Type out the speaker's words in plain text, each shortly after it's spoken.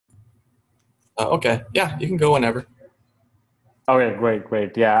Okay. Yeah, you can go whenever. Okay,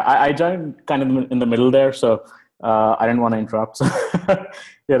 great. Yeah, I joined kind of in the middle there, so I didn't want to interrupt. So,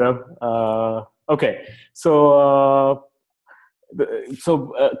 okay. So,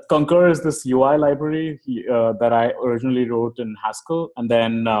 Concur is this UI library that I originally wrote in Haskell, and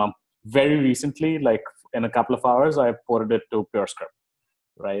then very recently, like in a couple of hours, I ported it to PureScript.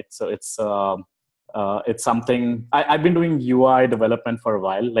 Right. So it's something I've been doing UI development for a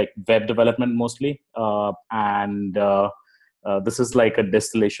while, like web development mostly, and this is like a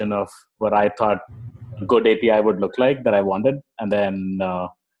distillation of what I thought a good API would look like that I wanted, and then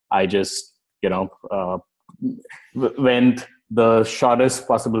I just went the shortest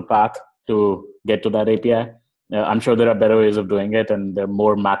possible path to get to that API. I'm sure there are better ways of doing it, and there are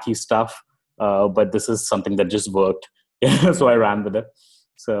more mathy stuff, but this is something that just worked, so I ran with it.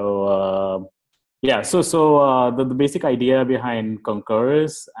 So the basic idea behind Concur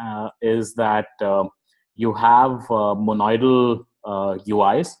is that you have monoidal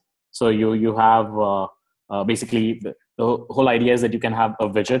UIs. So you have basically the whole idea is that you can have a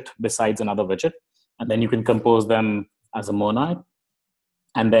widget besides another widget, and then you can compose them as a monad.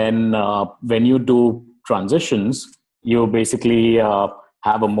 And then when you do transitions, you basically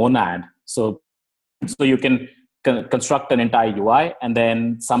have a monad. So you can construct an entire UI, and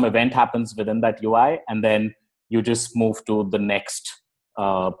then some event happens within that UI, and then you just move to the next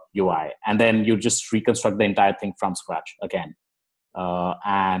UI, and then you just reconstruct the entire thing from scratch again.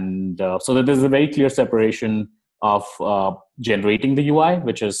 So that there's a very clear separation of generating the UI,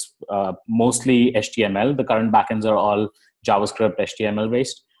 which is mostly HTML. The current backends are all JavaScript, HTML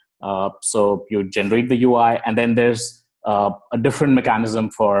based. So you generate the UI, and then there's a different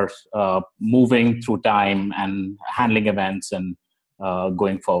mechanism for moving through time and handling events and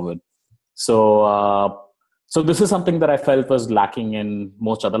going forward. So this is something that I felt was lacking in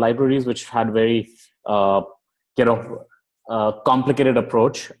most other libraries, which had very complicated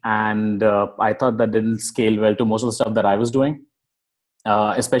approach, and I thought that didn't scale well to most of the stuff that I was doing,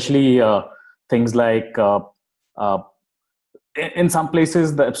 especially things like in some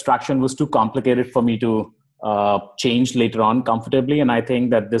places the abstraction was too complicated for me to change later on comfortably, and I think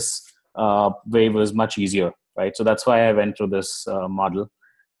that this way was much easier, right? So that's why I went through this model,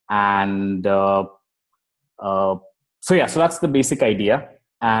 and so that's the basic idea.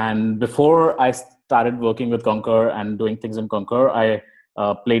 And before I started working with Concur and doing things in Concur, I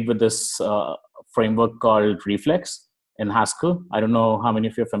played with this framework called Reflex in Haskell. I don't know how many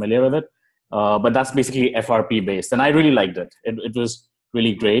of you are familiar with it, but that's basically FRP based, and I really liked it. It was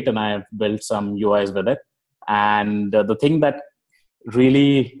really great, and I have built some UIs with it. And the thing that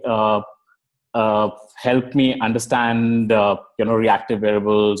really helped me understand reactive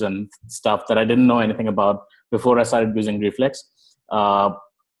variables and stuff that I didn't know anything about before I started using Reflex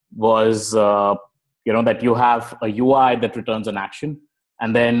was that you have a UI that returns an action,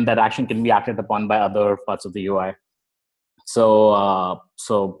 and then that action can be acted upon by other parts of the UI. So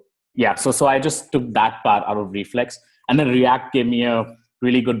I just took that part out of Reflex, and then React gave me a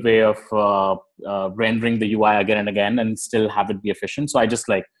really good way of rendering the UI again and again and still have it be efficient. So I just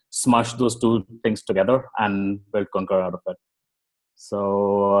like smushed those two things together and built Concur out of it.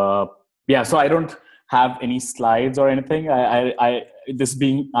 So so I don't have any slides or anything. I this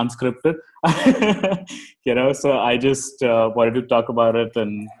being unscripted, so I just wanted to talk about it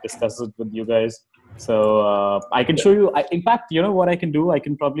and discuss it with you guys. So I can show you. In fact, what I can do? I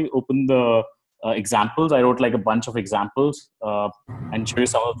can probably open the examples. I wrote like a bunch of examples and show you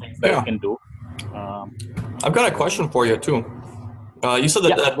some of the things that you can do. I've got a question for you too. You said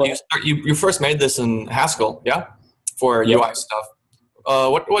that you first made this in Haskell, yeah, for UI stuff.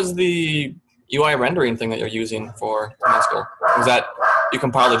 What was the UI rendering thing that you're using for Haskell? Was that you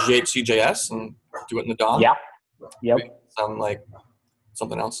compile the GHCJS and do it in the DOM? Yeah. Yep.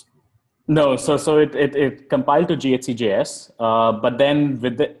 Something else. No, so it compiled to GHCJS, but then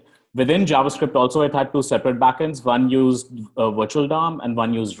within JavaScript also it had two separate backends. One used virtual DOM and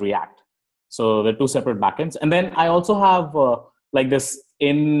one used React. So they're two separate backends. And then I also have like this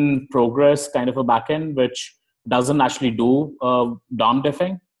in progress kind of a backend which doesn't actually do DOM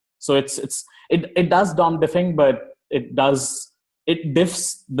diffing. So it does DOM diffing, but it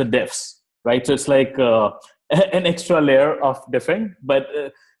diffs the diffs, right? So it's like an extra layer of diffing, but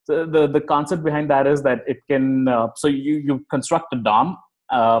the concept behind that is that it can so you construct a DOM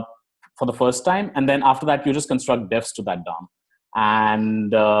for the first time, and then after that you just construct diffs to that DOM,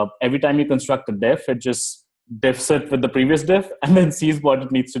 and every time you construct a diff, it just diffs it with the previous diff and then sees what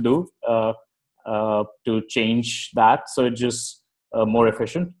it needs to do to change that, so it's just more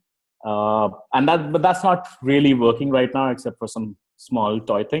efficient. But that's not really working right now, except for some small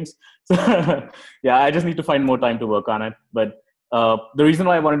toy things. So yeah, I just need to find more time to work on it. But the reason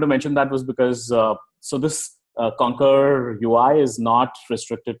why I wanted to mention that was because so this Concur UI is not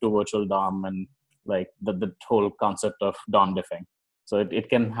restricted to virtual DOM and like the whole concept of DOM diffing. So it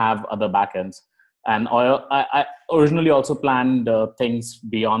can have other backends. And I originally also planned things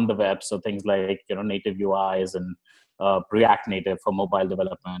beyond the web, so things like native UIs and React Native for mobile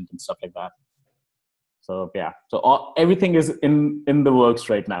development and stuff like that. So yeah, so everything is in the works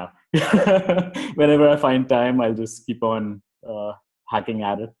right now. Whenever I find time, I'll just keep on hacking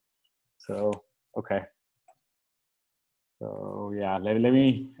at it. So okay. So yeah, let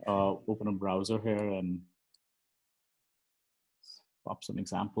me open a browser here and pop some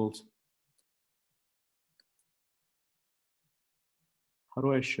examples. How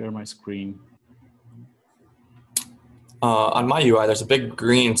do I share my screen? On my UI, there's a big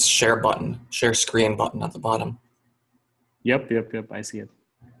green share button, share screen button at the bottom. Yep. I see it.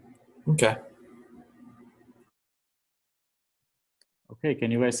 Okay. Okay,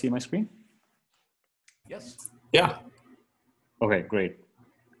 can you guys see my screen? Yes. Yeah. Okay, great.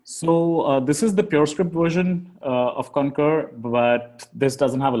 So this is the PureScript version of Concur, but this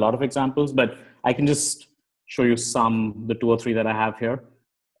doesn't have a lot of examples, but I can just show you the 2 or 3 that I have here.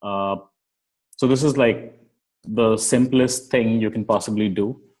 So this is like the simplest thing you can possibly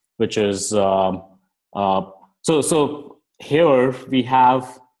do, which is, so here we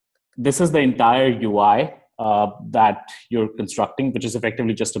have, this is the entire UI that you're constructing, which is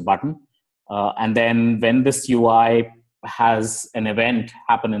effectively just a button. And then when this UI has an event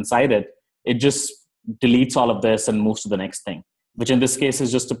happen inside it, it just deletes all of this and moves to the next thing, which in this case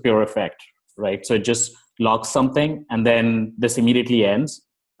is just a pure effect, right? So it just logs something and then this immediately ends.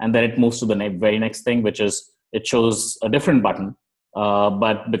 And then it moves to the very next thing, which is it shows a different button.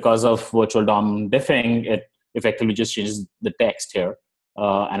 But because of virtual DOM diffing, it effectively just changes the text here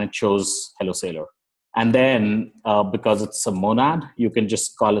and it shows hello sailor. And then because it's a monad, you can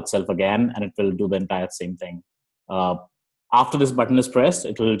just call itself again and it will do the entire same thing. After this button is pressed,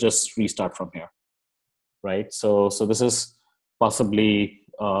 it will just restart from here, right? So this is possibly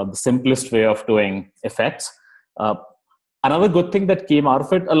the simplest way of doing effects. Another good thing that came out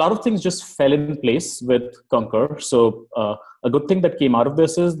of it, a lot of things just fell in place with Concur. So a good thing that came out of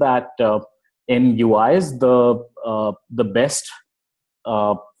this is that in UIs, the best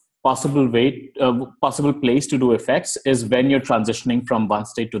possible place to do effects is when you're transitioning from one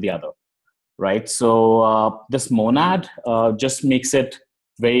state to the other, right? So this monad just makes it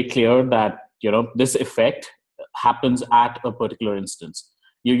very clear that this effect happens at a particular instance.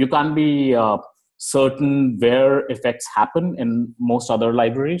 You can't be certain where effects happen in most other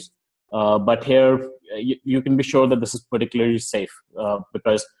libraries, but here you can be sure that this is particularly safe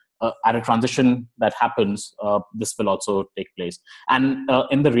because at a transition that happens, this will also take place. And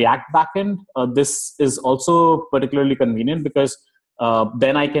in the React backend, this is also particularly convenient because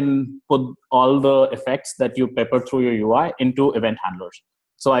then I can put all the effects that you pepper through your UI into event handlers.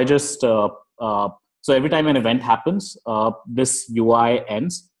 So I just, so every time an event happens, this UI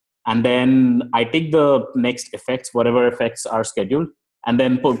ends. And then I take the next effects, whatever effects are scheduled, and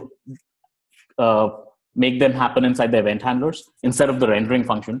then make them happen inside the event handlers instead of the rendering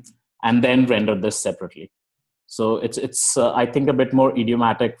function, and then render this separately. So it's I think a bit more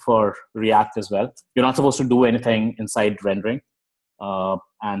idiomatic for React as well. You're not supposed to do anything inside rendering.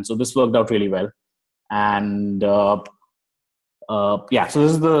 And so this worked out really well. And yeah, so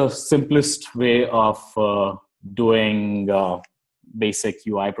this is the simplest way of doing basic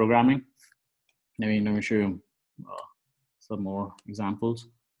UI programming. Let me show you some more examples.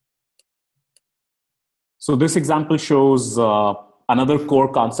 So this example shows another core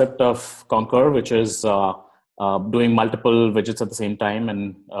concept of Concur, which is doing multiple widgets at the same time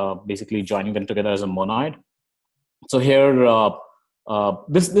and basically joining them together as a monad. So here,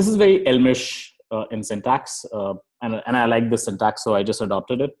 this is very Elmish in syntax, and I like this syntax, so I just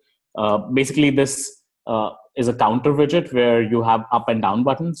adopted it. Basically, this is a counter widget where you have up and down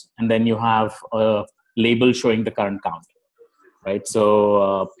buttons, and then you have a label showing the current count, right?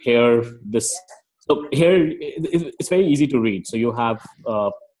 So here, it's very easy to read. So you have a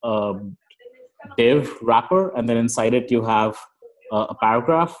div wrapper, and then inside it you have a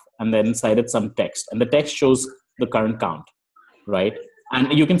paragraph, and then inside it some text, and the text shows the current count, right?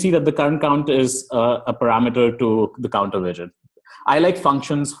 And you can see that the current count is a parameter to the counter widget. I like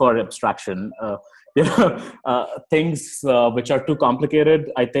functions for abstraction. Things which are too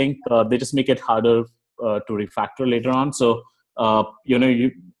complicated, I think they just make it harder to refactor later on. So the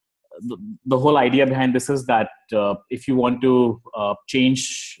whole idea behind this is that if you want to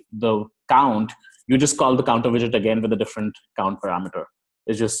change the count, you just call the counter widget again with a different count parameter.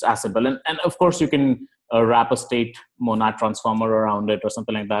 It's just as simple. And of course, you can wrap a state monad transformer around it or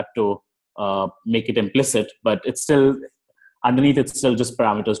something like that to make it implicit, but it's still, underneath it's still just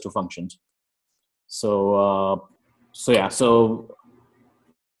parameters to functions. So yeah, so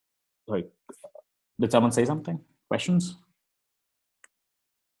sorry, did someone say something? Questions?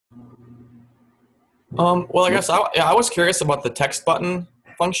 Well, I guess I was curious about the text button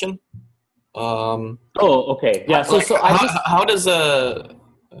function. Oh, okay. Yeah. So, like, how does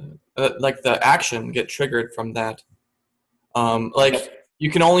like the action get triggered from that? Like you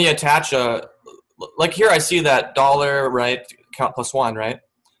can only attach a, like here I see that dollar, right? Count plus one, right?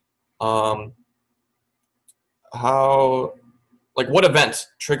 How, like what event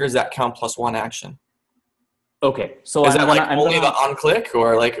triggers that count plus one action? Okay. So is that like only the on click,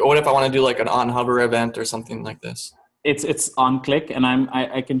 or like what if I want to do like an on hover event or something like this? It's on click, and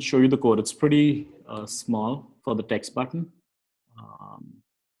I can show you the code. It's pretty small for the text button.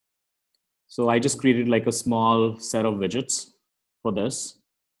 So I just created like a small set of widgets for this.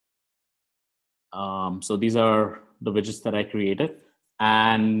 So these are the widgets that I created,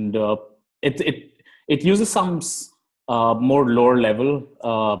 and it uses some more lower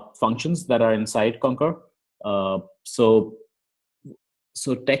level functions that are inside Concur. So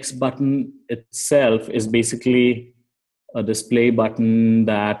text button itself is basically a display button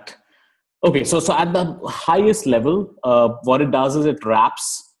that, okay, so at the highest level, what it does is it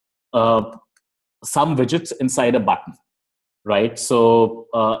wraps some widgets inside a button, right? So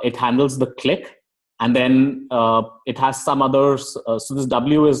it handles the click, and then it has some others. So this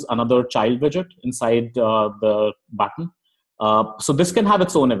W is another child widget inside the button. So this can have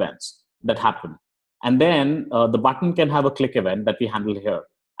its own events that happen. And then the button can have a click event that we handle here.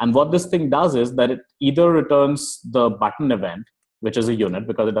 And what this thing does is that it either returns the button event, which is a unit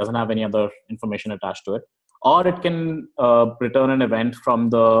because it doesn't have any other information attached to it, or it can return an event from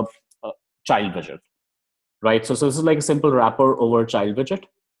the child widget, right? So this is like a simple wrapper over child widget.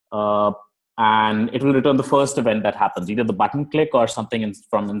 And it will return the first event that happens, either the button click or something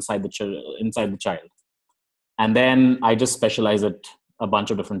from inside the child. And then I just specialize it a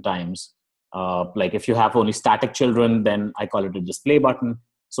bunch of different times. Like if you have only static children, then I call it a display button.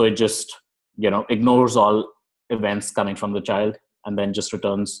 So it just, ignores all events coming from the child and then just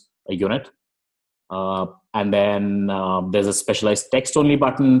returns a unit. And then there's a specialized text only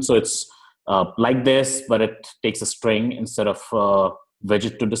button. So it's like this, but it takes a string instead of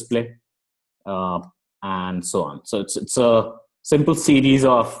widget to display, and so on. So it's a simple series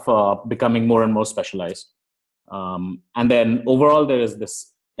of becoming more and more specialized. And then overall, there is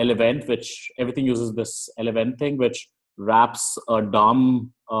this event, which everything uses this event thing, which wraps a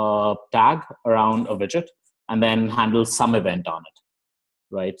DOM tag around a widget and then handles some event on it,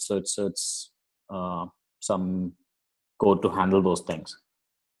 right? So it's some code to handle those things,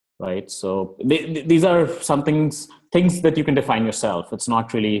 right? So these are some things that you can define yourself. It's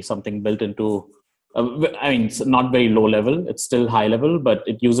not really something built into, it's not very low level. It's still high level, but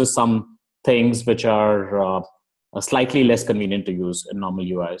it uses some things which are slightly less convenient to use in normal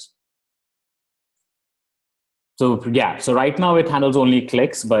UIs. So yeah, so right now it handles only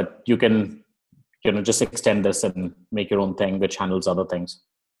clicks, but you can just extend this and make your own thing which handles other things,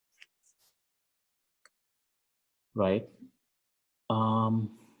 right?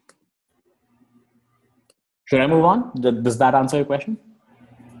 Should I move on? Does that answer your question?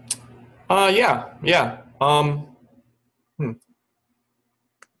 Yeah.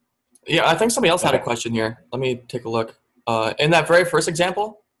 Yeah, I think somebody else had a question here. Let me take a look. In that very first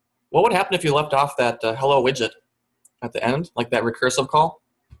example, what would happen if you left off that hello widget at the end, like that recursive call?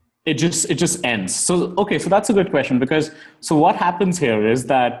 It just ends. So okay, so that's a good question, because so what happens here is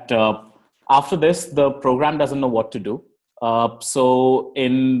that after this, the program doesn't know what to do. So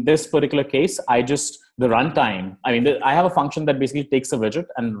in this particular case, the runtime. I have a function that basically takes a widget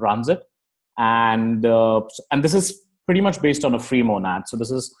and runs it, and this is pretty much based on a free monad. So this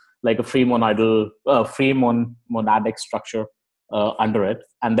is like a free monadic structure under it,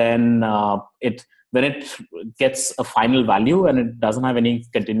 and then when it gets a final value and it doesn't have any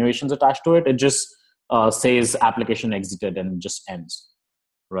continuations attached to it, it just says application exited and just ends,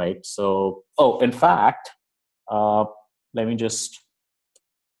 right? So, in fact, let me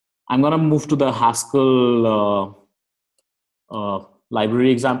I'm going to move to the Haskell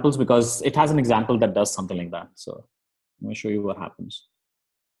library examples, because it has an example that does something like that. So let me show you what happens.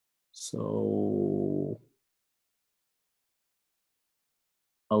 So,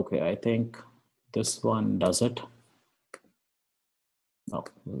 okay, I think this one does it. Oh,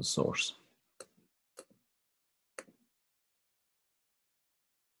 the source.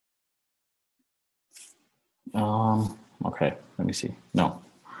 Okay, let me see. No,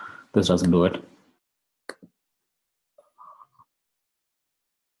 this doesn't do it.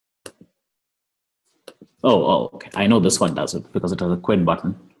 Oh, okay. I know this one does it because it has a quit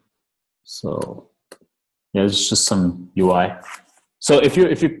button. So yeah, it's just some UI. So if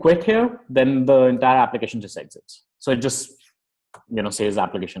you quit here, then the entire application just exits. So it just says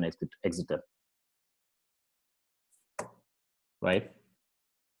application exited, right?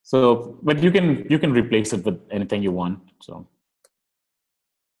 So, but you can replace it with anything you want. So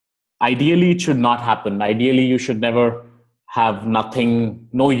ideally, it should not happen. Ideally, you should never have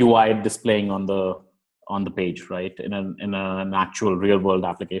no UI displaying on the page, right? In an actual real world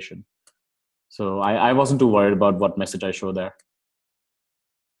application. So I wasn't too worried about what message I show there.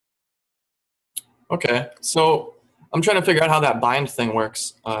 Okay, so I'm trying to figure out how that bind thing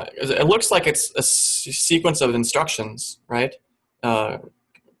works. It looks like it's a sequence of instructions, right?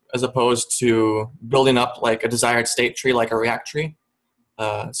 As opposed to building up like a desired state tree, like a React tree.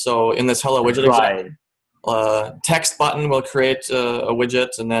 So in this hello widget example, text button will create a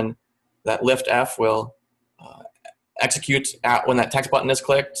widget, and then that lift F will execute when that text button is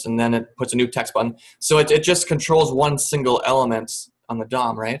clicked, and then it puts a new text button. So it just controls one single element on the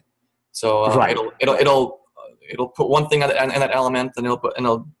DOM, right? So right. It'll put one thing in that element, and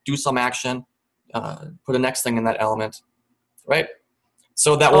it'll do some action, put the next thing in that element, right?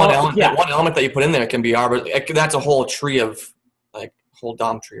 So that one element, yeah. that one element that you put in there can be that's a whole tree of like whole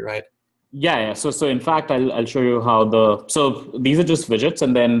DOM tree, right? Yeah. So in fact, I'll show you how so these are just widgets,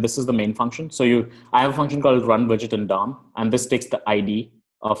 and then this is the main function. So I have a function called run widget in DOM, and this takes the ID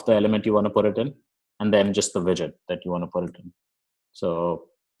of the element you want to put it in, and then just the widget that you want to put it in. So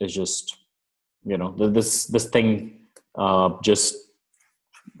it's just this thing just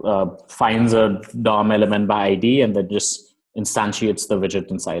finds a DOM element by ID, and then just instantiates the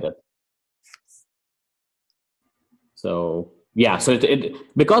widget inside it. So yeah, so it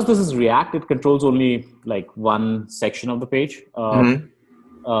because this is React, it controls only like one section of the page.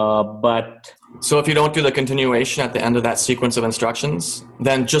 But so if you don't do the continuation at the end of that sequence of instructions,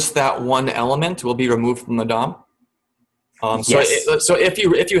 then just that one element will be removed from the DOM. Yes. So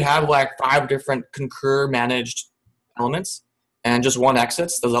if you have like 5 different concur-managed elements and just one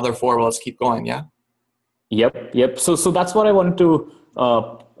exits, those other 4 will just keep going. Yeah. Yep. So that's what I wanted to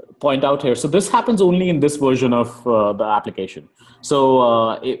point out here. So this happens only in this version of the application.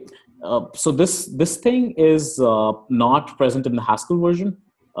 So so this thing is not present in the Haskell version.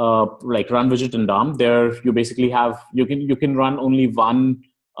 Like run widget in DOM, there you basically have you can run only one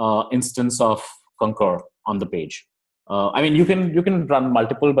instance of concur on the page. I mean, you can run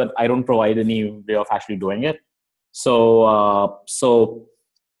multiple, but I don't provide any way of actually doing it. So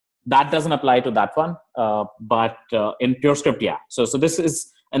that doesn't apply to that one, but in PureScript, yeah. So this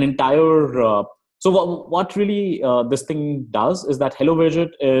is an entire. So what really this thing does is that hello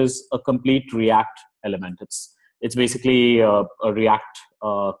widget is a complete React element. It's basically a React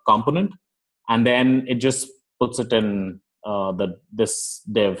component, and then it just puts it in this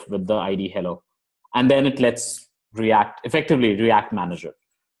div with the ID hello, and then it lets effectively React manage it,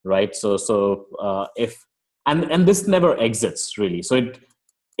 right? So if and this never exits really. So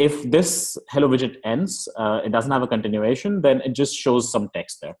if this hello widget ends, it doesn't have a continuation, then it just shows some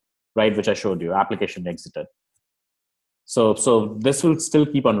text there, right? Which I showed you, application exited. So this will still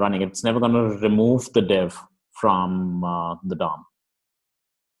keep on running. It's never going to remove the div from the DOM.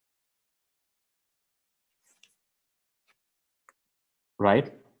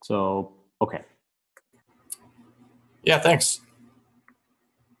 Right? So, okay. Yeah, thanks.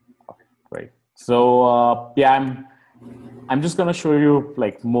 Okay, great. So yeah, I'm just going to show you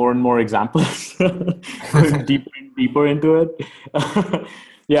like more and more examples, going deeper and deeper into it.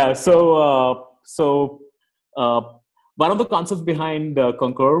 Yeah. So one of the concepts behind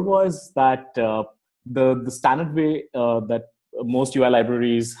Concur was that the standard way that most UI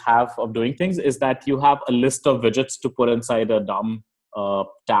libraries have of doing things is that you have a list of widgets to put inside a DOM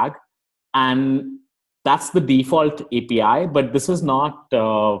tag, and that's the default API. But this is not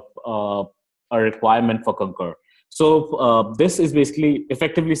a requirement for Concur. So this is basically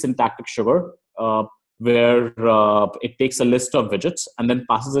effectively syntactic sugar, where it takes a list of widgets and then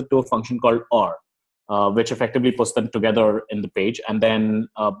passes it to a function called OR, which effectively puts them together in the page. And then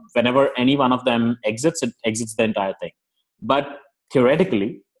whenever any one of them exits, it exits the entire thing. But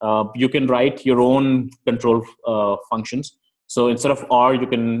theoretically, you can write your own control functions. So instead of OR, you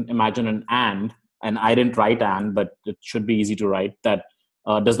can imagine an and I didn't write and, but it should be easy to write, that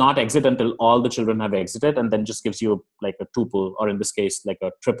does not exit until all the children have exited, and then just gives you like a tuple, or in this case, like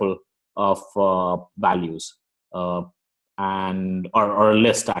a triple of values, and or a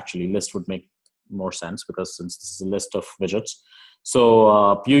list. Actually, list would make more sense because since this is a list of widgets.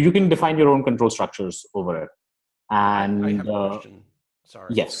 So you can define your own control structures over it. And I have a question.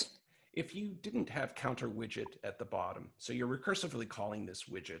 Sorry. Yes. If you didn't have counter widget at the bottom, so you're recursively calling this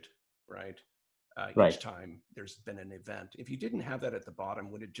widget, right? Right. Each time there's been an event. If you didn't have that at the bottom,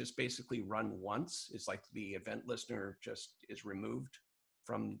 would it just basically run once? It's like the event listener just is removed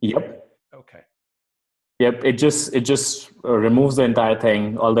from. Yep. Okay. Yep. It just removes the entire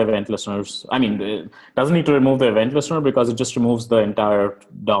thing, all the event listeners. I mean, it doesn't need to remove the event listener because it just removes the entire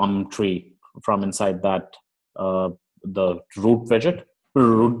DOM tree from inside that the root widget,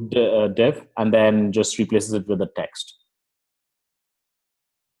 root div, and then just replaces it with the text.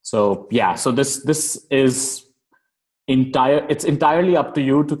 So yeah, so this is it's entirely up to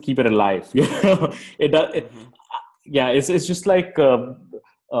you to keep it alive. It's just like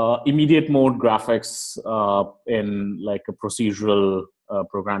immediate mode graphics in like a procedural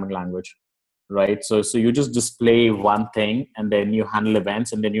programming language, right? So you just display one thing and then you handle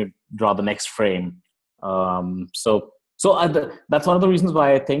events and then you draw the next frame. That's one of the reasons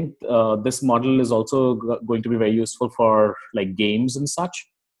why I think this model is also going to be very useful for like games and such,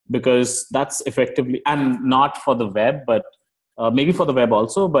 because that's effectively, and not for the web, but maybe for the web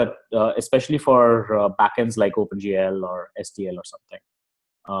also, but especially for backends like OpenGL or STL or something,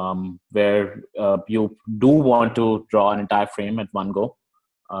 where you do want to draw an entire frame at one go.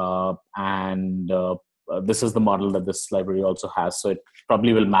 This is the model that this library also has, so it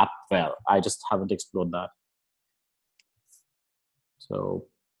probably will map well. I just haven't explored that. So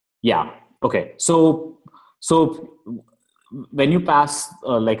yeah, okay. So when you pass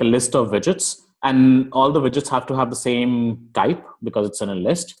like a list of widgets, and all the widgets have to have the same type because it's in a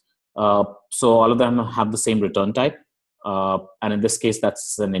list. So all of them have the same return type. And in this case,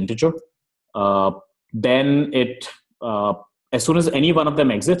 that's an integer. Then it, as soon as any one of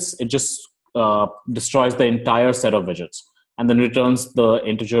them exits, it just destroys the entire set of widgets and then returns the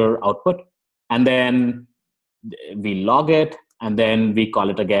integer output. And then we log it, and then we call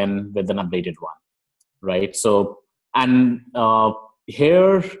it again with an updated one, right? So, and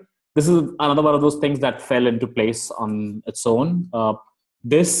here, this is another one of those things that fell into place on its own.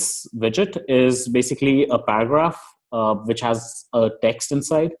 This widget is basically a paragraph which has a text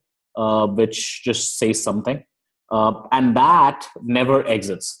inside, which just says something. And that never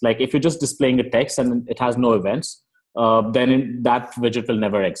exits. Like if you're just displaying a text and it has no events, then that widget will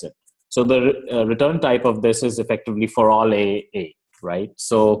never exit. So the return type of this is effectively for all a, right?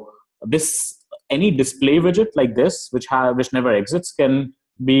 So any display widget like this, which never exits, can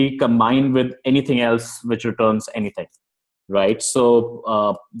be combined with anything else which returns anything, right?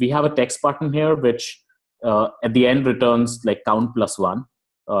 So we have a text button here, which at the end returns like count plus one,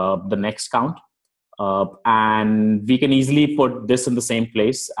 the next count. And we can easily put this in the same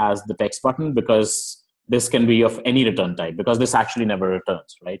place as the text button because this can be of any return type because this actually never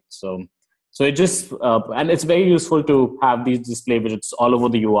returns, right? So it just, and it's very useful to have these display widgets all over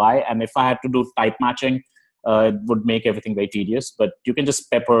the UI. And if I had to do type matching, it would make everything very tedious, but you can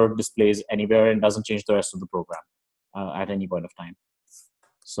just pepper displays anywhere and it doesn't change the rest of the program at any point of time.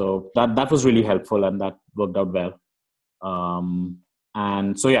 So that was really helpful and that worked out well.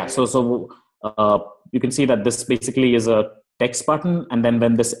 And so, yeah, so you can see that this basically is a text button. And then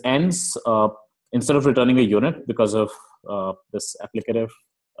when this ends, instead of returning a unit because of this applicative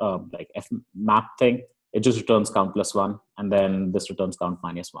like map thing, it just returns count plus one. And then this returns count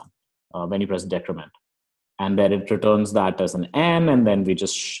minus one when you press decrement. And then it returns that as an n, and then we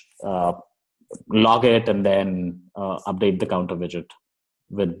just log it and then update the counter widget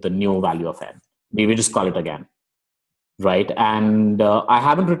with the new value of n. We just call it again, right? And I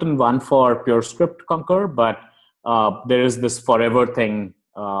haven't written one for purescript-concur, but there is this forever thing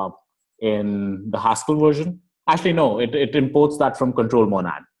in the Haskell version. Actually, no, it imports that from control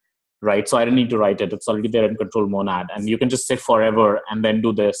monad, right? So I don't need to write it. It's already there in control monad. And you can just say forever and then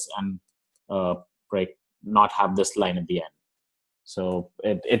do this and not have this line at the end. So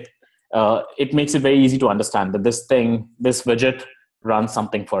it makes it very easy to understand that this widget runs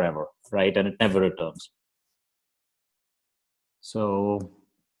something forever, right? And it never returns. So,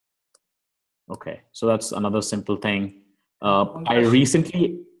 okay. So that's another simple thing. I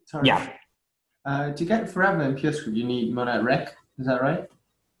recently, Sorry. yeah. To get forever in PureScript, you need MonadRec. Is that right?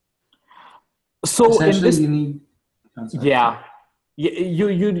 So essentially, in this, you need. Yeah,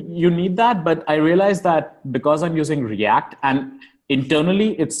 you need that. But I realized that because I'm using React and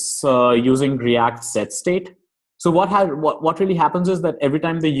internally it's using React set state. So what really happens is that every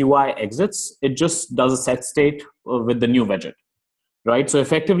time the UI exits, it just does a set state with the new widget, right? So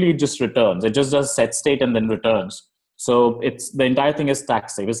effectively, it just returns. It just does set state and then returns. So it's the entire thing is stack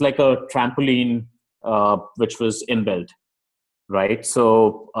safe. It's like a trampoline which was inbuilt, right?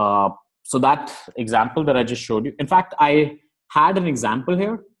 So so that example that I just showed you. In fact, I had an example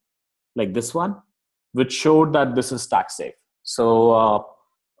here, like this one, which showed that this is stack safe. So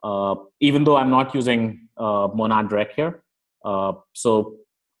even though I'm not using MonadRec here, so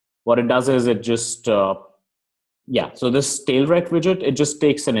what it does is it just so this tailrec widget, it just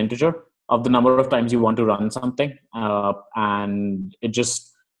takes an integer of the number of times you want to run something, and it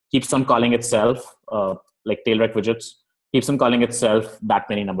just keeps on calling itself, like tailrec widgets, keeps on calling itself that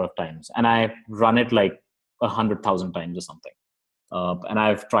many number of times. And I run it like 100,000 times or something. And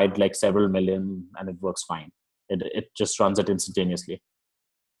I've tried like several million and it works fine. It just runs it instantaneously.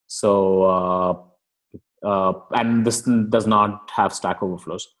 So, and this does not have stack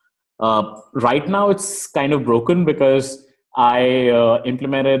overflows. Right now it's kind of broken because I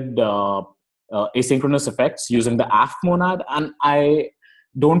implemented asynchronous effects using the AF monad, and I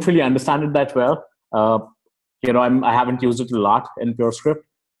don't really understand it that well. I haven't used it a lot in PureScript.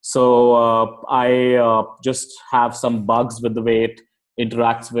 So I just have some bugs with the way it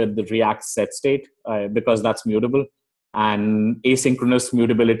interacts with the React set state because that's mutable. And asynchronous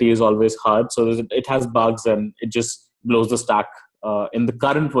mutability is always hard. So it has bugs and it just blows the stack in the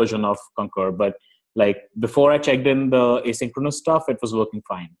current version of Concur. But like before I checked in the asynchronous stuff, it was working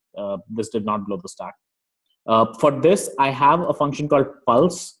fine. This did not blow the stack. For this, I have a function called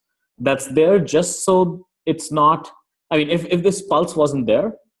pulse that's there just so it's not, I mean, if this pulse wasn't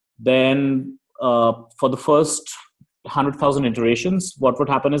there, then for the first 100,000 iterations, what would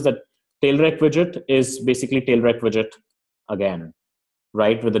happen is that tailrec widget is basically tailrec widget again,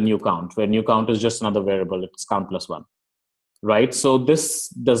 right? With a new count, where new count is just another variable, it's count plus one, right? So this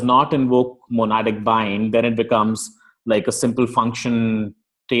does not invoke monadic bind, then it becomes like a simple function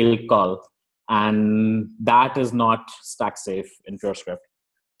tail call, and that is not stack safe in PureScript.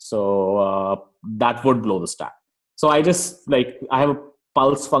 So that would blow the stack. So I just I have a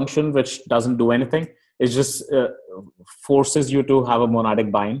pulse function which doesn't do anything. It just forces you to have a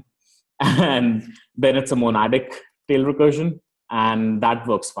monadic bind, and then it's a monadic tail recursion, and that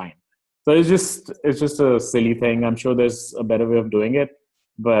works fine. So it's just a silly thing. I'm sure there's a better way of doing it,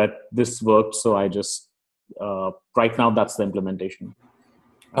 but this worked. So I just right now that's the implementation.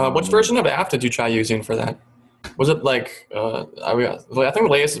 Which version of app did you try using for that? Was it like I think the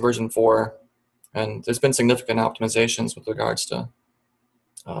latest is version 4, and there's been significant optimizations with regards to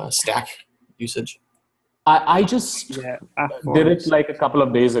stack usage. I just did it like a couple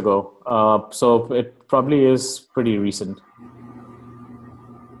of days ago, so it probably is pretty recent.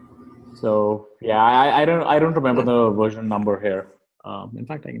 So yeah, I don't remember the version number here. In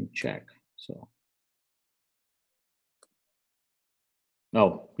fact, I can check. So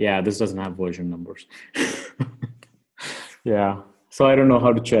oh yeah, this doesn't have version numbers. Yeah, so I don't know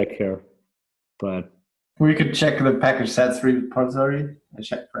how to check here, but we could check the package sets repository and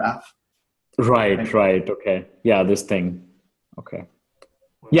check for app. Right. Okay. Yeah, this thing. Okay.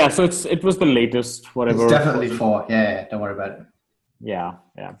 Yeah, so it was the latest, whatever. It's definitely 4. Yeah, don't worry about it. Yeah.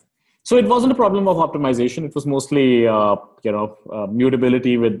 So it wasn't a problem of optimization. It was mostly,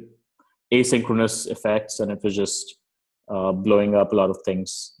 mutability with asynchronous effects, and it was just blowing up a lot of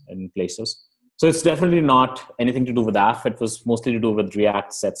things in places. So it's definitely not anything to do with AF. It was mostly to do with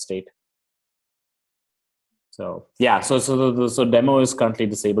React set state. So yeah, so demo is currently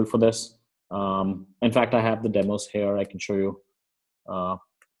disabled for this. In fact, I have the demos here. I can show you.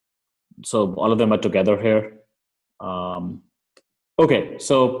 So all of them are together here. Okay,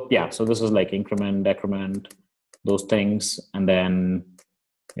 so yeah, so this is like increment, decrement, those things, and then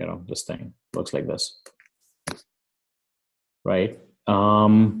this thing looks like this, right?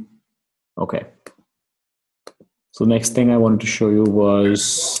 Okay. So next thing I wanted to show you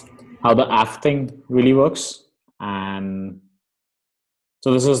was how the AF thing really works, and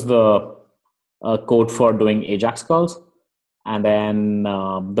so this is the code for doing AJAX calls. And then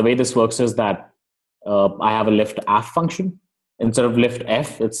the way this works is that I have a lift AF function. Instead of lift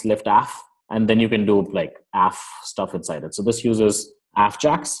F, it's lift AF. And then you can do like AF stuff inside it. So this uses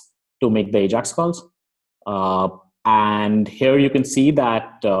AFJAX to make the AJAX calls. And here you can see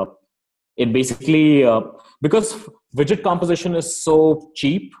that it basically, because widget composition is so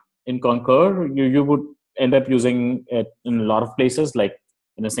cheap in Concur, you would end up using it in a lot of places, like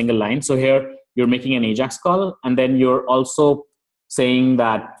in a single line. So here you're making an AJAX call, and then you're also saying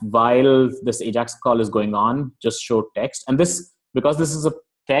that while this AJAX call is going on, just show text. And this, because this is a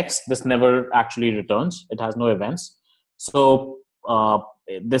text, this never actually returns. It has no events. So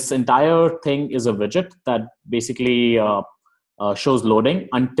this entire thing is a widget that basically shows loading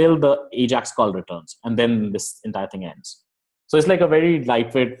until the AJAX call returns, and then this entire thing ends. So it's like a very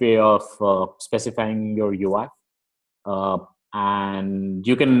lightweight way of specifying your UI. And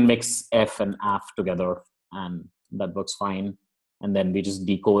you can mix F and AF together, and that works fine. And then we just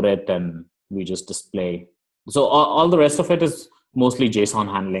decode it and we just display. So all the rest of it is mostly JSON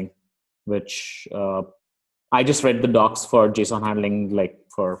handling, which I just read the docs for JSON handling like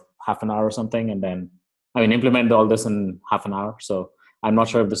for half an hour or something, and then implement all this in half an hour. So I'm not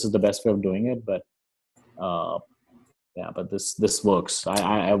sure if this is the best way of doing it, but yeah, but this works.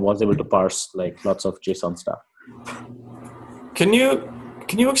 I was able to parse like lots of JSON stuff. Can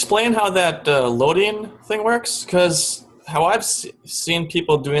you explain how that loading thing works? Because how I've seen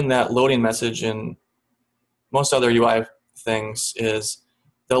people doing that loading message in most other UI things is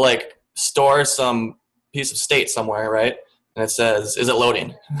they'll like store some piece of state somewhere, right? And it says, is it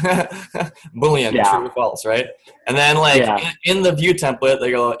loading? Boolean, Yeah. true or false, right? And then like in the view template,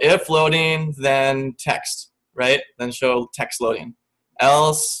 they go, if loading, then text, right? Then show text loading.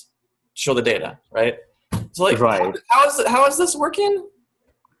 Else, show the data, right? So like, right. how is this working?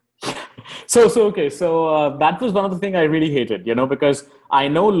 So that was one of the things I really hated, because I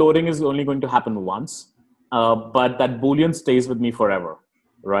know loading is only going to happen once, but that Boolean stays with me forever,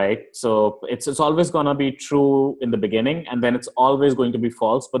 right? So it's always going to be true in the beginning, and then it's always going to be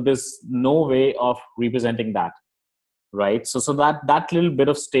false, but there's no way of representing that, right? So that little bit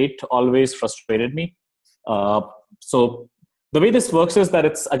of state always frustrated me. So the way this works is that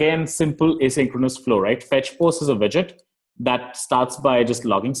it's, again, simple asynchronous flow, right? Fetch post is a widget that starts by just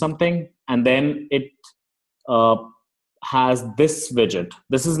logging something, and then it has this widget.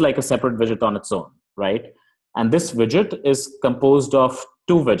 This is like a separate widget on its own, right? And this widget is composed of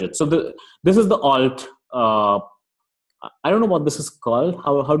two widgets. So this is the alt. I don't know what this is called.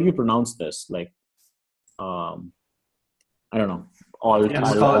 How do you pronounce this? Like, I don't know. Alt. Yeah,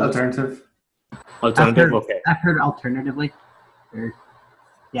 it's called alternative. Alternative. Okay. I've heard alternatively.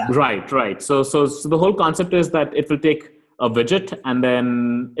 Yeah. Right. So the whole concept is that it will take a widget, and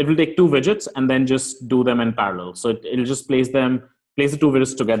then it will take two widgets and then just do them in parallel. So it'll just place the two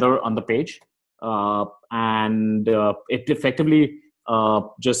widgets together on the page, and it effectively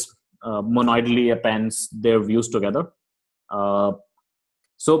just monoidally appends their views together. So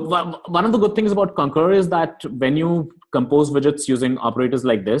one of the good things about Concur is that when you compose widgets using operators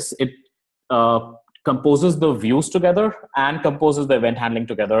like this, it composes the views together and composes the event handling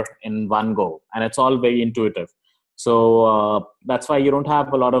together in one go. And it's all very intuitive. So that's why you don't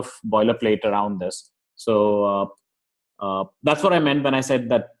have a lot of boilerplate around this. So that's what I meant when I said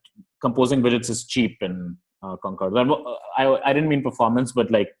that composing widgets is cheap in Concur. I didn't mean performance, but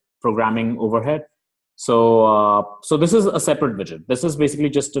like programming overhead. So this is a separate widget. This is basically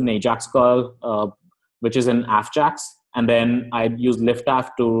just an AJAX call, which is in AFJAX. And then I use liftAF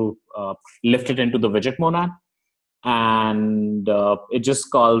to lift it into the widget monad. And it just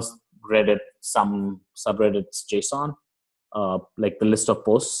calls Reddit some subreddits JSON, like the list of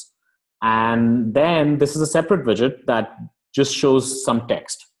posts. And then this is a separate widget that just shows some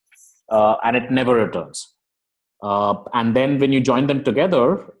text, and it never returns. And then when you join them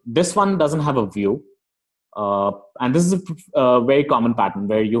together, this one doesn't have a view. And this is a very common pattern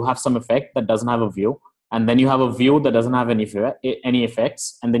where you have some effect that doesn't have a view, and then you have a view that doesn't have any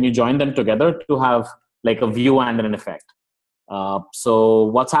effects, and then you join them together to have like a view and an effect. So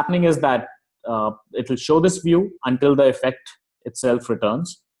what's happening is that it will show this view until the effect itself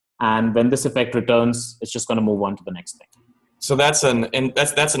returns, and when this effect returns, it's just going to move on to the next thing. So that's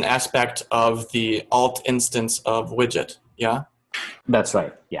an aspect of the alt instance of widget, yeah? That's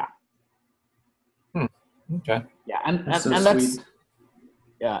right, yeah. Okay. Yeah, and that's sweet.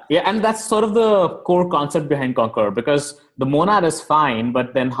 Yeah, and that's sort of the core concept behind Concur, because the monad is fine,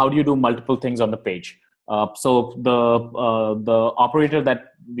 but then how do you do multiple things on the page? So the operator that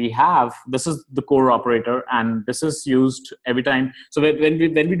we have, this is the core operator, and this is used every time. So when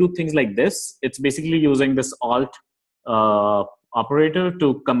we do things like this, it's basically using this alt operator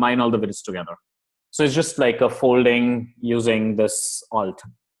to combine all the widgets together. So it's just like a folding using this alt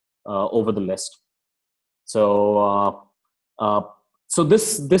over the list. So so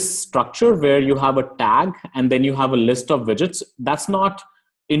this structure where you have a tag and then you have a list of widgets, that's not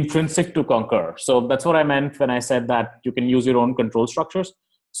intrinsic to Concur. So that's what I meant when I said that you can use your own control structures.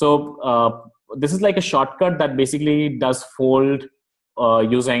 So this is like a shortcut that basically does fold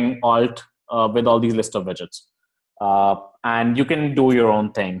using alt with all these list of widgets. And you can do your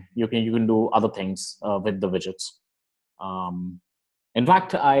own thing. You can do other things with the widgets. In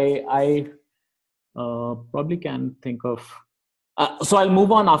fact, I probably can think of. So I'll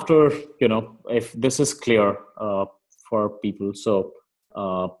move on after, if this is clear for people. So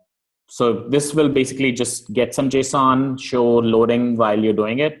so this will basically just get some JSON, show loading while you're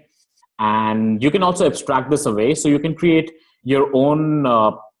doing it. And you can also abstract this away. So you can create your own,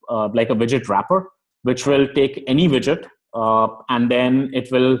 like a widget wrapper, which will take any widget, and then it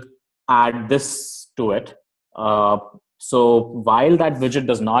will add this to it. So while that widget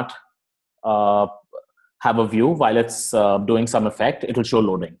does not have a view, while it's doing some effect, it will show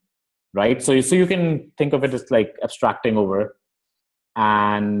loading, right? So you can think of it as like abstracting over.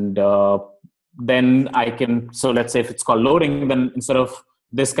 And then I can, so let's say if it's called loading, then instead of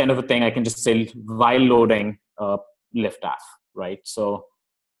this kind of a thing, I can just say while loading lift af, right? So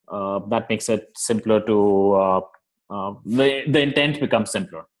that makes it simpler to, the intent becomes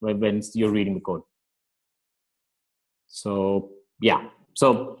simpler when you're reading the code. So yeah,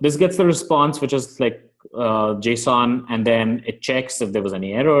 so this gets the response, which is like JSON, and then it checks if there was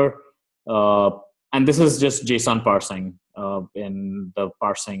any error. And this is just JSON parsing. In the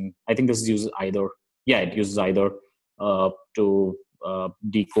parsing, I think this uses either. Yeah, it uses either to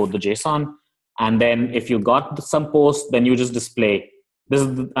decode the JSON. And then if you got some post, then you just display. This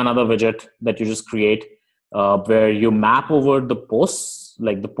is another widget that you just create where you map over the posts,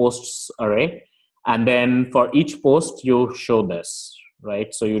 like the posts array. And then for each post, you show this,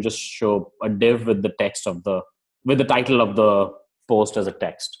 right? So you just show a div with the text of with the title of the post as a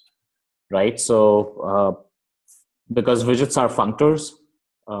text, right? So because widgets are functors,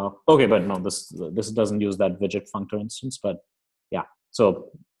 okay, but no, this doesn't use that widget functor instance, but yeah. So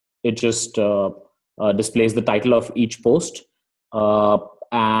it just displays the title of each post,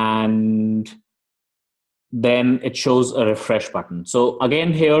 and then it shows a refresh button. So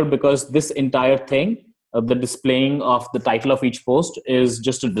again here, because this entire thing, the displaying of the title of each post is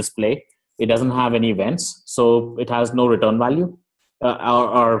just a display. It doesn't have any events, so it has no return value,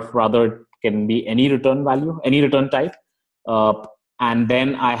 or rather it can be any return value, any return type. And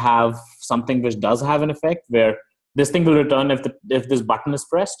then I have something which does have an effect where this thing will return if this button is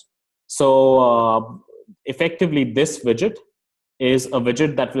pressed. So effectively this widget is a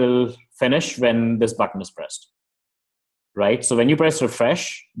widget that will finish when this button is pressed, right? So when you press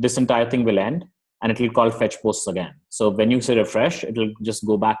refresh, this entire thing will end and it will call fetch posts again. So when you say refresh, it will just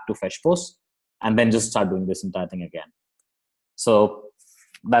go back to fetch posts and then just start doing this entire thing again. So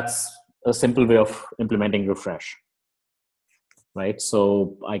that's a simple way of implementing refresh, right?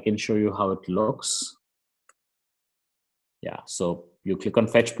 So I can show you how it looks. Yeah, so you click on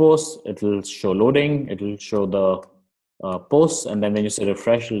fetch posts, it will show loading, it will show the posts, and then when you say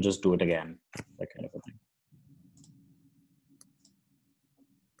refresh, it'll just do it again, that kind of a thing.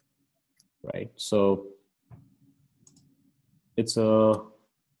 Right, so it's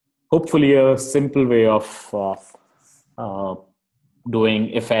hopefully a simple way of doing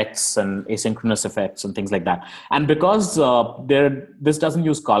effects and asynchronous effects and things like that. And because this doesn't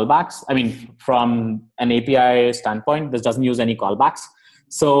use callbacks, I mean, from an API standpoint, this doesn't use any callbacks.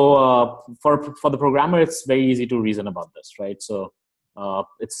 So for the programmer, it's very easy to reason about this, right? So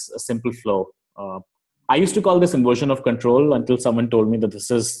it's a simple flow. I used to call this inversion of control until someone told me that this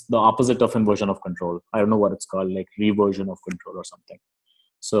is the opposite of inversion of control. I don't know what it's called, like reversion of control or something.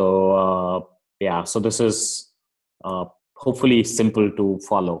 So yeah, so this is hopefully simple to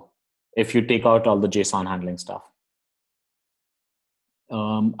follow if you take out all the JSON handling stuff.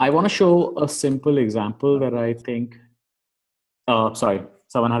 I want to show a simple example that I think, sorry,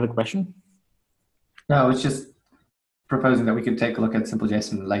 someone had a question? No, I was just proposing that we could take a look at simple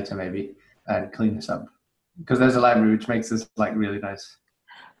JSON later maybe and clean this up. Because there's a library which makes this like really nice.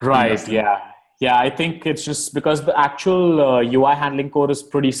 Right, yeah. Yeah, I think it's just because the actual UI handling code is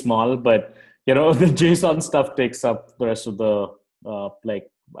pretty small, but you know, the JSON stuff takes up the rest of the, like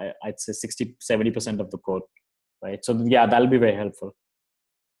I'd say 60, 70% of the code, right? So yeah, that'll be very helpful.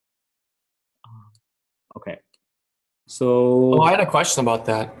 Okay. So. Oh, I had a question about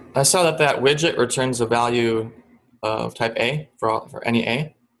that. I saw that widget returns a value of type A for any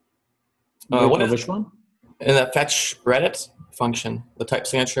A. Which one? In that fetch Reddit function, the type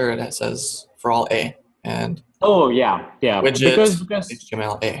signature, it says for all A and. Oh yeah, yeah. Widget because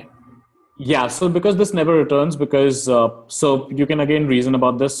HTML A. Yeah, so because this never returns, because so you can again reason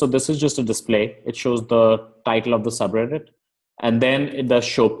about this. So this is just a display. It shows the title of the subreddit, and then it does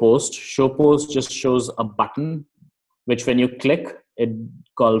show post. Show post just shows a button, which when you click, it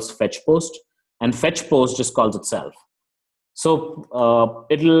calls fetch post, and fetch post just calls itself. So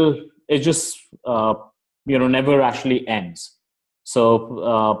it just you know, never actually ends.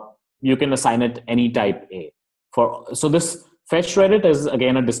 So you can assign it any type A. So this fetch Reddit is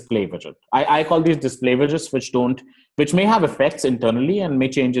again a display widget. I call these display widgets which may have effects internally and may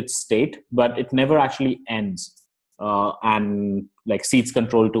change its state, but it never actually ends and like seeds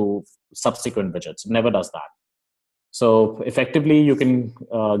control to subsequent widgets. It never does that. So effectively, you can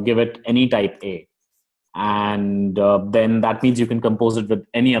give it any type A. And then that means you can compose it with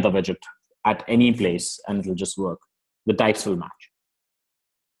any other widget at any place, and it'll just work. The types will match.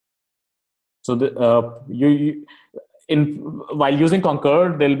 So while using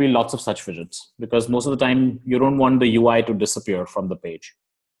Concur, there'll be lots of such widgets, because most of the time you don't want the UI to disappear from the page,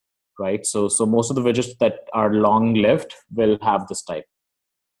 right? So most of the widgets that are long-lived will have this type.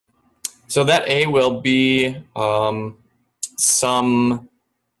 So that A will be some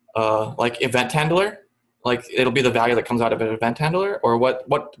like event handler. Like it'll be the value that comes out of an event handler, or what?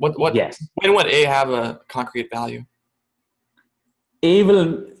 Yes. When would A have a concrete value? A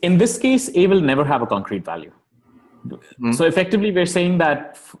will, in this case, A will never have a concrete value. Mm-hmm. So effectively, we're saying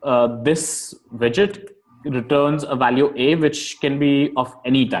that this widget returns a value A, which can be of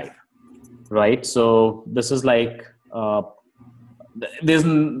any type, right? So this is like there's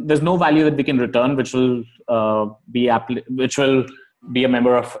no value that we can return which will be a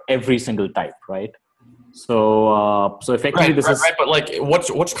member of every single type, right? So effectively, right. But like,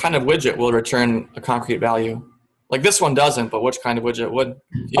 which kind of widget will return a concrete value? Like this one doesn't, but which kind of widget would?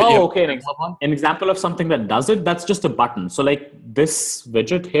 Okay. An example of something that does it, that's just a button. So like this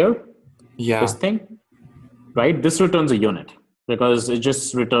widget here, this thing, right? This returns a unit because it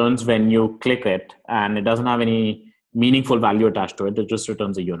just returns when you click it, and it doesn't have any meaningful value attached to it. It just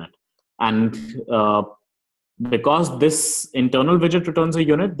returns a unit. And because this internal widget returns a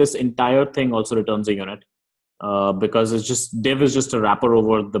unit, this entire thing also returns a unit because it's just div is just a wrapper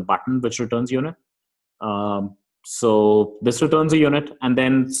over the button which returns unit. So this returns a unit, and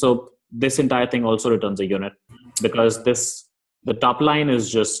then so this entire thing also returns a unit because the top line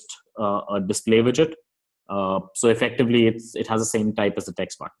is just a display widget. So effectively, it has the same type as the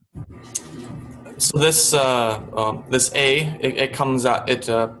text button. So this this A, it comes out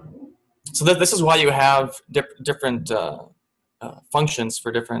so this is why you have different functions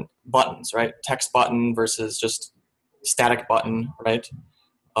for different buttons, right? Text button versus just static button, right?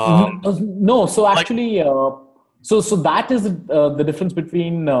 No, so actually, so that is the difference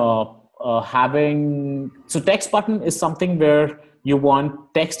between having. So text button is something where you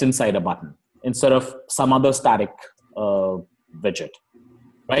want text inside a button instead of some other static widget,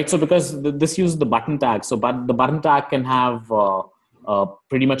 right? So because this uses the button tag, so the button tag can have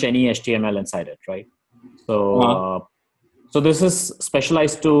pretty much any HTML inside it, right? So so this is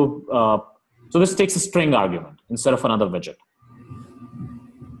specialized to. So this takes a string argument instead of another widget.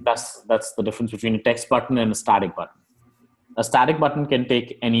 That's the difference between a text button and a static button. A static button can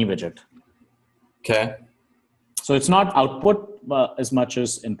take any widget. Okay. So it's not output as much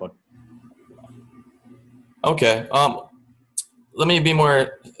as input. Okay. Let me be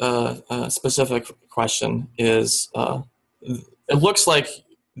more specific. Question is, it looks like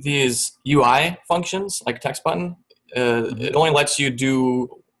these UI functions, like text button, it only lets you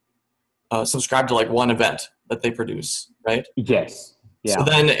do subscribe to like one event that they produce, right? Yes. Yeah. So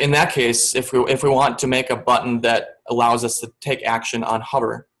then, in that case, if we want to make a button that allows us to take action on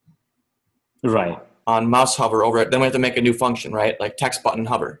hover, right, on mouse hover over it, then we have to make a new function, right? Like text button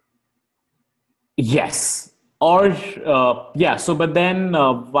hover. Yes. Or yeah. So, but then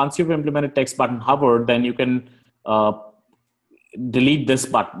once you've implemented text button hover, then you can delete this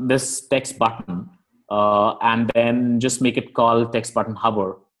text button, and then just make it call text button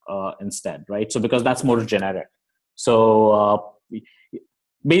hover instead, right? So because that's more generic. So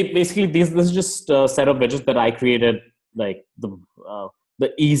basically, this is just a set of widgets that I created, like the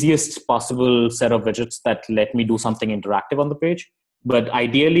easiest possible set of widgets that let me do something interactive on the page. But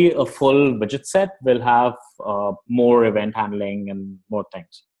ideally, a full widget set will have more event handling and more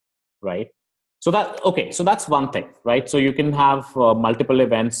things, right? So that's one thing, right? So you can have multiple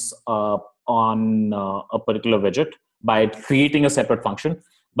events on a particular widget by creating a separate function.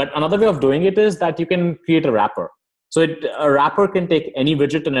 But another way of doing it is that you can create a wrapper. So a wrapper can take any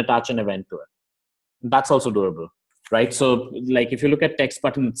widget and attach an event to it. That's also doable, right? So like if you look at text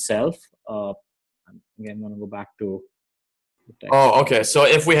button itself, again, I'm going to go back to the text. Oh, okay. So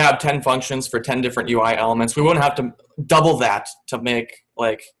if we have 10 functions for 10 different UI elements, we wouldn't have to double that to make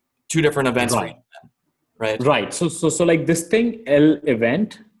like 2 different events. Right. Right. Right. So like this thing, L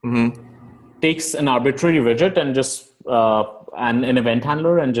event, takes an arbitrary widget and just and an event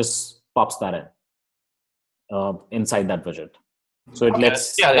handler and just pops that in. Inside that widget, so it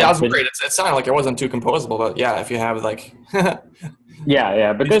lets. Yeah, that was great. It sounded like it wasn't too composable, but yeah, if you have like.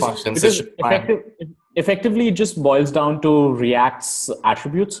 because effectively it just boils down to React's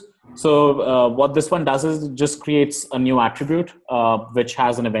attributes. So what this one does is it just creates a new attribute which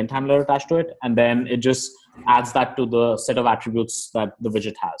has an event handler attached to it, and then it just adds that to the set of attributes that the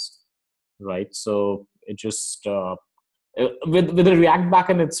widget has, right? So it just with the React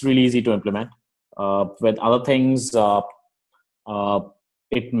backend, it's really easy to implement. With other things,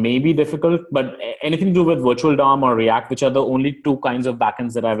 it may be difficult, but anything to do with Virtual DOM or React, which are the only two kinds of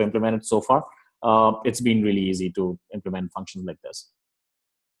backends that I've implemented so far, it's been really easy to implement functions like this.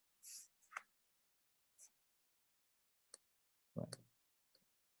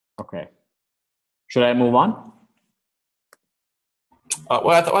 Okay. Should I move on?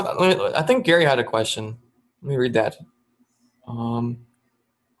 Well, I think Gary had a question. Let me read that.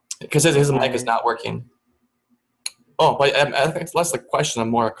 Because his mic is not working. Oh, but I think it's less a question and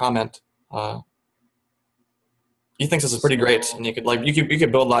more a comment. He thinks this is pretty great, and you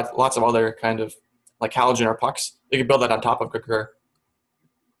could build lots of other kind of like halogen or pucks. You could build that on top of Concur.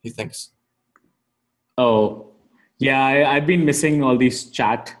 He thinks. Oh, yeah, I've been missing all these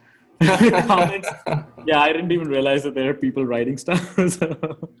chat comments. Yeah, I didn't even realize that there are people writing stuff.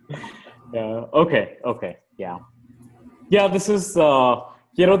 So, yeah. Okay. Yeah. Yeah. This is the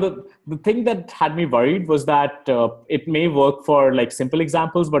thing that had me worried was that it may work for like simple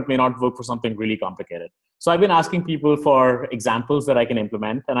examples, but may not work for something really complicated. So I've been asking people for examples that I can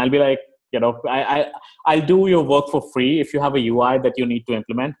implement, and I'll be like, I'll do your work for free if you have a UI that you need to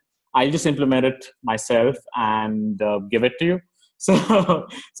implement. I'll just implement it myself and give it to you. So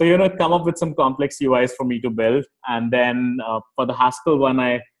come up with some complex UIs for me to build, and then for the Haskell one,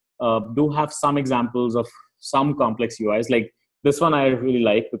 I do have some examples of some complex UIs. Like this one, I really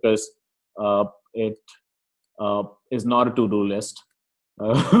like because it is not a to-do list,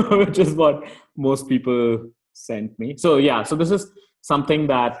 which is what most people sent me. So yeah, so this is something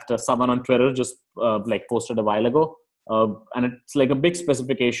that someone on Twitter just posted a while ago. And it's like a big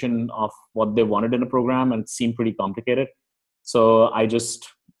specification of what they wanted in a program, and it seemed pretty complicated. So I just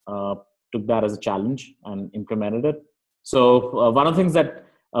took that as a challenge and implemented it. So one of the things that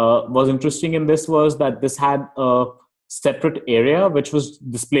was interesting in this was that this had a separate area which was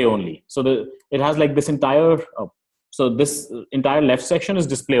display only. So it has like this entire this entire left section is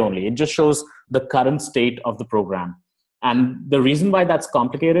display only. It just shows the current state of the program. And the reason why that's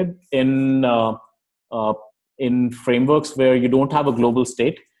complicated in frameworks where you don't have a global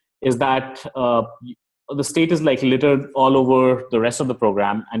state is that the state is like littered all over the rest of the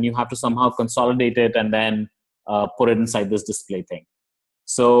program, and you have to somehow consolidate it and then put it inside this display thing.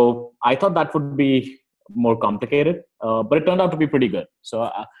 So I thought that would be more complicated, but it turned out to be pretty good.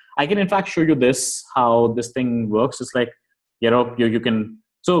 So I can in fact show you this, how this thing works. It's like, you can,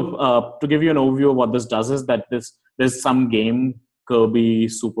 so to give you an overview of what this does is that there's some game, Kirby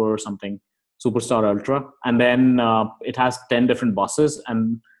Super or something, Superstar Ultra, and then it has 10 different bosses,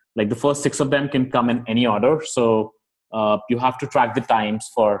 and like the first 6 of them can come in any order. So you have to track the times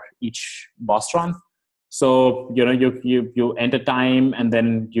for each boss run. So you enter time, and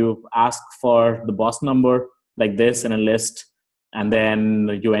then you ask for the boss number like this in a list, and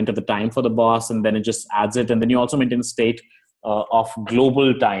then you enter the time for the boss, and then it just adds it. And then you also maintain a state of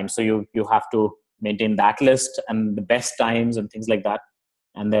global time. So you have to maintain that list and the best times and things like that.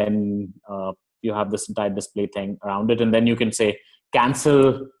 And then you have this entire display thing around it. And then you can say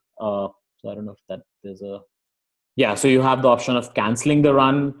cancel. So I don't know if that there's a, yeah. So you have the option of canceling the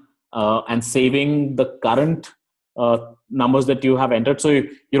run and saving the current numbers that you have entered. So you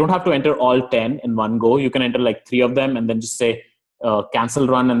don't have to enter all 10 in one go. You can enter like 3 of them and then just say cancel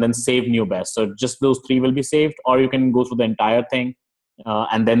run and then save new best. So just those 3 will be saved, or you can go through the entire thing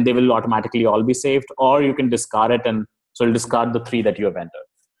and then they will automatically all be saved, or you can discard it, and so it'll discard the 3 that you have entered.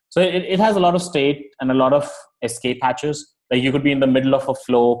 So it has a lot of state and a lot of escape hatches. Like you could be in the middle of a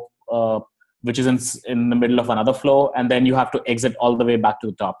flow, which is in the middle of another flow, and then you have to exit all the way back to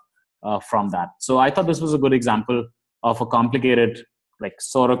the top from that. So I thought this was a good example of a complicated, like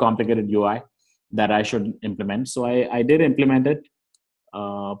sort of complicated UI that I should implement. So I did implement it.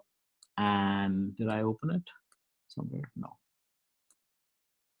 And did I open it somewhere? No.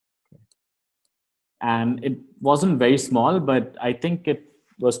 Okay. And it wasn't very small, but I think it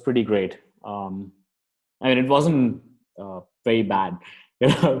was pretty great. I mean, it wasn't very bad.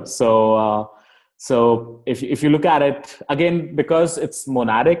 So if you look at it again, because it's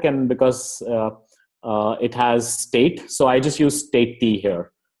monadic and because it has state, so I just use state T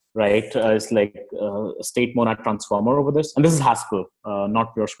here, right? It's like a state monad transformer over this, and this is Haskell,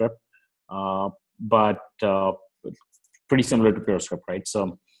 not PureScript, but pretty similar to PureScript, right?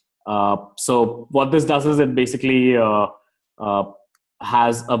 So what this does is it basically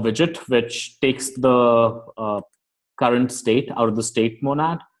has a widget which takes the current state out of the state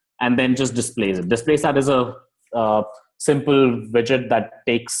monad and then just displays it. Displaystat is a simple widget that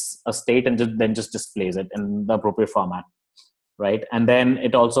takes a state and then just displays it in the appropriate format, right? And then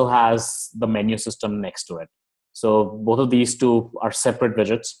it also has the menu system next to it. So both of these two are separate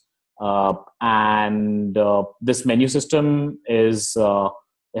widgets. And this menu system is,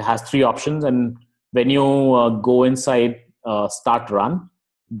 it has 3 options. And when you go inside start run,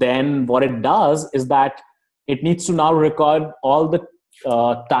 then what it does is that it needs to now record all the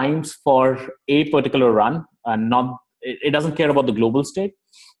times for a particular run, and it doesn't care about the global state.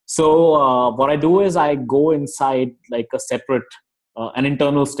 So what I do is I go inside like a separate, an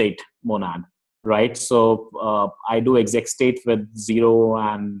internal state monad, right? So I do exec state with 0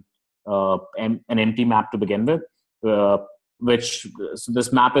 and an empty map to begin with, so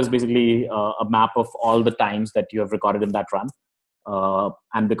this map is basically a map of all the times that you have recorded in that run.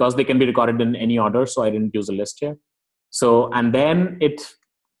 And because they can be recorded in any order, so I didn't use a list here. So, and then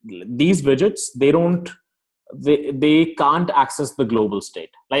these widgets, they can't access the global state.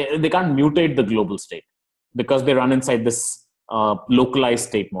 Like they can't mutate the global state because they run inside this localized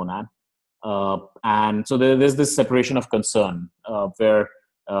state monad. And so there's this separation of concern where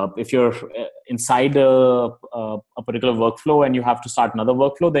if you're inside a particular workflow and you have to start another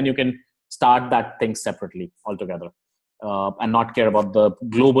workflow, then you can start that thing separately altogether and not care about the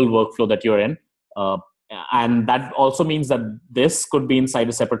global workflow that you're in. And that also means that this could be inside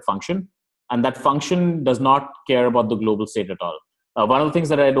a separate function, and that function does not care about the global state at all. One of the things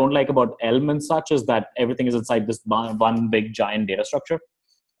that I don't like about Elm and such is that everything is inside this one big giant data structure.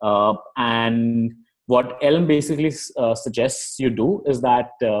 And what Elm basically suggests you do is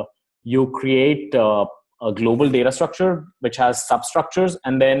that you create a global data structure which has substructures,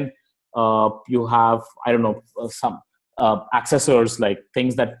 and then you have, I don't know, some accessors, like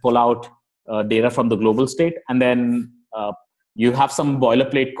things that pull out data from the global state, and then you have some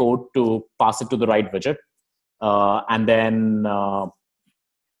boilerplate code to pass it to the right widget, and then so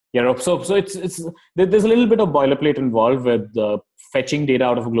there's a little bit of boilerplate involved with fetching data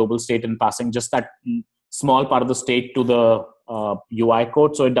out of a global state and passing just that small part of the state to the UI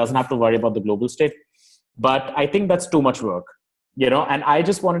code, so it doesn't have to worry about the global state. But I think that's too much work, and I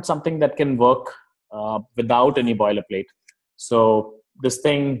just wanted something that can work without any boilerplate. So this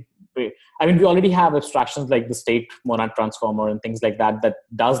thing, I mean, we already have abstractions like the state monad transformer and things like that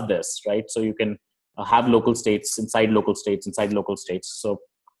does this, right? So you can have local states inside local states inside local states. So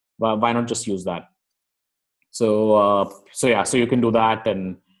why not just use that? So you can do that.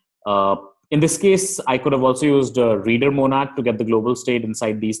 And in this case, I could have also used a reader monad to get the global state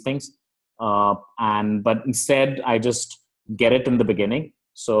inside these things. But instead, I just get it in the beginning.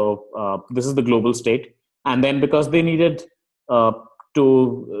 So this is the global state. And then because they needed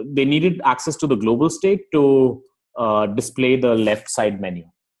access to the global state to display the left side menu.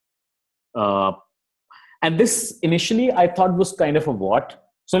 And this initially I thought was kind of a what.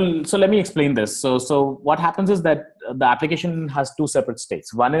 So let me explain this. So what happens is that the application has 2 separate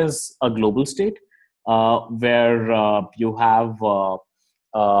states. One is a global state where you have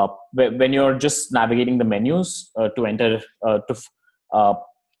when you're just navigating the menus to enter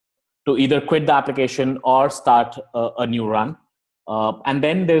to either quit the application or start a new run. And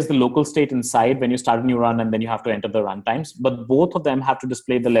then there's the local state inside when you start a new run, and then you have to enter the run times. But both of them have to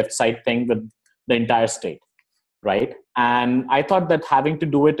display the left side thing with the entire state, right? And I thought that having to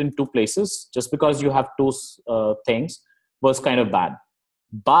do it in 2 places, just because you have 2 things, was kind of bad.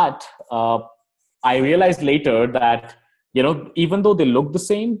 But I realized later that, even though they look the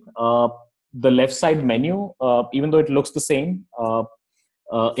same, the left side menu, even though it looks the same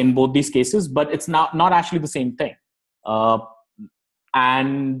in both these cases, but it's not actually the same thing.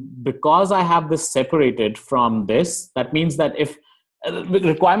 And because I have this separated from this, that means that if the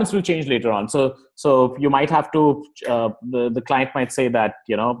requirements will change later on. So you might have to, the client might say that,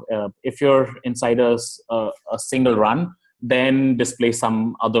 if you're inside a single run, then display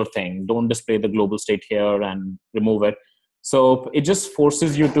some other thing. Don't display the global state here and remove it. So it just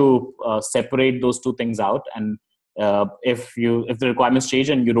forces you to separate those 2 things out. And if the requirements change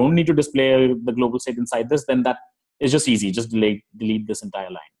and you don't need to display the global state inside this, then that is just easy. Just delete this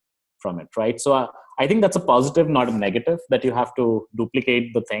entire line from it, right? So I think that's a positive, not a negative, that you have to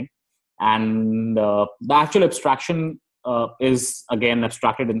duplicate the thing. And the actual abstraction is, again,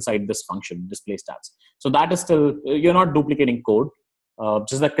 abstracted inside this function, display stats. So that is still, you're not duplicating code,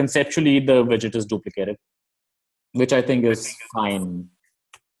 just that conceptually the widget is duplicated, which I think is fine.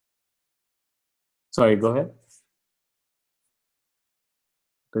 Sorry, go ahead.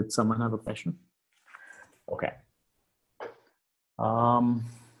 Did someone have a question? Okay.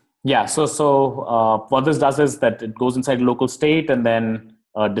 Yeah, so what this does is that it goes inside local state, and then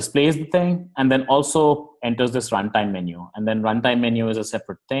displays the thing, and then also enters this runtime menu. And then runtime menu is a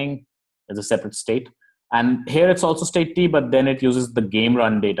separate thing, is a separate state. And here it's also state T, but then it uses the game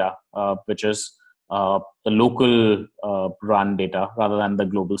run data, which is the local run data rather than the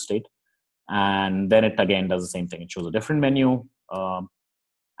global state. And then it again does the same thing. It shows a different menu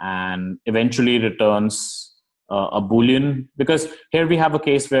and eventually returns a Boolean, because here we have a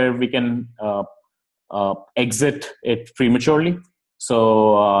case where we can exit it prematurely.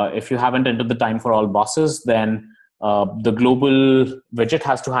 So if you haven't entered the time for all bosses, then the global widget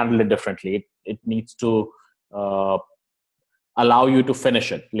has to handle it differently. It needs to allow you to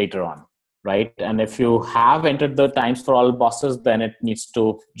finish it later on, right? And if you have entered the times for all bosses, then it needs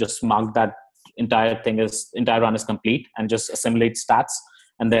to just mark that entire run is complete and just assimilate stats,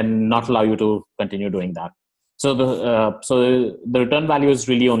 and then not allow you to continue doing that. So the return value is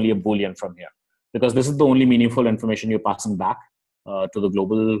really only a Boolean from here, because this is the only meaningful information you're passing back to the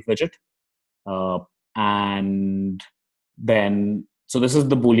global widget. And then, so this is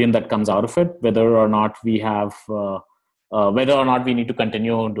the Boolean that comes out of it, whether or not we have, whether or not we need to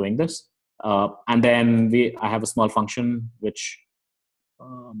continue doing this. And then I have a small function which,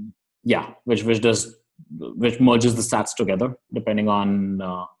 which merges the stats together depending on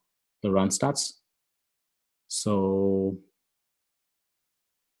the run stats. So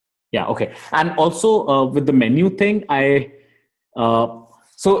yeah, okay. And also with the menu thing,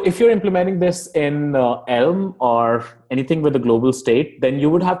 so if you're implementing this in Elm or anything with a global state, then you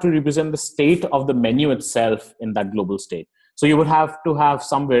would have to represent the state of the menu itself in that global state. So you would have to have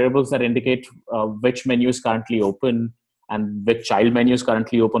some variables that indicate which menu is currently open and which child menu is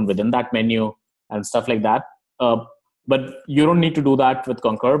currently open within that menu and stuff like that. But you don't need to do that with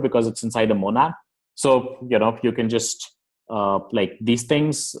Concur because it's inside a monad. So, you can just like these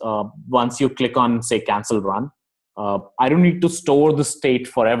things, once you click on, say, cancel run, I don't need to store the state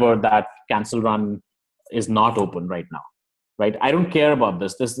forever that cancel run is not open right now, right? I don't care about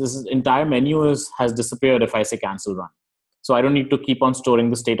this. This entire menu has disappeared if I say cancel run. So I don't need to keep on storing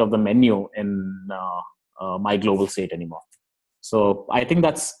the state of the menu in my global state anymore. So I think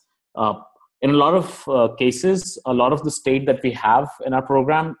that's, in a lot of cases, a lot of the state that we have in our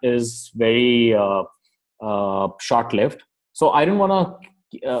program is very short-lived. So I don't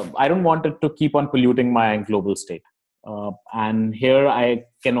want it to keep on polluting my global state. And here I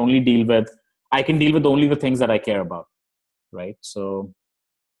can deal with only the things that I care about, right? So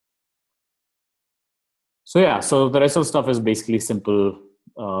yeah, so the rest of the stuff is basically simple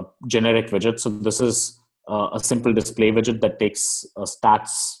generic widgets. So this is a simple display widget that takes a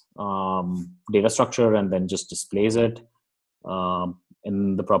stats data structure and then just displays it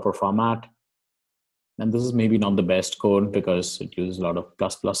in the proper format. And this is maybe not the best code because it uses a lot of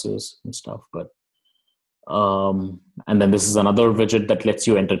pluses and stuff, but and then this is another widget that lets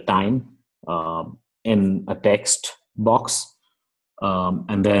you enter time in a text box,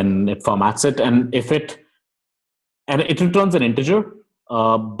 and then it formats it, and it returns an integer.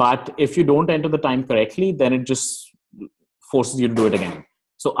 But if you don't enter the time correctly, then it just forces you to do it again.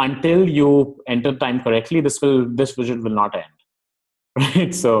 So until you enter time correctly, this widget will not end,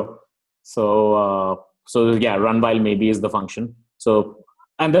 right? So yeah, run while maybe is the function. So,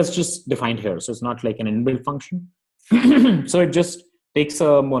 and that's just defined here. So it's not like an inbuilt function. So it just takes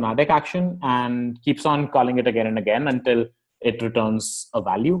a MonadRec action and keeps on calling it again and again until it returns a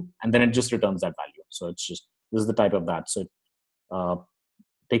value, and then it just returns that value. So it's just, this is the type of that. So it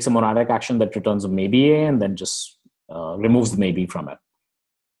takes a MonadRec action that returns a maybe A and then just removes the maybe from it.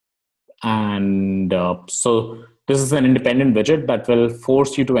 And so this is an independent widget that will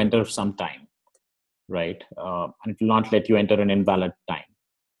force you to enter some time, right? And it will not let you enter an invalid time.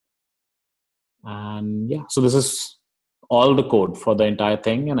 And yeah, so this is all the code for the entire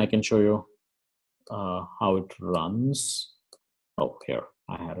thing, and I can show you how it runs. Oh, here,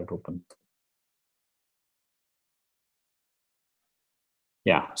 I had it open.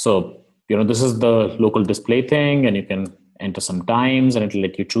 Yeah, so this is the local display thing, and you can enter some times, and it'll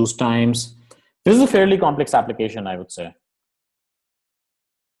let you choose times. This is a fairly complex application, I would say.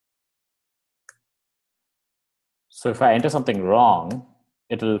 So if I enter something wrong,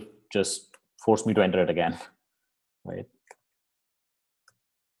 it'll just force me to enter it again, right?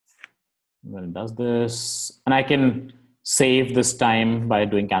 When it does this, and I can save this time by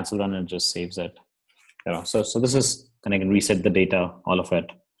doing cancel run, and it just saves it. So this is, and I can reset the data, all of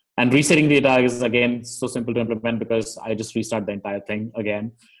it. And resetting data is, again, so simple to implement because I just restart the entire thing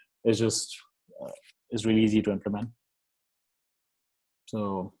again. It's just, it's really easy to implement.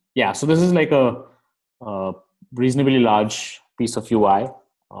 So yeah, so this is like a reasonably large piece of UI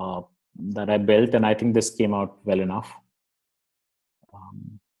that I built, and I think this came out well enough.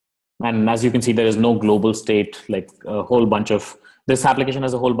 And as you can see, there is no global state, like a whole bunch of, this application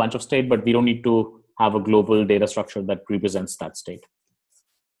has a whole bunch of state, but we don't need to have a global data structure that represents that state.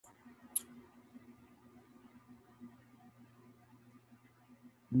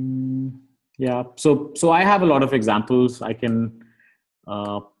 Yeah, so I have a lot of examples. I can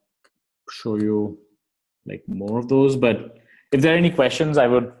show you like more of those, but if there are any questions, I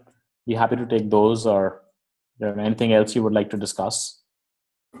would be happy to take those, or there anything else you would like to discuss?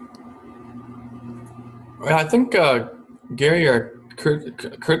 I think Gary or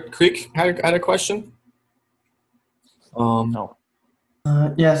Creek had a question. No.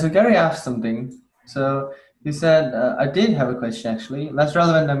 Yeah, so Gary asked something. So he said, I did have a question actually. That's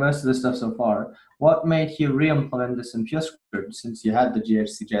relevant to most of the stuff so far. What made you re-implement this in PureScript since you had the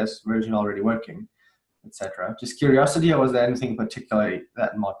GHCJS version already working, etc.? Just curiosity, or was there anything particularly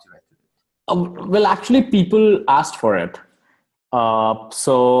that motivated it? Well, actually, people asked for it. I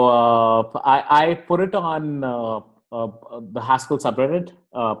put it on the Haskell subreddit.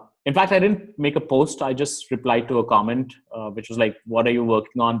 In fact, I didn't make a post. I just replied to a comment, which was like, what are you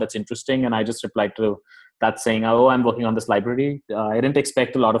working on that's interesting? And I just replied to that saying, oh, I'm working on this library. I didn't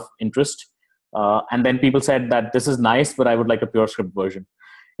expect a lot of interest. And then people said that this is nice, but I would like a PureScript version.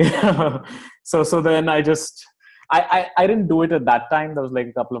 So then I didn't do it at that time. That was like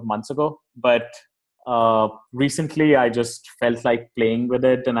a couple of months ago. But recently, I just felt like playing with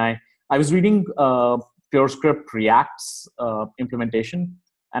it. And I was reading PureScript React's implementation.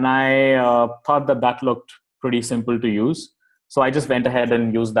 And I thought that looked pretty simple to use. So I just went ahead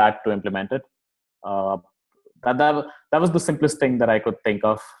and used that to implement it. That was the simplest thing that I could think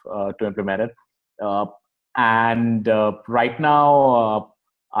of to implement it. Right now,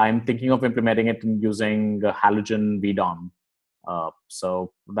 I'm thinking of implementing it using Halogen VDOM.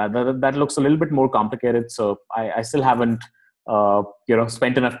 So that looks a little bit more complicated. So I still haven't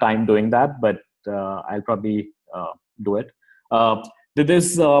spent enough time doing that, but I'll probably do it.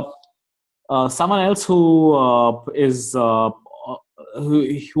 There's someone else who's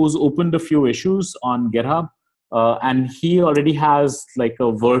opened a few issues on GitHub, and he already has like a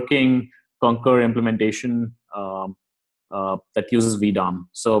working Concur implementation that uses VDOM.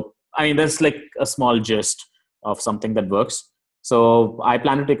 So I mean, that's like a small gist of something that works. So I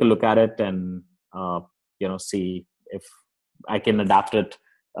plan to take a look at it and see if I can adapt it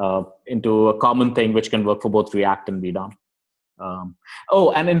into a common thing which can work for both React and VDOM.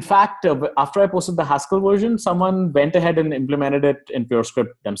 And in fact, after I posted the Haskell version, someone went ahead and implemented it in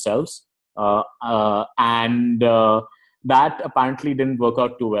PureScript themselves, and that apparently didn't work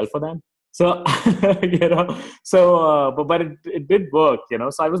out too well for them. So but it did work,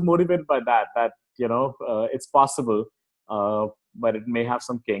 So I was motivated by that it's possible, but it may have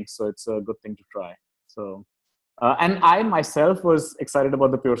some kinks. So it's a good thing to try. So. And I myself was excited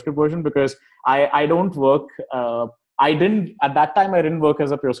about the PureScript version because I don't work. I didn't at that time. I didn't work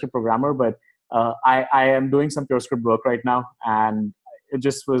as a PureScript programmer, but I am doing some PureScript work right now, and it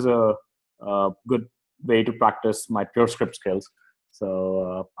just was a good way to practice my PureScript skills.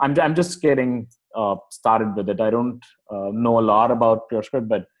 So I'm just getting started with it. I don't know a lot about PureScript,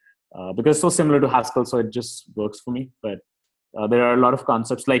 but because it's so similar to Haskell, so it just works for me. But there are a lot of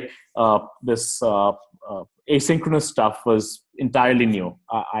concepts like this asynchronous stuff was entirely new.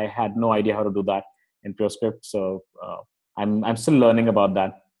 I had no idea how to do that in PureScript, so I'm still learning about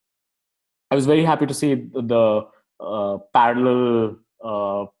that. I was very happy to see the parallel.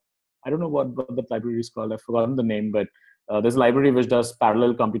 I don't know what the library is called. I've forgotten the name, but there's a library which does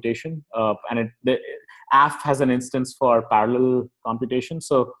parallel computation, and the AF has an instance for parallel computation.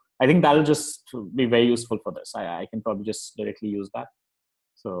 So I think that'll just be very useful for this. I can probably just directly use that.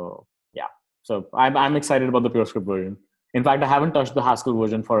 So yeah, so I'm excited about the PureScript version. In fact, I haven't touched the Haskell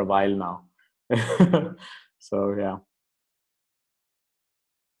version for a while now. So yeah.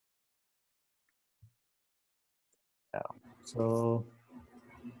 Yeah. So.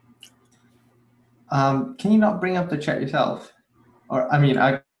 Can you not bring up the chat yourself? Or I mean,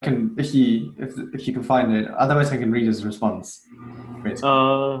 I can if you can find it. Otherwise, I can read his response.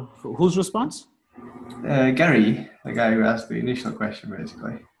 Whose response? Gary, the guy who asked the initial question,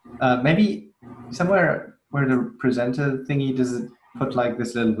 basically. Maybe somewhere where the presenter thingy, does it put like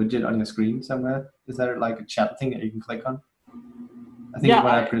this little widget on your screen somewhere? Is there like a chat thing that you can click on? I think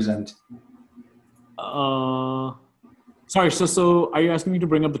when I present. Sorry, so are you asking me to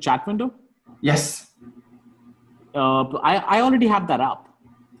bring up the chat window? Yes. I already have that up.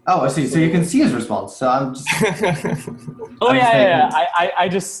 Oh, I see. So you can see his response. So I'm just. I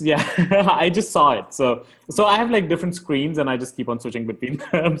just I just saw it. So I have like different screens and I just keep on switching between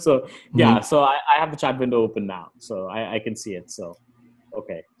them. So so I have the chat window open now, so I can see it. So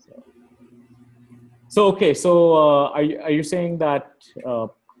okay. So So okay, so are you saying that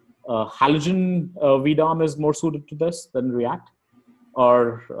halogen VDOM is more suited to this than React,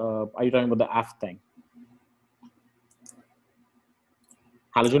 or are you talking about the AF thing?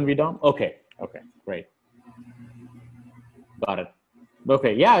 Halogen VDOM? Okay, great. Got it.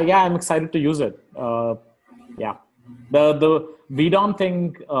 Okay, yeah, I'm excited to use it. Yeah, the VDOM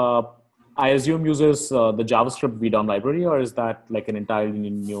thing, I assume uses the JavaScript VDOM library, or is that like an entirely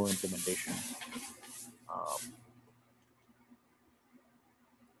new implementation?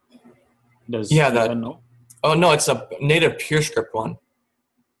 Does anyone know? Oh no, it's a native PureScript one.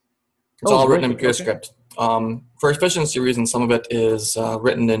 It's all written in PureScript. Okay. For efficiency reasons, some of it is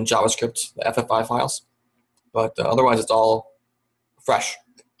written in JavaScript, the FFI files, but otherwise it's all fresh.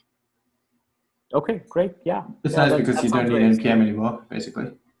 Okay, great. Yeah. It's nice because you don't need NPM anymore,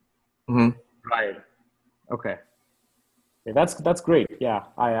 basically. Mm-hmm. Right. Okay. Yeah, that's great. Yeah,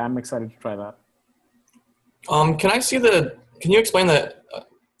 I'm excited to try that. Can you explain the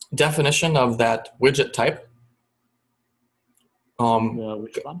definition of that widget type?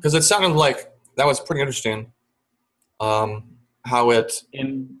 Which one? Because it sounded like that was pretty interesting. How it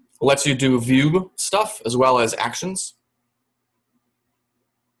lets you do view stuff as well as actions.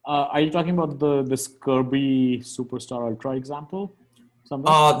 Are you talking about this Kirby Superstar Ultra example?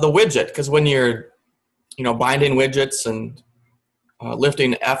 Something? The widget, because when you're, binding widgets and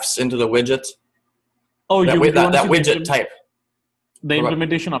lifting Fs into the widget. Oh, that widget type. The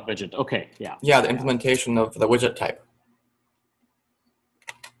implementation of widget. Okay, yeah. Yeah, the implementation of the widget type.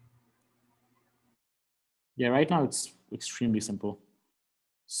 Yeah, right now it's extremely simple.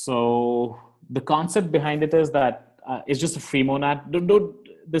 So the concept behind it is that it's just a free monad.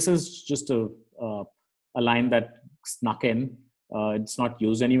 This is just a line that snuck in. It's not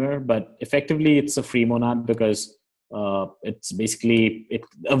used anywhere, but effectively it's a free monad because it's basically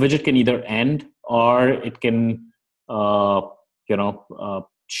a widget can either end or it can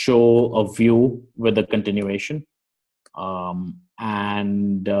show a view with a continuation, and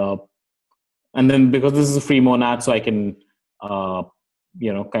then because this is a free monad, so I can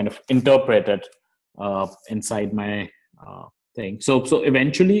kind of interpret it inside my thing. So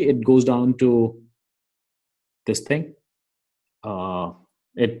eventually it goes down to this thing.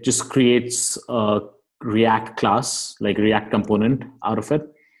 It just creates a React class, like React component out of it.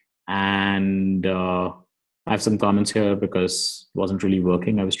 And I have some comments here because it wasn't really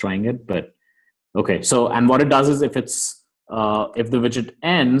working. I was trying it, but okay. So, and what it does is if the widget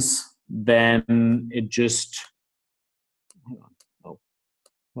ends, then it just, hang on. Oh,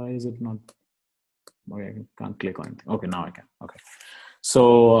 why is it not? Okay, I can't click on it. Okay, now I can. Okay.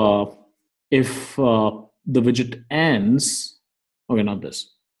 So if the widget ends, okay, not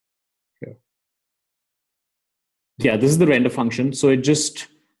this. Here. Yeah, this is the render function. So it just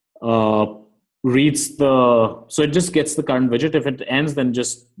reads so it just gets the current widget. If it ends, then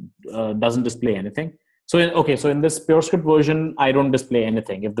just doesn't display anything. So in this PureScript version, I don't display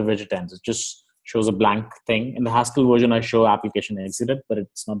anything if the widget ends. It just shows a blank thing. In the Haskell version, I show application exited, but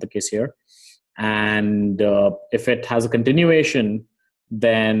it's not the case here. And if it has a continuation,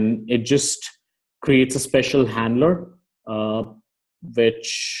 then it just creates a special handler,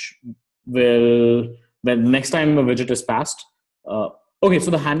 which will, when the next time a widget is passed. Okay,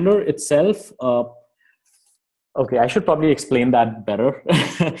 so the handler itself, okay, I should probably explain that better.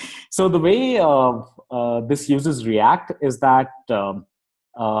 So the way this uses React is that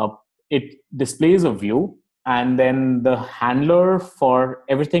it displays a view, and then the handler for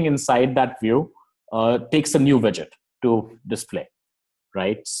everything inside that view takes a new widget to display,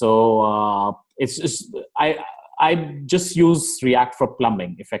 right? So I just use React for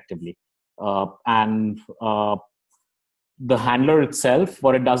plumbing effectively, and the handler itself,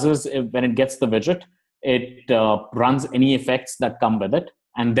 what it does is when it gets the widget, it runs any effects that come with it,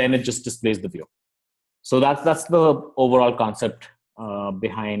 and then it just displays the view. So that's the overall concept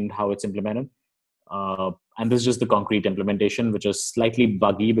behind how it's implemented. And this is just the concrete implementation, which is slightly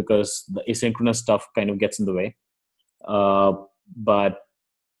buggy because the asynchronous stuff kind of gets in the way. But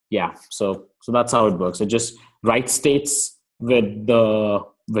yeah, so that's how it works. It just writes states with the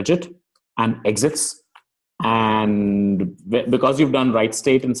widget and exits. And because you've done write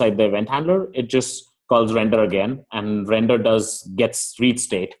state inside the event handler, it just calls render again, and render gets read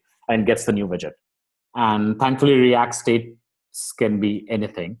state and gets the new widget. And thankfully, React states can be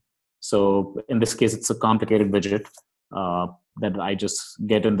anything. So in this case, it's a complicated widget that I just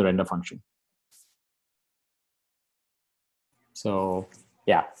get in the render function. So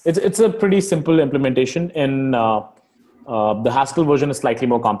yeah, it's a pretty simple implementation. In the Haskell version is slightly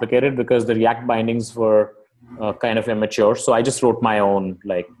more complicated because the React bindings were kind of immature. So I just wrote my own,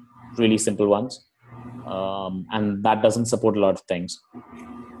 like, really simple ones. and that doesn't support a lot of things.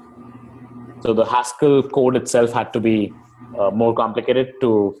 So the Haskell code itself had to be more complicated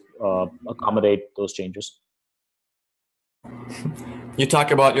to accommodate those changes. You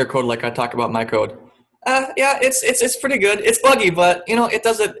talk about your code like I talk about my code. Yeah, it's pretty good. It's buggy, but it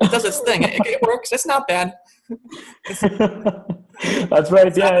does its thing. It works. It's not bad. That's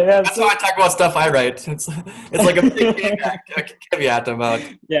right. Yeah. That's how I talk about stuff I write. It's like a big caveat about.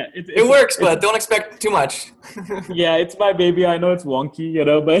 Yeah, it works, but don't expect too much. Yeah, it's my baby. I know it's wonky,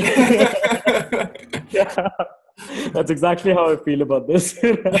 but yeah, that's exactly how I feel about this.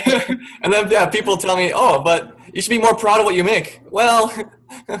 And then people tell me, "Oh, but you should be more proud of what you make." Well,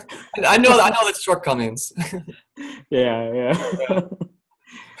 I know the shortcomings. Yeah.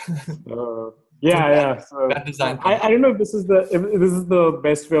 Yeah. So bad design. I don't know if this is the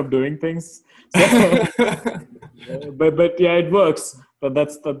best way of doing things. So, but yeah, it works. But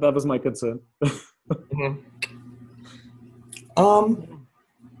that was my concern. Mm-hmm.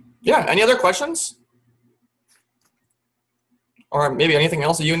 Yeah. Any other questions? Or maybe anything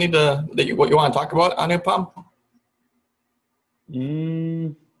else that you need what you want to talk about, Anupam?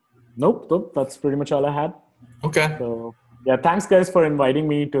 Nope. That's pretty much all I had. Okay. So yeah, thanks guys for inviting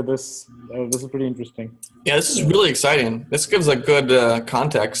me to this. This is pretty interesting. Yeah, this is really exciting. This gives a good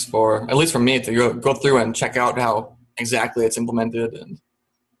context for, at least for me, to go through and check out how exactly it's implemented.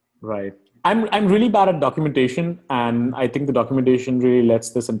 Right. I'm really bad at documentation, and I think the documentation really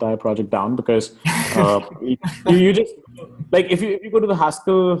lets this entire project down because you just like if you go to the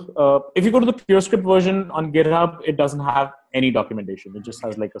Haskell, if you go to the PureScript version on GitHub, it doesn't have any documentation. It just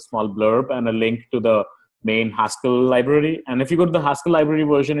has like a small blurb and a link to the main Haskell library. And if you go to the Haskell library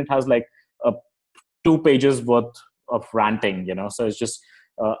version, it has like 2 pages worth of ranting. So it's just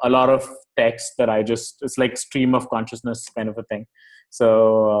a lot of text that it's like stream of consciousness kind of a thing.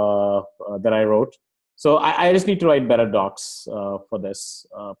 So that I wrote. So I just need to write better docs for this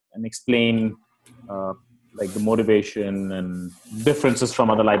and explain like the motivation and differences from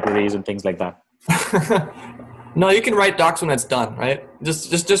other libraries and things like that. No, you can write docs when it's done, right?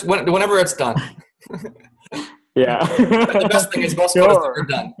 Just whenever it's done. Yeah. The best thing is most code is never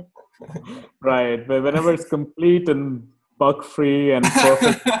done. Right, but whenever it's complete and bug-free and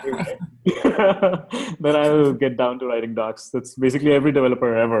perfect, then I will get down to writing docs. That's basically every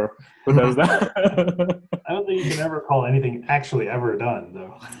developer ever who does that. I don't think you can ever call anything actually ever done,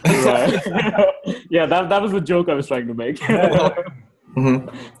 though. Right. Yeah, that was the joke I was trying to make. Mm-hmm.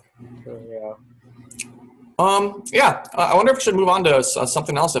 So, yeah. I wonder if we should move on to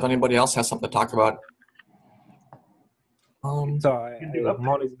something else. If anybody else has something to talk about.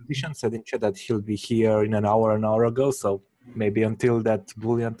 Monetization said in chat that he'll be here in an hour ago. So maybe until that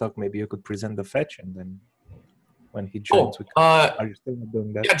Boolean talk, maybe you could present the fetch, and then when he joins, are you still not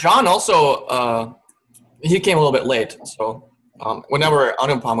doing that? Yeah, John also he came a little bit late. So whenever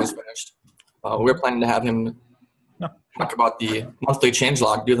Anupam was finished, we were planning to have him talk about the monthly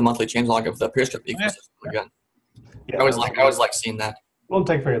changelog, do the monthly changelog of the PureScript ecosystem again. Yeah, I always like seeing that. Won't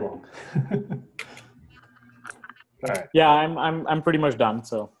take very long. All right. yeah, I'm pretty much done.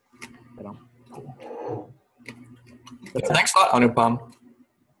 So, Thanks a lot, Anupam.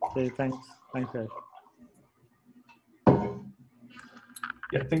 Okay, thanks guys.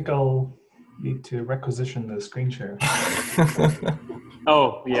 Yeah, I think I'll need to requisition the screen share.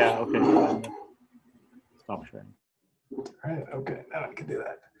 Oh yeah, okay. Stop sharing. All right, okay, now I can do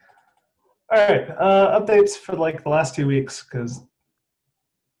that. All right, updates for like the last 2 weeks, because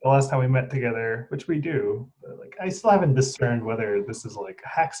the last time we met together, which we do, but like I still haven't discerned whether this is like a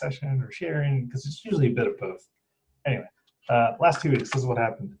hack session or sharing, because it's usually a bit of both. Anyway, last 2 weeks, this is what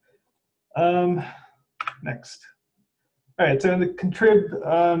happened. Next. All right, so in the contrib,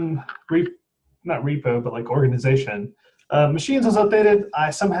 not repo, but like organization, machines was updated.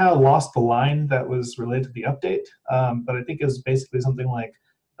 I somehow lost the line that was related to the update, but I think it was basically something like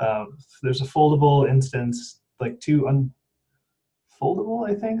there's a foldable instance, like 2 unfoldable,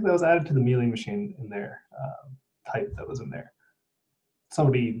 I think, that was added to the mealing machine in there, type that was in there.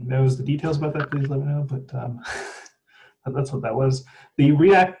 Somebody knows the details about that, please let me know, but that's what that was. The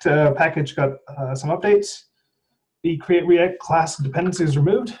React package got some updates. The create React class dependency is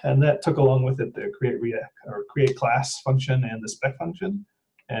removed, and that took along with it the create React or create class function and the spec function.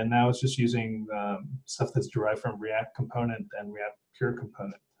 And now it's just using stuff that's derived from React component and React pure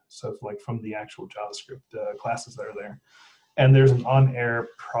component. So like from the actual JavaScript classes that are there. And there's an on-air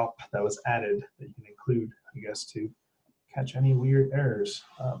prop that was added that you can include, I guess, to catch any weird errors.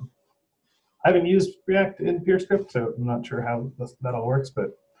 I haven't used React in PureScript, so I'm not sure how that all works,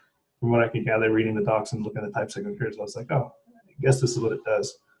 but from what I can gather, reading the docs and looking at the type signatures, I was like, oh, I guess this is what it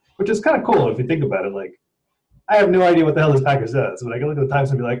does. which is kind of cool if you think about it. Like, I have no idea what the hell this package does, but I can look at the types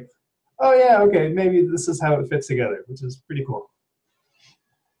and be like, oh yeah, okay, maybe this is how it fits together, which is pretty cool.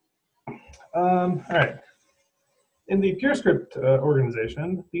 All right. In the PureScript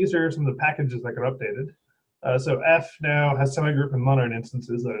organization, these are some of the packages that got updated. So F now has semigroup and monad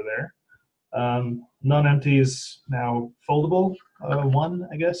instances that are there. Non-empty is now foldable, one,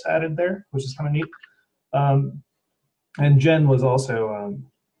 I guess, added there, which is kind of neat. And Gen was also,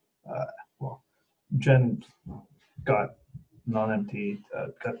 well, Gen got non-empty,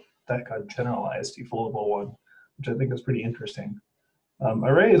 that got generalized to foldable one, which I think is pretty interesting.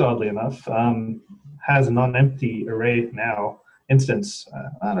 Arrays, oddly enough, has a non-empty array now instance.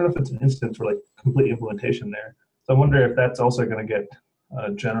 I don't know if it's an instance or like complete implementation there. So I wonder if that's also going to get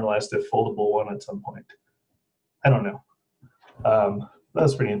generalized to foldable one at some point. I don't know. That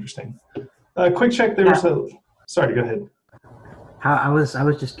was pretty interesting. Quick check. There was a. Sorry, go ahead. I was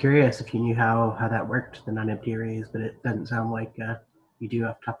just curious if you knew how that worked, the non-empty arrays, but it doesn't sound like you do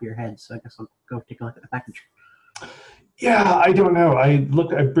off the top of your head. So I guess I'll go take a look at the package. Yeah, I don't know. I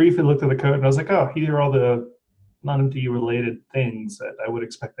briefly looked at the code and I was like, oh, here are all the non-empty related things that I would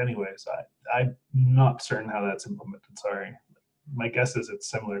expect anyway. So I'm not certain how that's implemented. Sorry. My guess is it's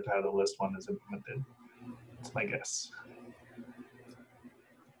similar to how the list one is implemented. That's my guess.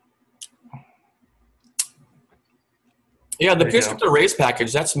 Yeah, the PureScript arrays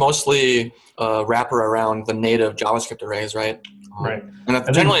package, that's mostly wrapper around the native JavaScript arrays, right? Right.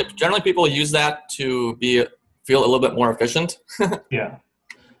 And generally people use that to feel a little bit more efficient. Yeah.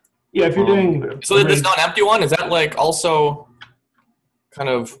 Yeah, if you're doing... So this non-empty one, is that like also kind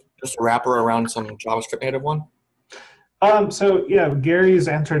of just a wrapper around some JavaScript native one? So yeah, Gary's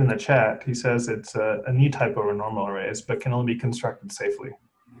answered in the chat. He says it's a neat type over normal arrays, but can only be constructed safely.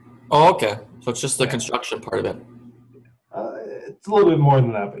 Oh, okay. So it's just the construction part of it. It's a little bit more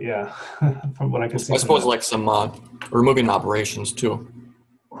than that, but yeah, from what I can see. I suppose like some removing operations too.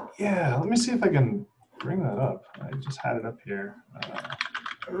 Yeah, let me see if I can bring that up. I just had it up here.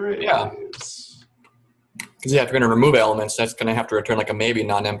 Arrays. Yeah. Because yeah, if you're going to remove elements, that's going to have to return like a maybe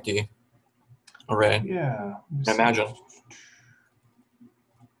non-empty array. Yeah. I imagine.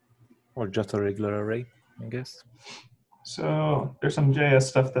 Or just a regular array, I guess. So there's some JS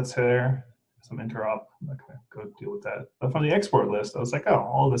stuff that's there, some interop. I'm not going to go deal with that. But from the export list, I was like, oh,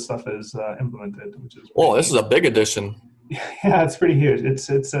 all this stuff is implemented, which is. Oh, this is a big addition. Yeah, it's pretty huge. It's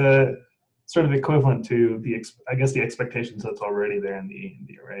sort of equivalent to the I guess the expectations that's already there in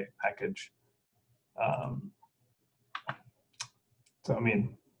the array package. So I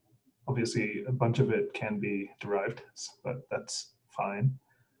mean, obviously a bunch of it can be derived, but that's fine.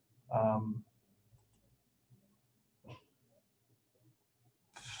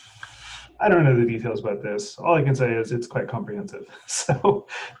 I don't know the details about this. All I can say is it's quite comprehensive. So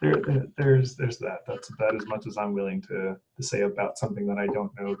there's that. That's about as much as I'm willing to say about something that I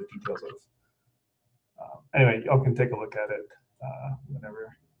don't know the details of. Anyway, y'all can take a look at it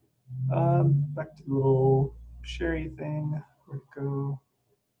whenever. Back to the little Sherry thing. Where'd it go?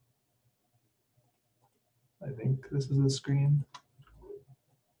 I think this is the screen.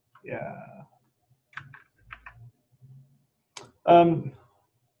 Yeah.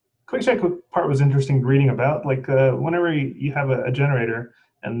 Quick check part was interesting reading about. Like whenever you have a generator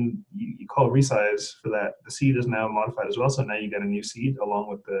and you call resize for that, the seed is now modified as well. So now you get a new seed along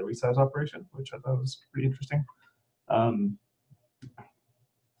with the resize operation, which I thought was pretty interesting.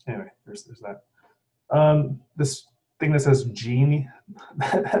 Anyway, there's that. This thing that says gene,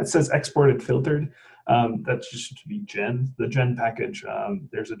 that says exported filtered. That just should be gen. The gen package,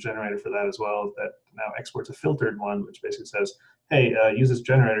 there's a generator for that as well that now exports a filtered one, which basically says, hey, use this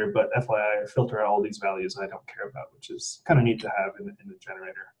generator, but FYI, filter out all these values I don't care about, which is kind of neat to have in the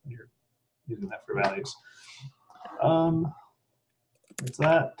generator when you're using that for values. There's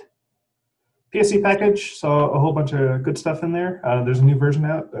that. PSC package, so a whole bunch of good stuff in there. There's a new version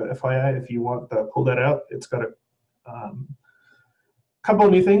out, FYI, if you want to pull that out. It's got a couple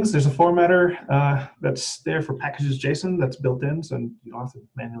of new things. There's a formatter that's there for packages JSON that's built in, so you don't have to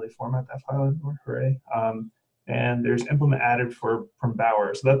manually format that file anymore. Hooray. And there's implement added from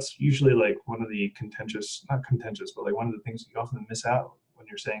Bower. So that's usually like one of the contentious, not contentious, but like one of the things you often miss out when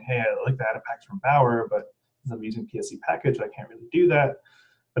you're saying, hey, I'd like to add a package from Bower, but since I'm using PSC package, I can't really do that.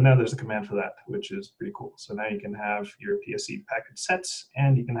 But now there's a command for that, which is pretty cool. So now you can have your PSC package sets,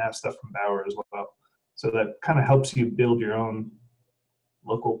 and you can have stuff from Bower as well. So that kind of helps you build your own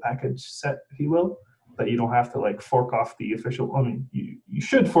local package set, if you will, but you don't have to like fork off the official. I mean, you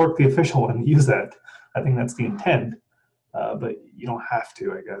should fork the official one and use that. I think that's the intent, but you don't have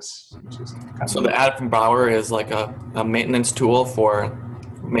to, I guess. Which is kind so the add from Bower is like a maintenance tool for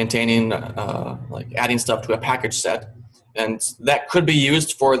maintaining, like adding stuff to a package set. And that could be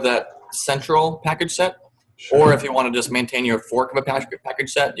used for that central package set. Sure. Or if you want to just maintain your fork of a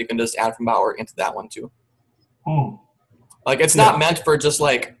package set, you can just add from Bower into that one too. Like it's not meant for just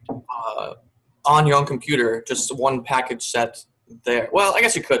like on your own computer, just one package set there. Well, I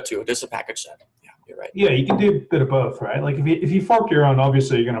guess you could too, just a package set. Yeah, you're right. Yeah, you can do a bit of both, right? Like if you fork your own,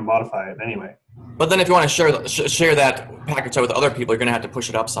 obviously you're going to modify it anyway. But then if you want to share that package set with other people, you're going to have to push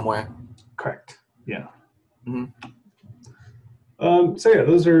it up somewhere. Correct. Yeah. Mm-hmm. So yeah,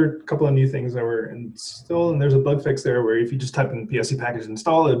 those are a couple of new things that were installed, and there's a bug fix there where if you just type in PSC package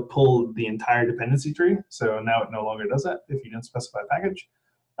install, it pulled the entire dependency tree. So now it no longer does that if you didn't specify a package.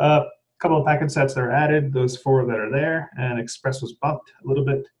 A couple of package sets that are added, those 4 that are there, and Express was bumped a little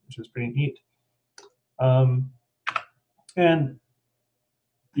bit, which was pretty neat. And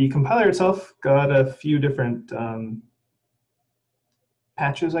the compiler itself got a few different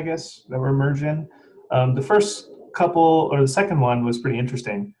patches, I guess, that were merged in. The first couple, or the second one, was pretty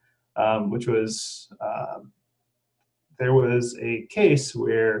interesting, which was there was a case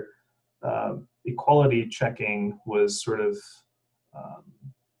where equality checking was sort of,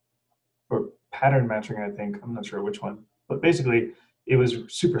 or pattern matching, I think, I'm not sure which one, but basically it was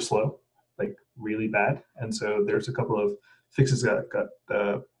super slow, like really bad. And so there's a couple of fixes that got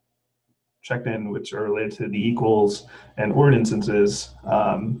checked in, which are related to the equals and OR instances.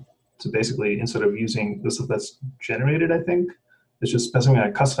 So basically, instead of using the stuff that's generated, I think, it's just specifying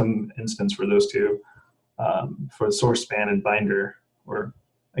a custom instance for those two, for source span and binder, or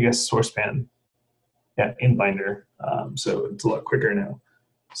I guess source span, yeah, in binder. So it's a lot quicker now.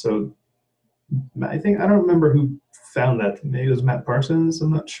 So I think, I don't remember who found that. Maybe it was Matt Parsons,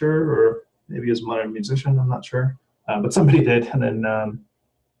 I'm not sure, or maybe it was Modern Musician, I'm not sure. But somebody did, and then,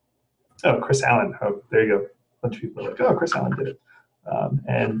 oh, Chris Allen. Oh, there you go. A bunch of people are like, oh, Chris Allen did it.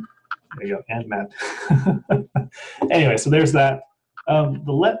 And there you go, and Matt. Anyway, so there's that. The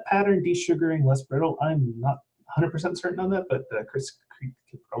let pattern desugaring less brittle, I'm not 100% certain on that, but Chris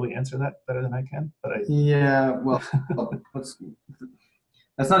could probably answer that better than I can. But yeah, well, that's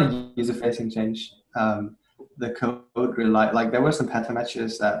not a user-facing change. The code relied, like there were some pattern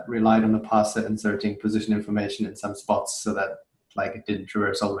matches that relied on the parser inserting position information in some spots so that like it didn't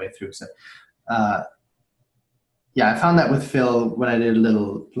traverse all the way through. So yeah, I found that with Phil when I did a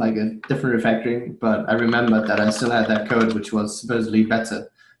little, like a different refactoring, but I remembered that I still had that code, which was supposedly better.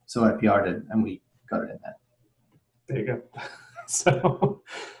 So I PR'd it and we got it in there. There you go. So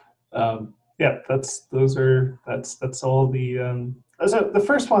yeah, that's all the, so the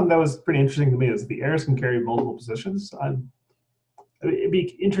first one that was pretty interesting to me is the errors can carry multiple positions. It'd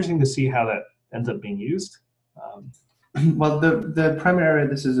be interesting to see how that ends up being used. Well, the primary area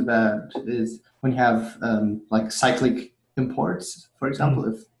this is about is when you have like cyclic imports, for example,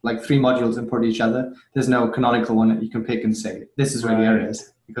 if like 3 modules import each other, there's no canonical one that you can pick and say, this is where the error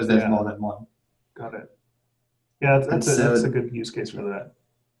is, because there's more than one. Got it. Yeah, that's a good use case for that.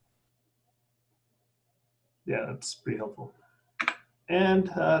 Yeah, that's pretty helpful. And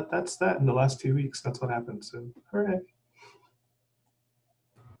that's that in the last 2 weeks. That's what happened. So, hooray.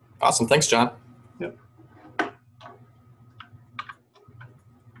 Awesome. Thanks, John. Yep.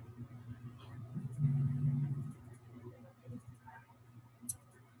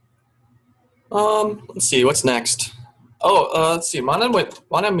 Let's see, what's next? Oh, let's see,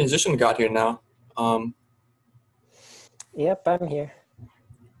 Monad Musician got here now. Yep, I'm here.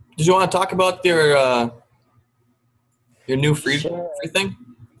 Did you want to talk about your new free thing?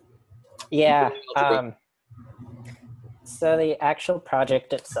 Yeah. So the actual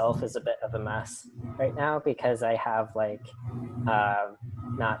project itself is a bit of a mess right now because I have like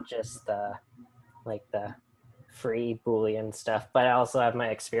not just the free Boolean stuff, but I also have my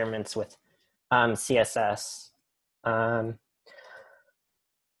experiments with CSS.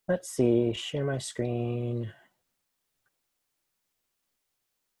 Let's see, share my screen.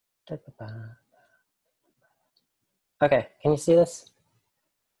 Okay, can you see this?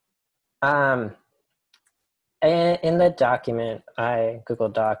 In the document, Google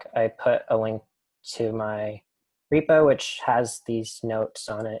Doc, I put a link to my repo, which has these notes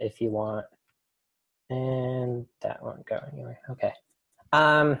on it if you want. And that won't go anywhere. Okay.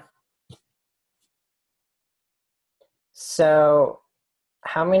 So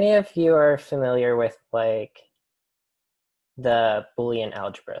how many of you are familiar with like the Boolean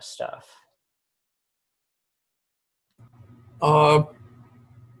algebra stuff?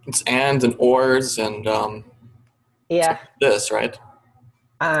 It's ands and ors and yeah, this, right?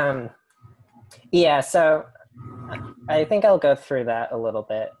 Yeah, so I think I'll go through that a little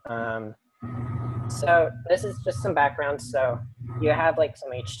bit. So this is just some background. So you have like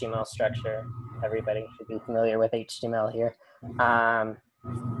some HTML structure. Everybody should be familiar with HTML here.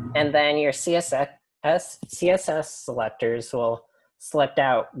 And then your CSS selectors will select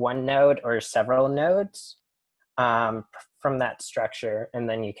out one node or several nodes from that structure, and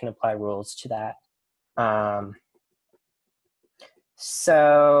then you can apply rules to that.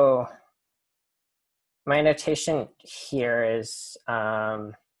 So my notation here is,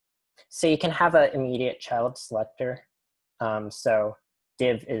 so you can have an immediate child selector. So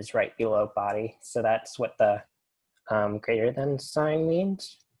div is right below body. So that's what the greater than sign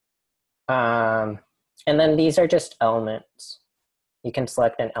means. And then these are just elements. You can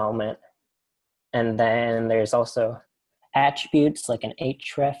select an element. And then there's also attributes like an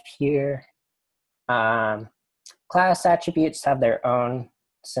href here. Class attributes have their own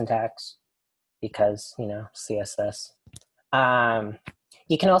syntax because, you know, CSS.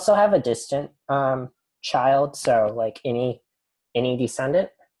 You can also have a distant child, so like any descendant.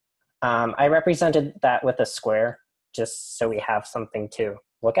 I represented that with a square just so we have something to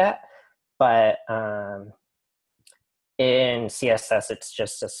look at. But in CSS, it's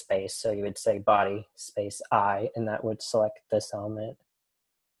just a space. So you would say body space I, and that would select this element.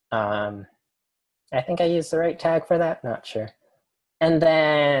 I think I used the right tag for that, not sure. And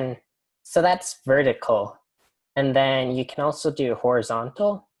then, so that's vertical. And then you can also do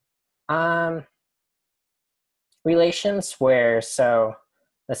horizontal relations where, so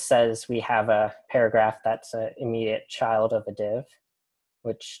this says we have a paragraph that's an immediate child of a div,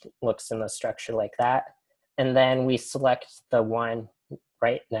 which looks in the structure like that. And then we select the one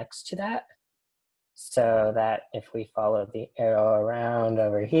right next to that, so that if we follow the arrow around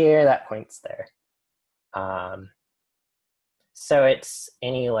over here, that points there. So it's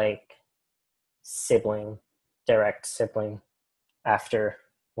any like sibling, direct sibling after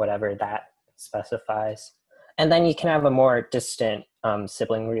whatever that specifies. And then you can have a more distant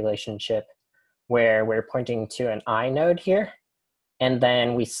sibling relationship where we're pointing to an I node here. And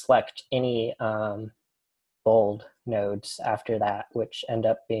then we select any bold nodes after that, which end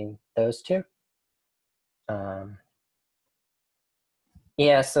up being those two.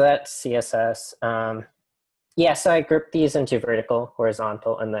 Yeah, so that's CSS. Yeah, so I grouped these into vertical,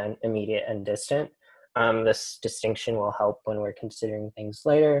 horizontal, and then immediate and distant. This distinction will help when we're considering things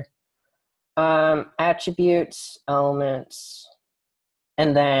later. Attributes, elements,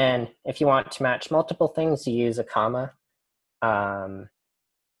 and then if you want to match multiple things, you use a comma. And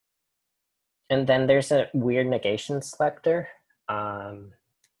then there's a weird negation selector.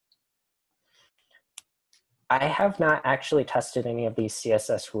 I have not actually tested any of these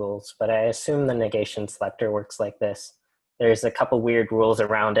CSS rules, but I assume the negation selector works like this. There's a couple weird rules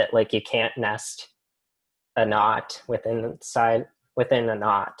around it, like you can't nest a knot within a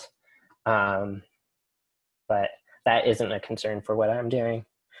knot. But that isn't a concern for what I'm doing.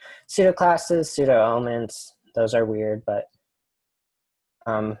 Pseudo classes, pseudo elements, those are weird, but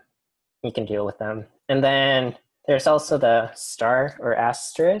you can deal with them. And then there's also the star or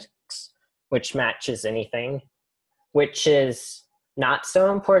asterisk, which matches anything, which is not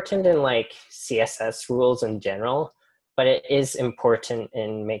so important in like CSS rules in general, but it is important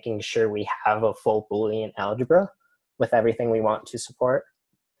in making sure we have a full Boolean algebra with everything we want to support.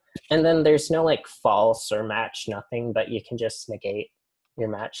 And then there's no like false or match nothing, but you can just negate your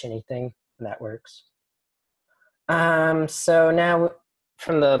match anything, and that works. So now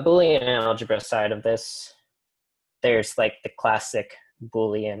from the Boolean algebra side of this, there's like the classic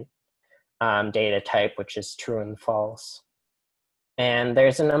Boolean data type, which is true and false. And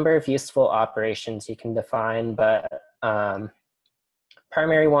there's a number of useful operations you can define, but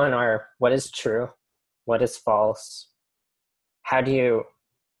primary one are what is true, what is false, how do you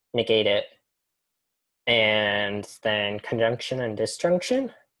negate it, and then conjunction and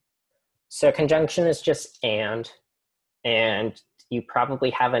disjunction. So conjunction is just and you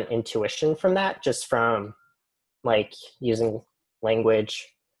probably have an intuition from that just from like using language.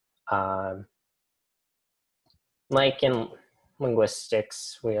 Like in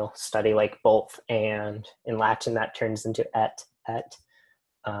linguistics, we'll study like both and. In Latin, that turns into et.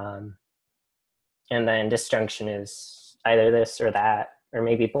 And then disjunction is either this or that, or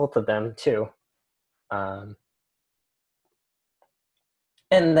maybe both of them too. And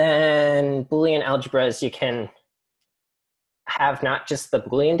then Boolean algebras, you can have not just the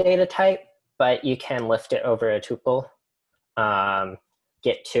Boolean data type, but you can lift it over a tuple.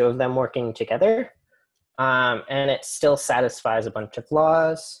 Get two of them working together, and it still satisfies a bunch of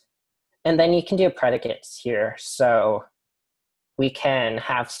laws. And then you can do predicates here. So we can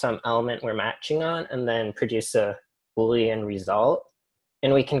have some element we're matching on and then produce a Boolean result.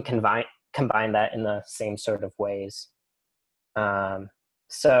 And we can combine that in the same sort of ways.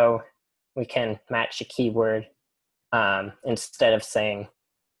 So we can match a keyword instead of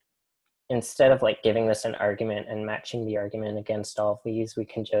like giving this an argument and matching the argument against all of these, we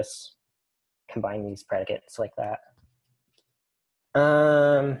can just combine these predicates like that.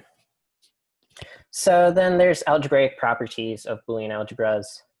 So then there's algebraic properties of Boolean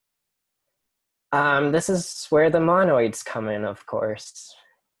algebras. This is where the monoids come in, of course.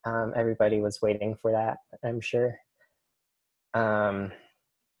 Everybody was waiting for that, I'm sure.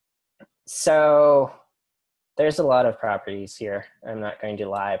 So there's a lot of properties here. I'm not going to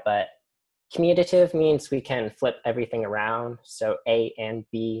lie, but commutative means we can flip everything around. So A and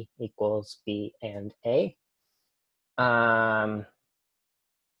B equals B and A.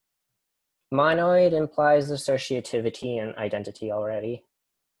 Monoid implies associativity and identity already.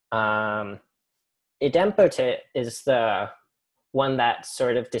 Idempotent is the one that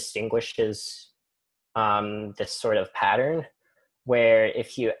sort of distinguishes this sort of pattern, where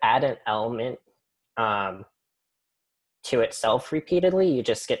if you add an element to itself repeatedly, you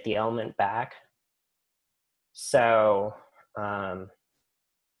just get the element back. So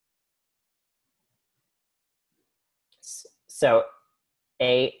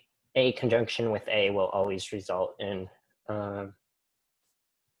A conjunction with A will always result in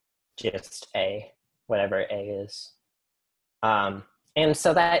just A, whatever A is. And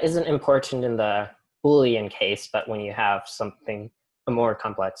so that isn't important in the Boolean case, but when you have something, a more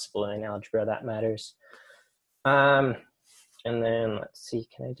complex Boolean algebra, that matters. And then let's see,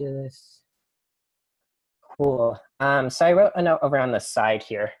 can I do this? Cool. So I wrote a note over on the side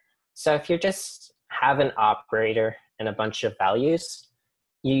here. So if you just have an operator and a bunch of values,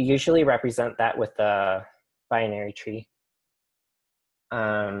 you usually represent that with a binary tree.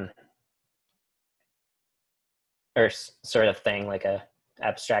 Or sort of thing, like a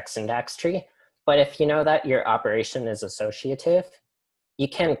abstract syntax tree. But if you know that your operation is associative, you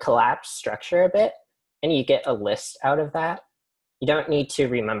can collapse structure a bit and you get a list out of that. You don't need to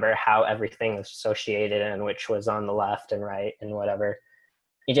remember how everything is associated and which was on the left and right and whatever.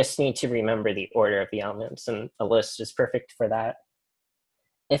 You just need to remember the order of the elements, and a list is perfect for that.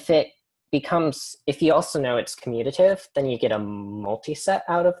 If you also know it's commutative, then you get a multiset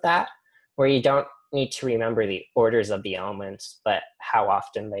out of that, where you don't need to remember the orders of the elements, but how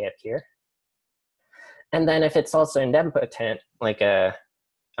often they appear. And then if it's also idempotent, like a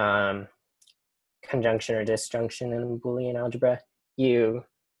conjunction or disjunction in Boolean algebra, you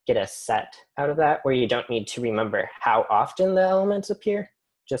get a set out of that, where you don't need to remember how often the elements appear,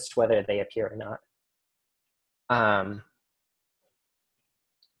 just whether they appear or not.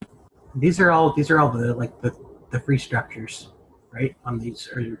 These are all the free structures, right? On these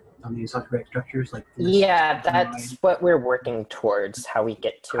algebraic structures, like this. Yeah, that's what we're working towards, how we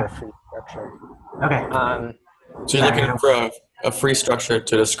get to a free structure. Okay. So you're looking for a free structure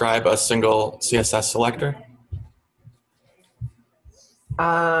to describe a single CSS selector?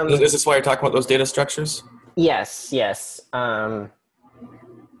 Is this why you're talking about those data structures? Yes, yes.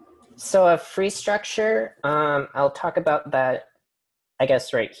 So a free structure, I'll talk about that, I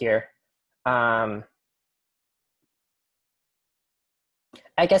guess, right here. I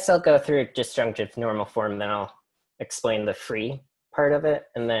guess I'll go through disjunctive normal form, then I'll explain the free part of it,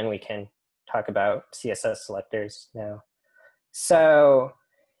 and then we can talk about CSS selectors now. So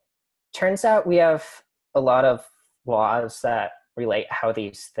turns out we have a lot of laws that relate how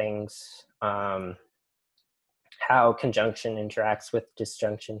these things, how conjunction interacts with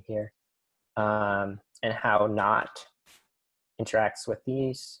disjunction here, and how not interacts with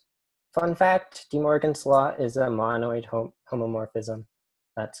these. Fun fact, De Morgan's law is a monoid homomorphism.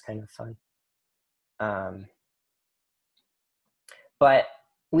 That's kind of fun. But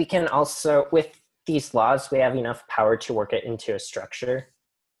we can also, with these laws, we have enough power to work it into a structure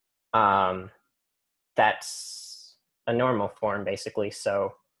that's a normal form, basically.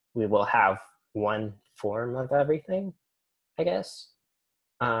 So we will have one form of everything, I guess.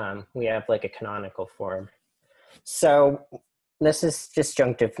 We have like a canonical form. So this is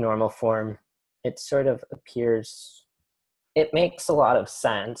disjunctive normal form. It sort of appears, it makes a lot of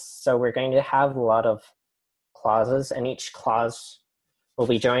sense. So we're going to have a lot of clauses, and each clause will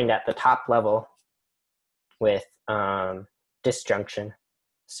be joined at the top level with disjunction.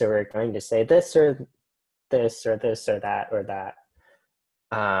 So we're going to say this or this or this or that or that.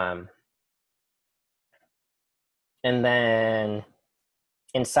 And then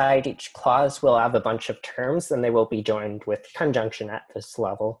inside each clause, we'll have a bunch of terms, and they will be joined with conjunction at this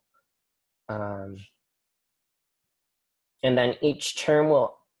level. And then each term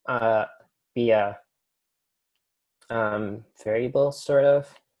will be a variable, sort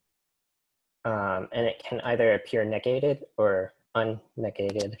of. And it can either appear negated or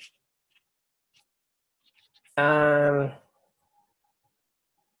unnegated. I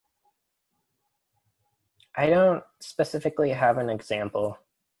don't specifically have an example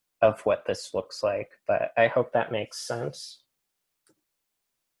of what this looks like, but I hope that makes sense.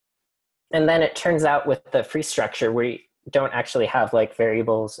 And then it turns out with the free structure, we don't actually have like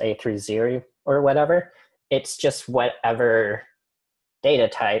variables a through 0 or whatever. It's just whatever data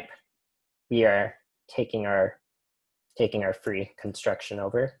type we are taking our free construction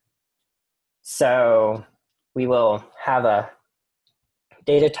over. So we will have a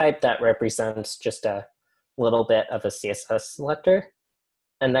data type that represents just a little bit of a CSS selector.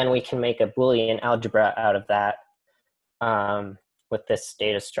 And then we can make a Boolean algebra out of that with this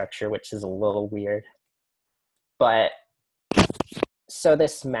data structure, which is a little weird. But so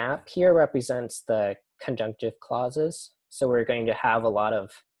this map here represents the conjunctive clauses. So we're going to have a lot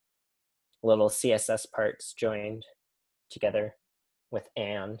of little CSS parts joined together with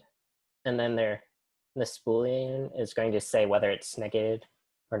and then this Boolean is going to say whether it's negated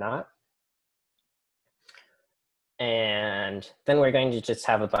or not. And then we're going to just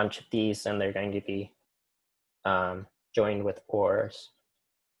have a bunch of these, and they're going to be joined with ors.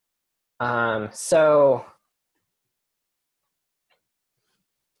 So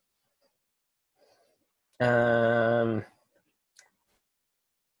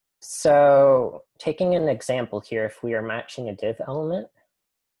taking an example here, if we are matching a div element,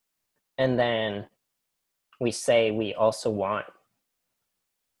 and then we say we also want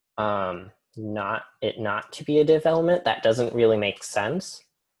not to be a div element, that doesn't really make sense.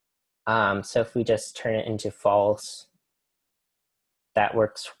 So if we just turn it into false, that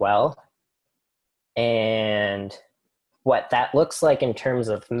works well. And what that looks like in terms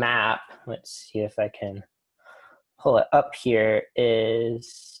of map, let's see if I can pull it up here,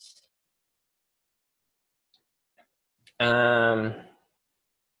 is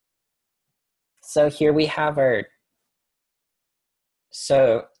so here we have our,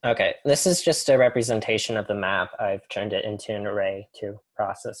 okay, this is just a representation of the map. I've turned it into an array to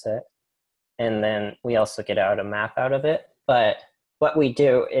process it. And then we also get out a map out of it. But what we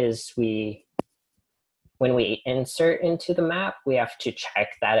do is when we insert into the map, we have to check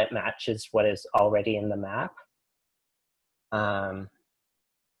that it matches what is already in the map.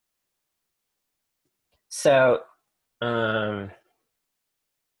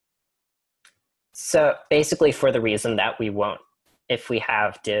 So basically for the reason that we won't, if we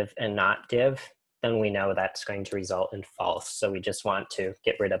have div and not div, then we know that's going to result in false. So we just want to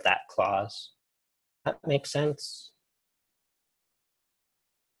get rid of that clause. That makes sense.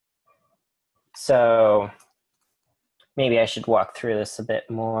 So maybe I should walk through this a bit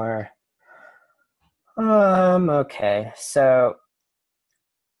more. Okay, so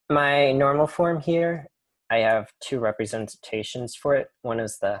my normal form here, I have two representations for it. One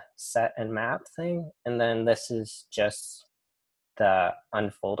is the set and map thing, and then this is just the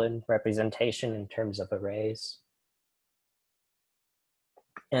unfolded representation in terms of arrays.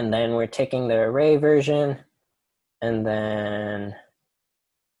 And then we're taking the array version, and then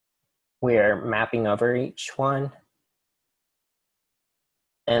we're mapping over each one.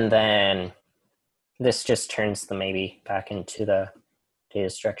 And then this just turns the maybe back into the data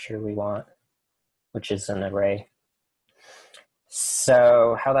structure we want, which is an array.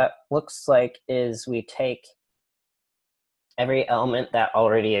 So how that looks like is we take every element that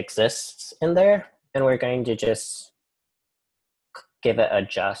already exists in there, and we're going to just give it a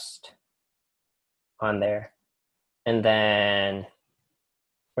just on there. And then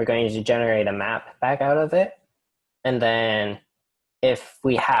we're going to generate a map back out of it. And then if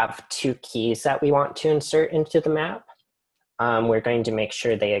we have two keys that we want to insert into the map, we're going to make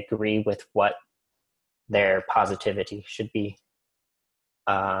sure they agree with what their positivity should be.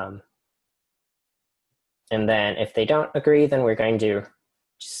 And then if they don't agree, then we're going to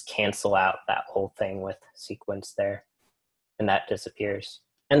just cancel out that whole thing with sequence there, and that disappears.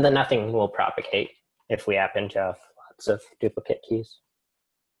 And then nothing will propagate if we happen to have lots of duplicate keys.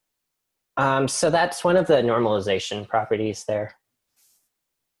 So that's one of the normalization properties there.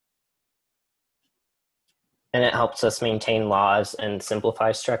 And it helps us maintain laws and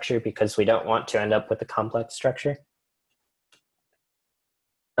simplify structure because we don't want to end up with a complex structure.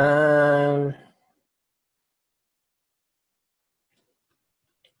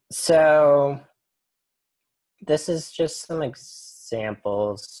 So this is just some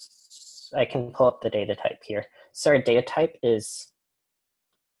examples. I can pull up the data type here. So our data type is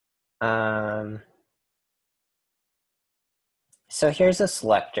so here's a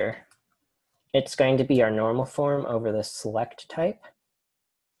selector. It's going to be our normal form over the select type.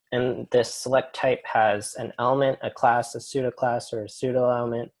 And this select type has an element, a class, a pseudo class, or a pseudo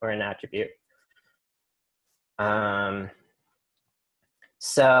element, or an attribute.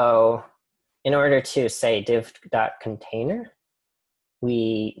 So in order to say div.container,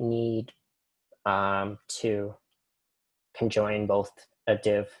 we need to conjoin both a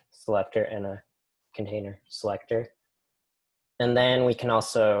div selector and a container selector. And then we can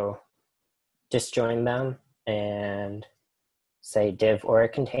also disjoin them and say div or a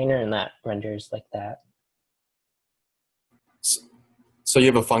container, and that renders like that. So you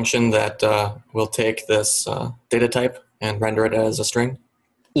have a function that will take this data type and render it as a string?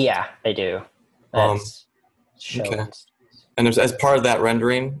 Yeah, I do. That's show. Okay. And as part of that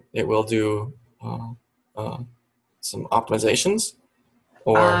rendering, it will do some optimizations?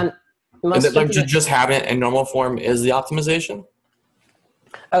 Or just having it in normal form is the optimization?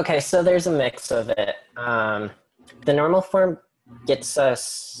 Okay, so there's a mix of it. The normal form gets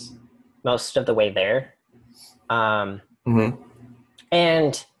us most of the way there. And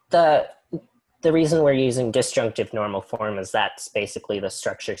the reason we're using disjunctive normal form is that's basically the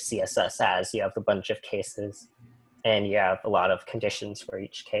structure CSS has. You have a bunch of cases, and you have a lot of conditions for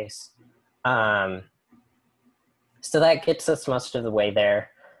each case. So that gets us most of the way there.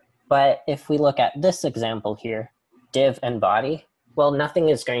 But if we look at this example here, div and body, well, nothing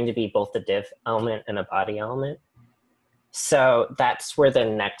is going to be both a div element and a body element. So that's where the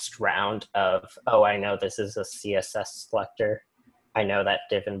next round of, oh, I know this is a CSS selector. I know that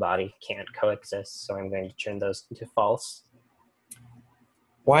div and body can't coexist, so I'm going to turn those into false.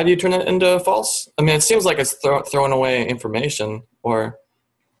 Why do you turn it into false? I mean, it seems like it's throwing away information, or...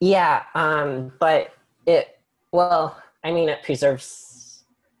 Yeah, but well, I mean, it preserves,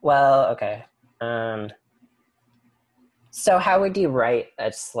 well, okay. So how would you write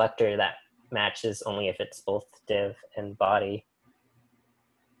a selector that matches only if it's both div and body?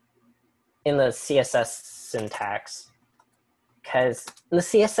 In the CSS syntax, because the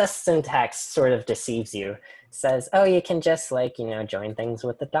CSS syntax sort of deceives you. It says, oh, you can just like, join things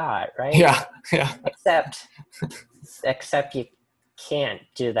with a dot, right? Yeah. Except you can't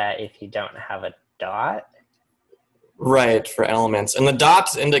do that if you don't have a dot. Right, for elements. And the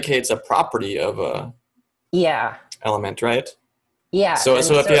dot indicates a property of a element, right? Yeah. So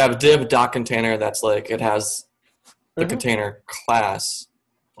if you have div dot container, that's like it has the container class.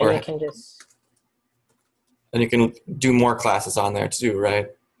 And you can just... And you can do more classes on there too, right?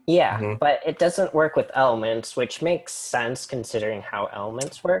 Yeah, but it doesn't work with elements, which makes sense considering how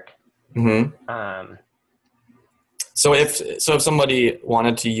elements work. So if somebody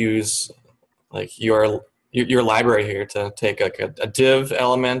wanted to use like your library here to take like a div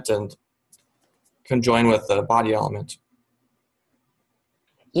element and conjoin with a body element,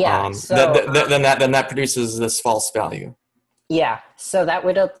 then that produces this false value. Yeah, so that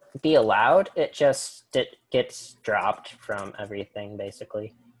would be allowed. It gets dropped from everything,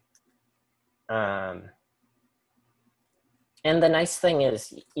 basically. And the nice thing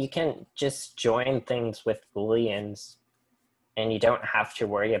is you can just join things with Booleans, and you don't have to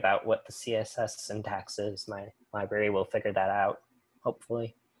worry about what the CSS syntax is. My library will figure that out,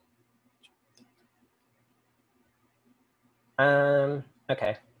 hopefully.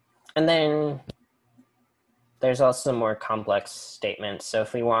 Okay, and then there's also more complex statements. So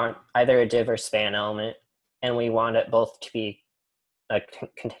if we want either a div or span element, and we want it both to be a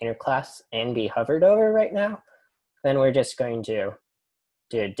container class and be hovered over right now, then we're just going to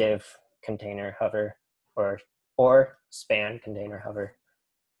do a div container hover or span container hover.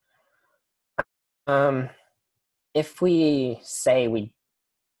 If we say we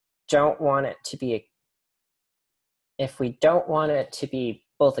don't want it to be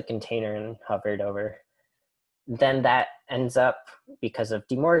both a container and hovered over, then that ends up, because of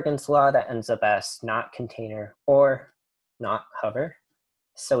De Morgan's law, that ends up as not container or not hover.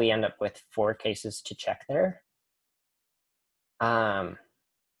 So we end up with 4 cases to check there. And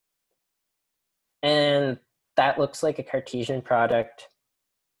that looks like a Cartesian product,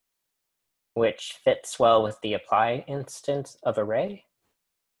 which fits well with the apply instance of array.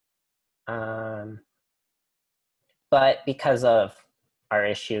 But because of our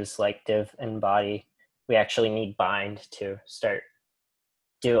issues like div and body, we actually need bind to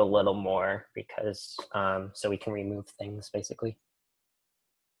do a little more, because so we can remove things, basically.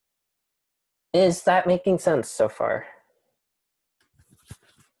 Is that making sense so far?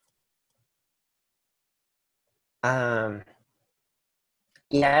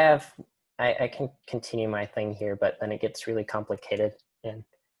 Yeah, I can continue my thing here, but then it gets really complicated, and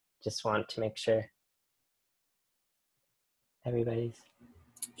just want to make sure everybody's...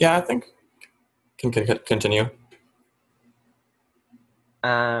 Yeah, I think can continue.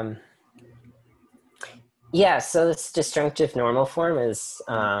 Yeah, so this disjunctive normal form is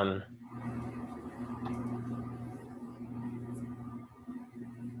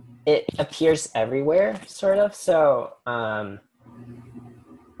it appears everywhere, sort of. So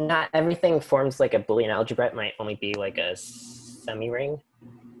not everything forms like a Boolean algebra. It might only be like a semi-ring,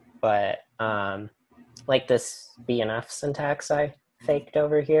 but like this BNF syntax I faked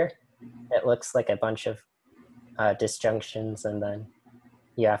over here, it looks like a bunch of disjunctions, and then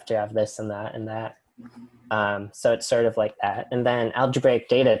you have to have this and that and that. So it's sort of like that. And then algebraic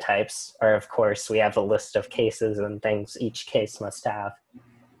data types are, of course, we have a list of cases and things each case must have.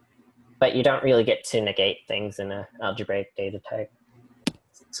 But you don't really get to negate things in an algebraic data type.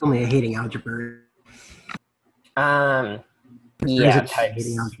 It's only a hating algebra. Yeah, types.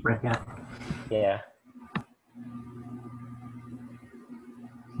 Hating algebra, yeah. Yeah.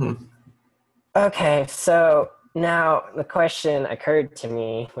 Okay, so now the question occurred to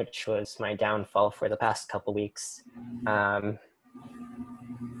me, which was my downfall for the past couple weeks. How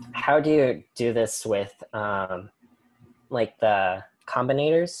do you do this with like the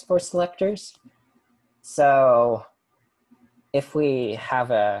combinators for selectors? So if we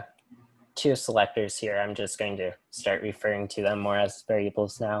have two selectors here, I'm just going to start referring to them more as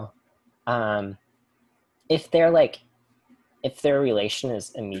variables now. If their relation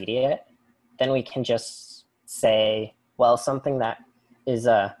is immediate, then we can just say, well, something that is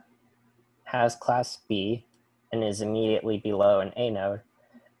has class B and is immediately below an A node,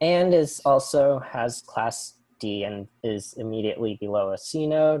 and also has class D and is immediately below a C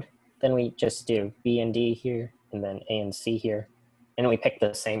node, then we just do B and D here, and then A and C here, and we pick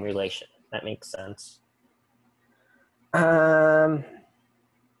the same relation. That makes sense. Then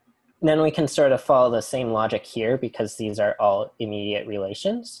we can sort of follow the same logic here because these are all immediate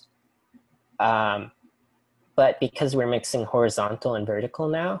relations. But because we're mixing horizontal and vertical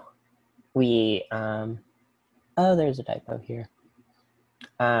now, we, oh, there's a typo here.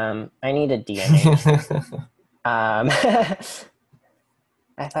 I need a DNA. I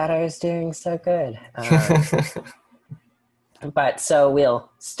thought I was doing so good. But so we'll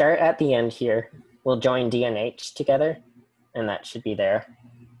start at the end here. We'll join D and H together, and that should be there.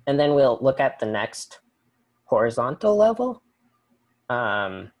 And then we'll look at the next horizontal level.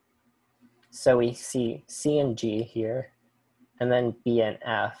 So we see C and G here, and then B and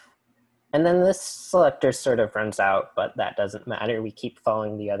F. And then this selector sort of runs out, but that doesn't matter. We keep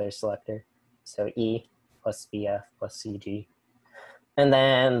following the other selector. So E plus BF plus CG. And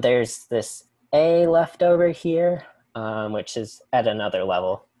then there's this A left over here, which is at another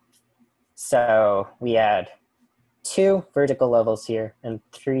level. So we add 2 vertical levels here and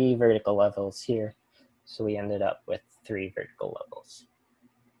 3 vertical levels here. So we ended up with 3 vertical levels.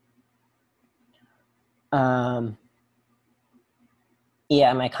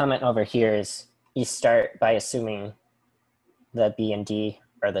 Yeah, my comment over here is you start by assuming the B and D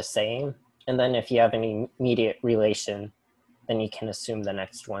are the same. And then if you have an immediate relation, then you can assume the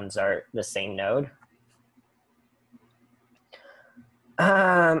next ones are the same node.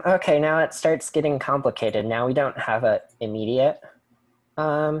 Okay, now it starts getting complicated. Now we don't have an immediate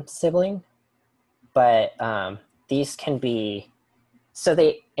sibling, but these can be, so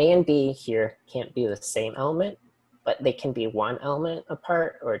the A and B here can't be the same element, but they can be 1 element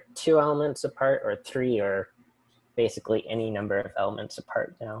apart or 2 elements apart or 3 or basically any number of elements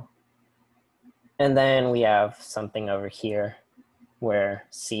apart now. And then we have something over here where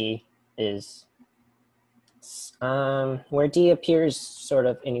C is, where D appears sort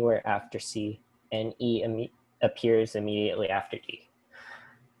of anywhere after C and E appears immediately after D.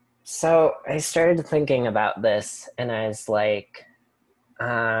 So I started thinking about this and I was like,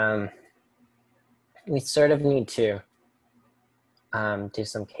 we sort of need to do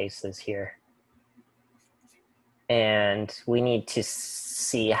some cases here. And we need to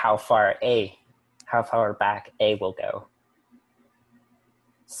see how far back A will go.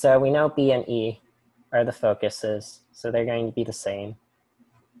 So we know B and E are the focuses, so they're going to be the same.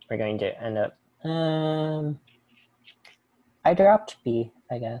 We're going to end up, I dropped B,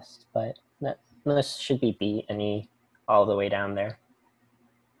 I guess, but this should be B and E all the way down there.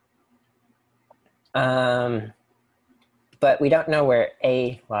 But we don't know where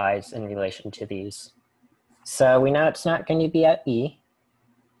A lies in relation to these. So we know it's not going to be at E.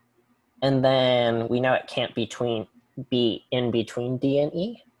 And then we know it can't be in between D and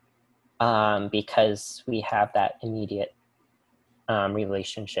E because we have that immediate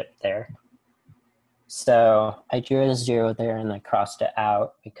relationship there. So I drew a 0 there and I crossed it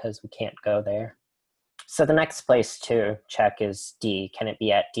out because we can't go there. So the next place to check is D. Can it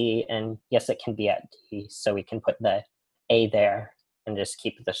be at D? And yes, it can be at D. So we can put the A there and just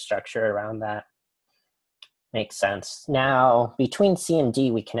keep the structure around that. Makes sense. Now, between C and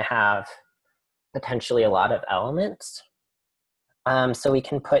D, we can have potentially a lot of elements. So we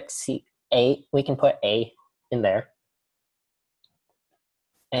can put A in there.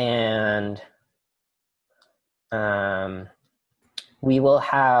 And we will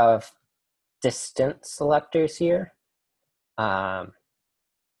have distant selectors here. I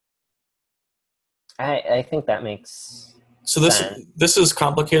think that makes sense. This is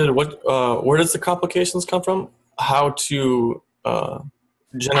complicated. Where does the complications come from? How to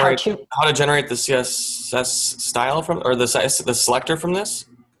generate the CSS style from, or the selector from this?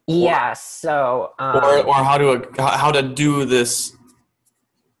 Yeah. So or how to do this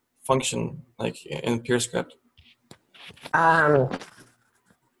function like in PureScript.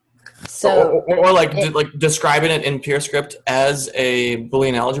 So or like describing it in PureScript as a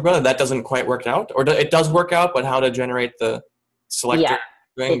Boolean algebra, that doesn't quite work out, or it does work out, but how to generate the selector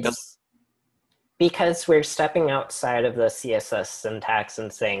string doesn't. Because we're stepping outside of the CSS syntax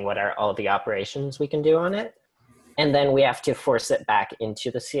and saying what are all the operations we can do on it, and then we have to force it back into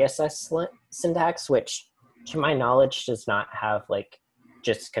the CSS syntax, which to my knowledge does not have like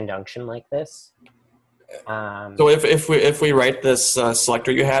just conjunction like this. So if we write this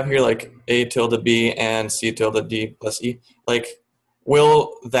selector you have here, like A tilde B and C tilde D plus E, like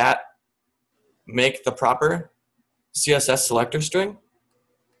will that make the proper CSS selector string?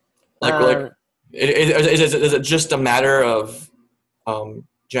 Is it just a matter of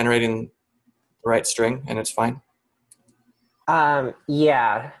generating the right string and it's fine?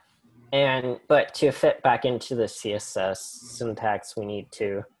 Yeah, but to fit back into the CSS syntax, we need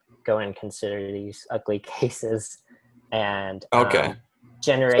to go and consider these ugly cases and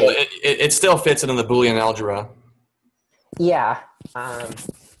generate. So it still fits into the Boolean algebra. Yeah,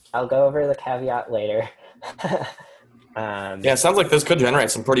 I'll go over the caveat later. Yeah, it sounds like this could generate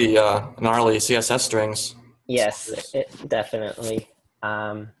some pretty gnarly CSS strings. Yes, definitely.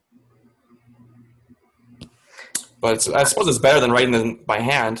 But I suppose it's better than writing them by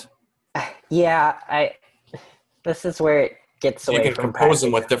hand. Yeah, this is where it gets away from you can compose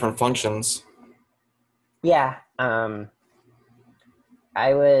them with different functions. Yeah, I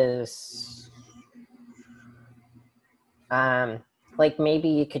was like maybe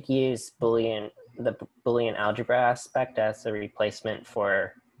you could use the Boolean algebra aspect as a replacement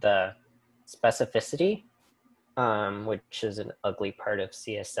for the specificity, which is an ugly part of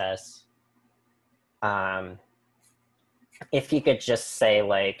CSS. If you could just say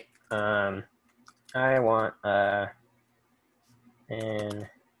like, I want an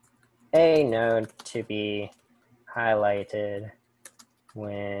A node to be highlighted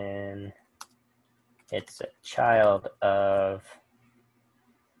when it's a child of,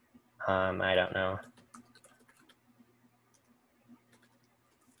 I don't know.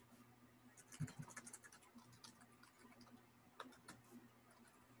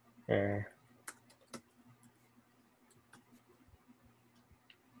 There.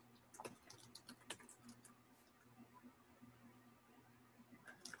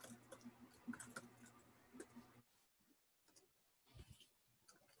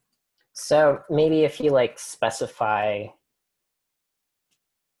 So maybe if you like specify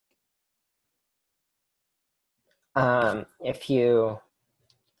if you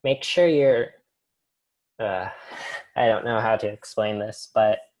make sure you're I don't know how to explain this,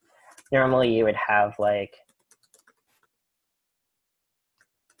 but normally you would have like,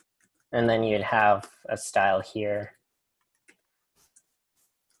 and then you'd have a style here,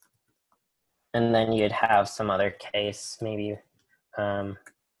 and then you'd have some other case, maybe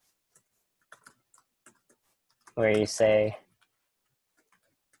where you say,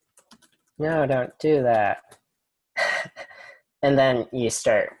 no, don't do that. And then you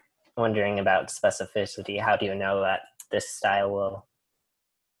start wondering about specificity. How do you know that this style will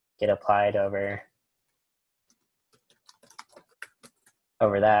get applied over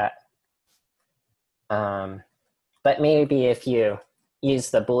that? But maybe if you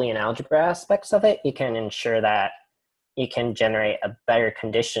use the Boolean algebra aspects of it, you can ensure that you can generate a better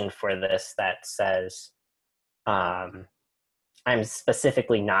condition for this that says, I'm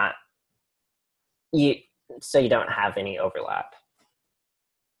specifically not, so you don't have any overlap.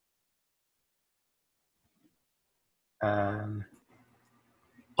 Can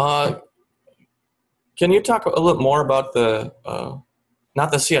you talk a little more about the,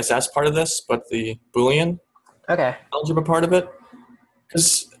 not the CSS part of this, but the Boolean algebra part of it?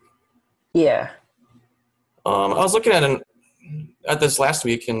 Because I was looking at this last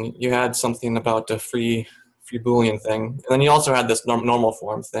week, and you had something about the free Boolean thing, and then you also had this normal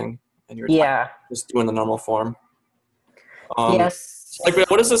form thing, and you were just doing the normal form. Yes. So like,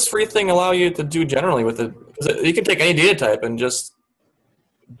 what does this free thing allow you to do generally with it? Because you can take any data type and just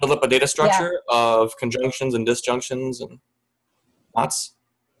build up a data structure of conjunctions and disjunctions and knots.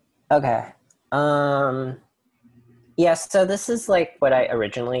 Okay. Yes, so this is like what I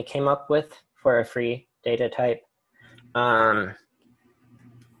originally came up with for a free data type. I'm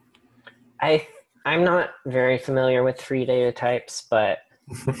not very familiar with free data types, but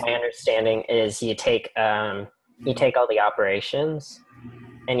my understanding is you take all the operations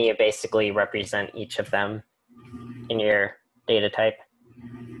and you basically represent each of them in your data type.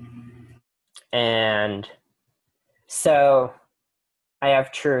 And so I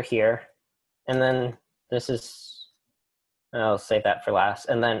have true here, and then this is, I'll save that for last,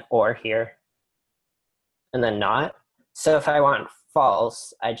 and then or here, and then not. So if I want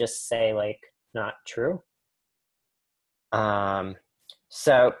false, I just say like not true.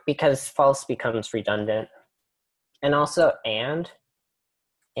 So because false becomes redundant, and also and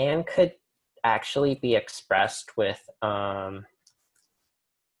could actually be expressed with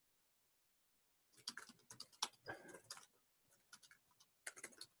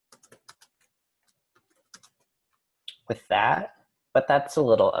that, but that's a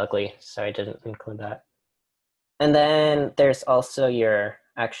little ugly, so I didn't include that. And then there's also your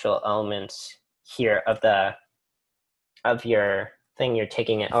actual elements here of your thing you're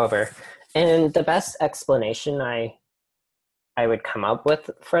taking it over. And the best explanation I would come up with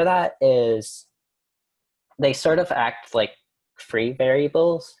for that is they sort of act like free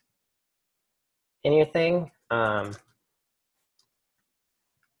variables in your thing.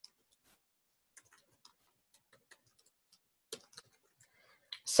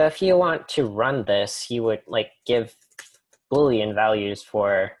 So if you want to run this, you would like give Boolean values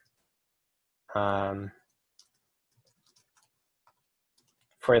for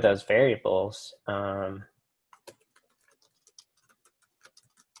those variables.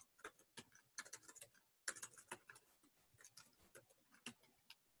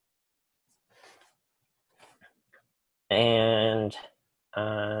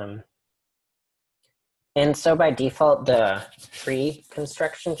 And so by default, the free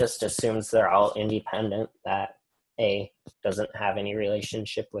construction just assumes they're all independent, that A doesn't have any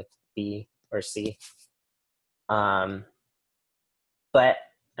relationship with B or C. But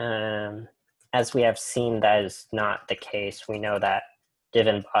as we have seen, that is not the case. We know that div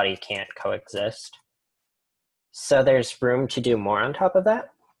and body can't coexist. So there's room to do more on top of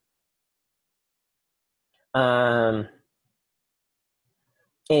that.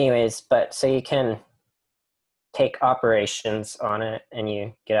 Anyways, but so you can take operations on it and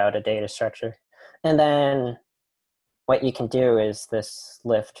you get out a data structure. And then what you can do is this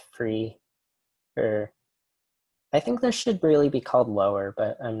lift free, or I think this should really be called lower,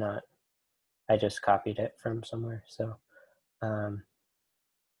 but I'm not, I just copied it from somewhere. So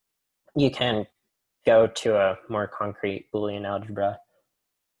you can go to a more concrete Boolean algebra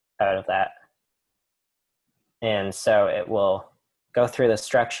out of that. And so it will go through the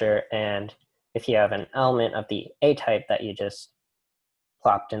structure, and if you have an element of the A type that you just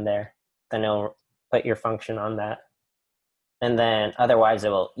plopped in there, then it'll put your function on that. And then otherwise it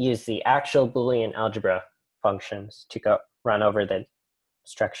will use the actual Boolean algebra functions to go run over the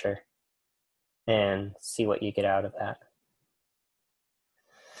structure and see what you get out of that.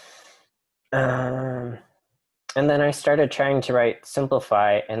 And then I started trying to write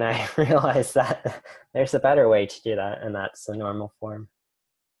simplify, and I realized that there's a better way to do that, and that's the normal form.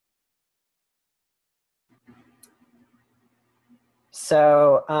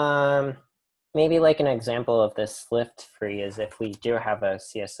 So maybe like an example of this lift free is if we do have a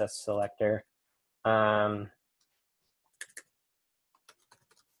CSS selector.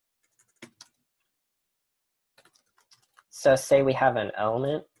 So say we have an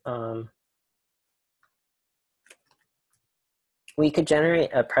element. We could generate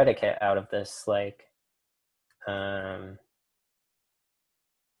a predicate out of this, like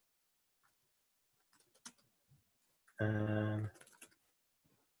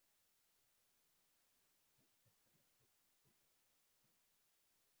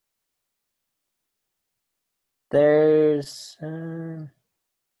there's I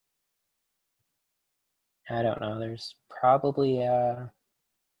don't know, there's probably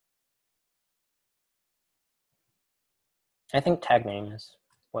I think tag name is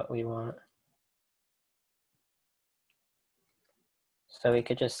what we want. So we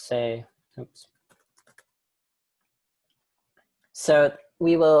could just say, oops. So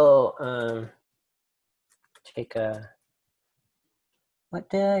we will take a, what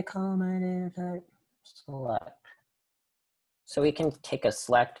did I call my data type? Select. So we can take a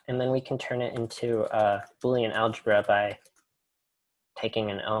select, and then we can turn it into a Boolean algebra by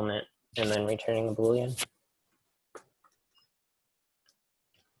taking an element and then returning a Boolean.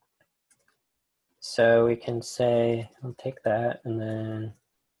 So we can say, I'll take that and then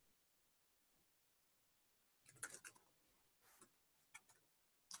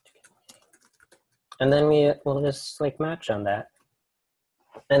we'll just like match on that.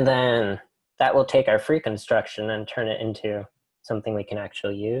 And then that will take our free construction and turn it into something we can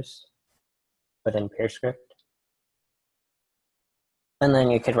actually use within PureScript. And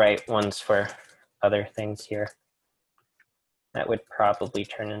then you could write ones for other things here. That would probably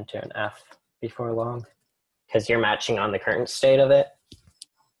turn into an F before long, because you're matching on the current state of it.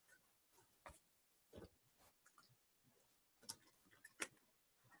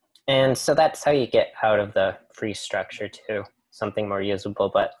 And so that's how you get out of the free structure to something more usable.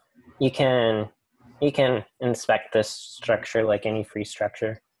 But you can inspect this structure like any free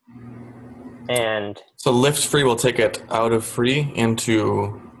structure. And so lift free will take it out of free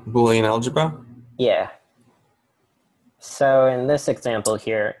into Boolean algebra? Yeah. So in this example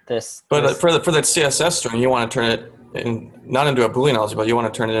here, But for that CSS string, you want to turn it not into a Boolean algebra, you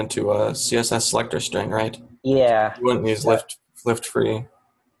want to turn it into a CSS selector string, right? Yeah. You wouldn't use lift free.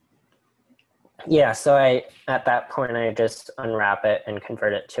 Yeah, so at that point I just unwrap it and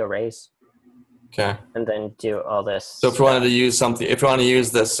convert it to arrays. Okay. And then do all this. So if you wanted to use something, if you want to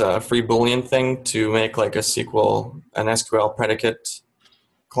use this free Boolean thing to make like an SQL predicate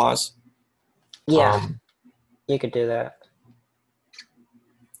clause. Yeah, you could do that.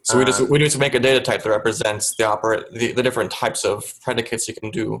 So we just make a data type that represents the different types of predicates you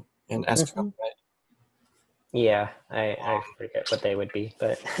can do in SQL, right? Yeah, I forget what they would be,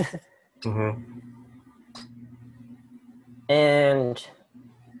 but. And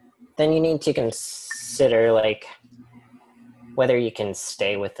then you need to consider like whether you can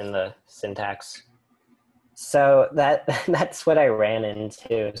stay within the syntax. So that's what I ran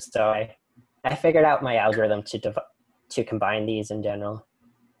into. So I figured out my algorithm to combine these in general.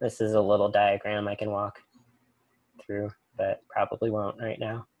 This is a little diagram I can walk through, but probably won't right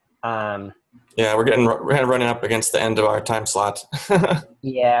now. Yeah, we're running up against the end of our time slot.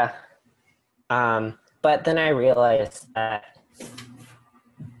 Yeah. But then I realized that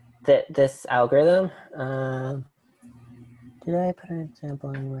this algorithm, did I put an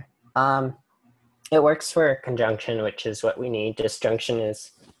example anywhere? It works for conjunction, which is what we need. Disjunction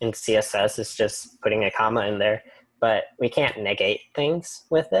is in CSS, is just putting a comma in there, but we can't negate things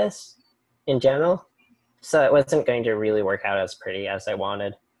with this in general. So it wasn't going to really work out as pretty as I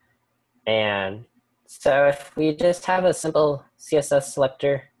wanted. And so if we just have a simple CSS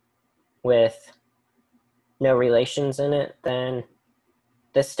selector with no relations in it, then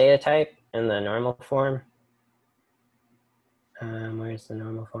this data type in the normal form, where's the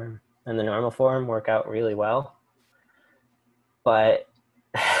normal form? And the normal form work out really well. But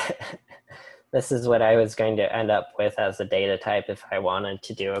this is what I was going to end up with as a data type if I wanted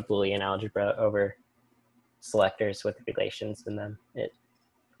to do a Boolean algebra over selectors with relations in them.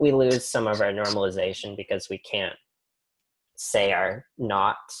 We lose some of our normalization because we can't say our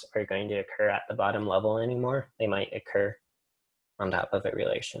nots are going to occur at the bottom level anymore. They might occur on top of a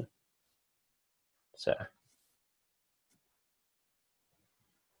relation. So,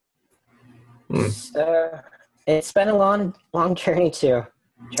 so it's been a long journey to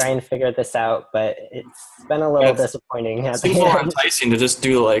try and figure this out, but it's been a little disappointing. It seems more enticing to just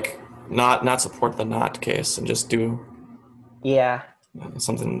do like not support the not case and just do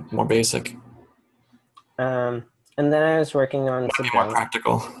something more basic. And then I was working on some more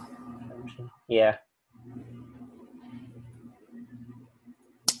practical. Yeah.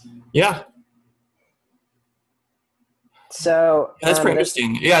 Yeah. So that's pretty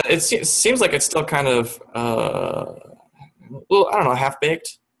interesting. Yeah, it seems like it's still kind of well, I don't know,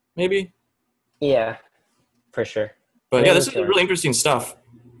 half-baked, maybe? Yeah, for sure. But yeah, this is really interesting stuff.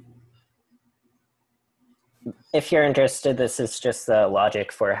 If you're interested, this is just the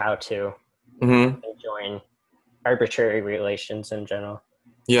logic for how to join arbitrary relations in general.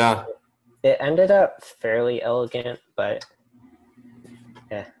 Yeah. It ended up fairly elegant, but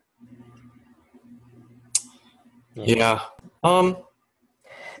yeah. Yeah.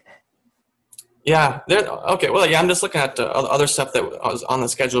 Yeah. Okay. Well, yeah. I'm just looking at other stuff that was on the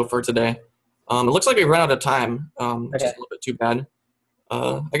schedule for today. It looks like we ran out of time. Which is a little bit too bad.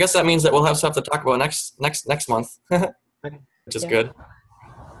 I guess that means that we'll have stuff to talk about next month, which is good.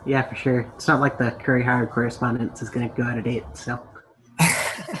 Yeah, for sure. It's not like the Curry Howard correspondence is going to go out of date. So.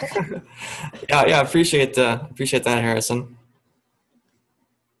 yeah. Appreciate that, Harrison.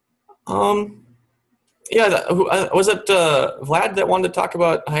 Yeah, was it Vlad that wanted to talk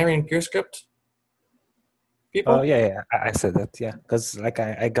about hiring PureScript? people? Oh yeah, I said that. Yeah, because like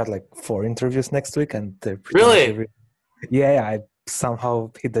I got like 4 interviews next week, and they're pretty Really? much yeah, I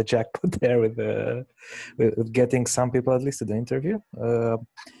somehow hit the jackpot there with getting some people at least to the interview.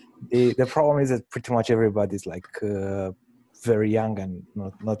 The problem is that pretty much everybody's like very young and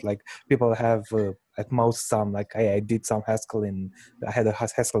not like people have at most some like I did some Haskell I had a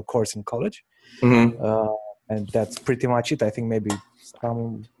Haskell course in college. Mm-hmm. And that's pretty much it. I think maybe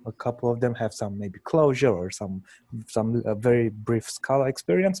a couple of them have some maybe closure or some very brief Scala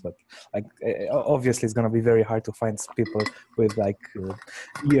experience, but like obviously it's going to be very hard to find people with like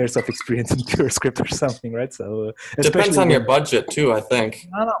years of experience in PureScript or something, right? So depends on your budget too, I think.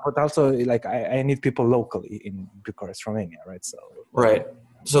 No, but also like I need people locally in Bucharest, Romania, right? So right.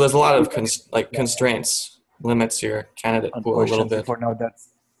 So there's a lot of constraints, limits your candidate pool a little bit. For now,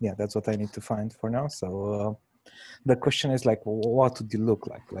 that's what I need to find for now. So the question is like, what would you look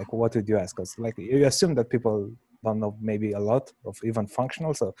like? Like, what would you ask us? Like, you assume that people don't know maybe a lot of even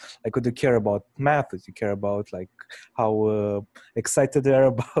functional. So like, would you care about math? Would you care about like how excited they are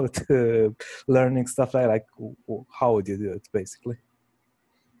about learning stuff like how would you do it basically?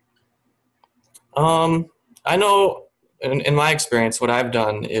 I know in my experience, what I've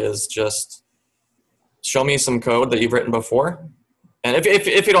done is just show me some code that you've written before. And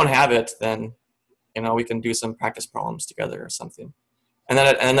if you don't have it, then, you know, we can do some practice problems together or something. And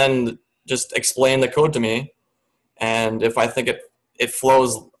then just explain the code to me. And if I think it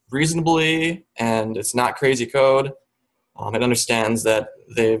flows reasonably and it's not crazy code, it understands that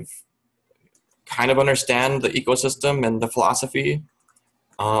they've kind of understand the ecosystem and the philosophy,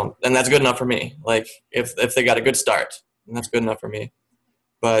 and that's good enough for me. Like if they got a good start, and that's good enough for me.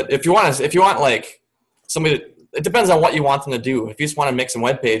 But if you want like somebody, it depends on what you want them to do. If you just want to make some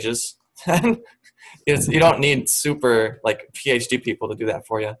web pages, then you don't need super like PhD people to do that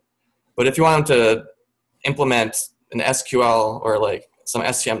for you. But if you want them to implement an SQL or like some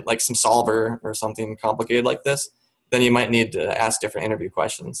STM, like some solver or something complicated like this, then you might need to ask different interview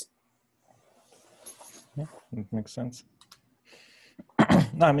questions. Yeah, that makes sense.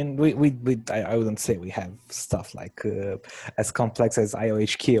 No, I mean, I wouldn't say we have stuff like as complex as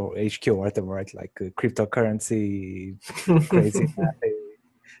IOHQ or HQ or whatever, right? Like cryptocurrency, crazy math,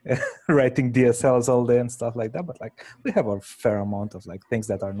 writing DSLs all day and stuff like that. But like we have a fair amount of like things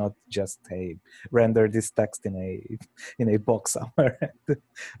that are not just render this text in a box somewhere,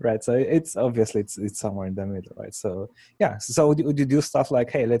 right? So it's obviously it's somewhere in the middle, right? So yeah. So would you do stuff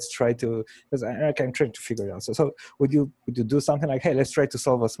like, hey, let's try to, because I'm trying to figure it out. So would you do something like, hey, let's try to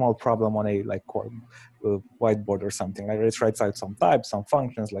solve a small problem on a like whiteboard or something? Like let's write out some types, some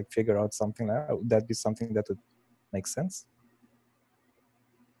functions, like figure out something like that. Would that be something that would make sense?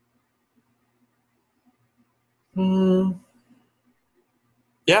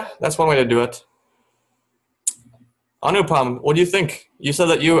 Yeah, that's one way to do it. Anupam, what do you think? You said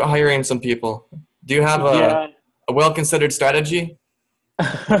that you are hiring some people. Do you have a well-considered strategy?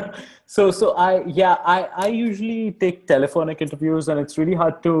 So I usually take telephonic interviews, and it's really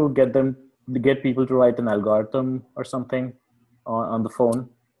hard to get people to write an algorithm or something on the phone.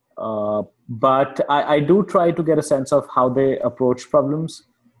 But I do try to get a sense of how they approach problems.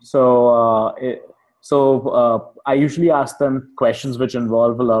 So I usually ask them questions which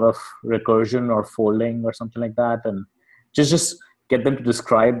involve a lot of recursion or folding or something like that, and just get them to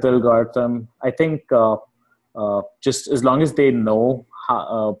describe the algorithm. I think just as long as they know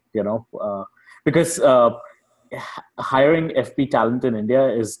how, because hiring FP talent in India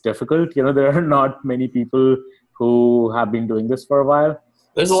is difficult. You know, there are not many people who have been doing this for a while.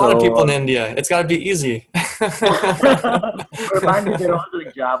 There's a lot of people in India. It's got to be easy. Apparently, they're all doing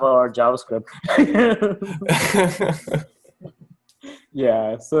Java or JavaScript.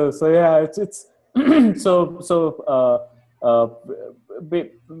 Yeah. So yeah, it's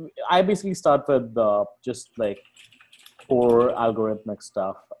I basically start with just like core algorithmic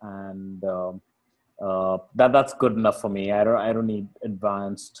stuff, and that's good enough for me. I don't need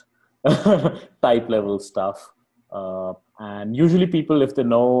advanced type level stuff. And usually people, if they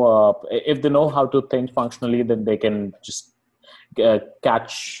know how to think functionally, then they can just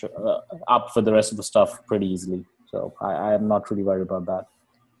catch up with the rest of the stuff pretty easily. So I am not really worried about that.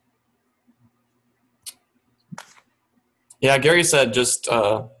 Yeah, Gary said just,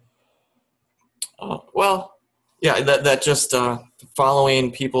 that just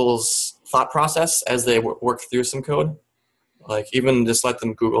following people's thought process as they work through some code. Like even just let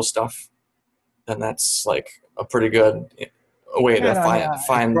them Google stuff. And that's like a pretty good way to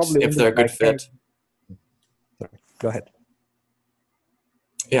find if they're a good fit. Sorry, go ahead.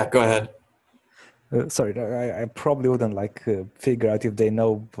 Yeah, go ahead. Sorry, I probably wouldn't like figure out if they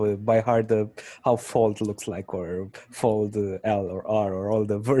know by heart how fold looks like, or fold L or R or all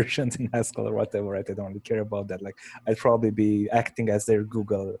the versions in Haskell or whatever. Right? I don't really care about that. Like, I'd probably be acting as their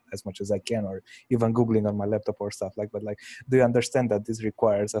Google as much as I can, or even Googling on my laptop or stuff like. But like, do you understand that this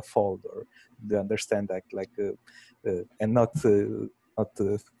requires a fold, or do you understand that and not to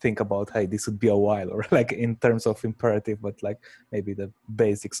think about, hey, this would be a while, or like in terms of imperative, but like maybe the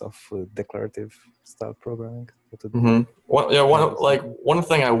basics of declarative style programming. Mm-hmm. One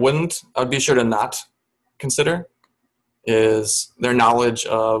thing I'd be sure to not consider is their knowledge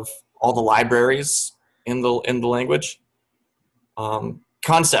of all the libraries in the language.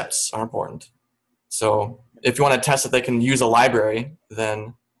 Concepts are important. So if you want to test that they can use a library,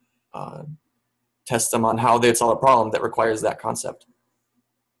 then test them on how they solve a problem that requires that concept.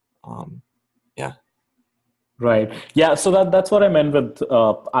 Yeah. Right. Yeah. So that's what I meant with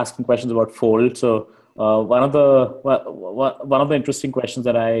asking questions about fold. So one of the interesting questions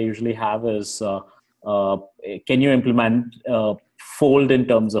that I usually have is, can you implement fold in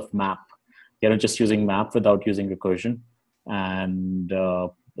terms of map? Just using map without using recursion, and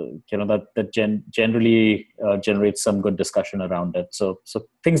that generally generates some good discussion around it. So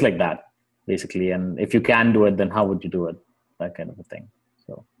things like that, basically. And if you can do it, then how would you do it? That kind of a thing.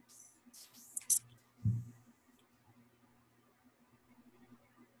 So.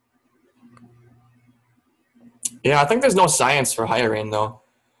 Yeah, I think there's no science for hiring though.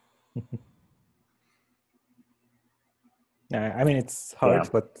 Yeah, I mean, it's hard,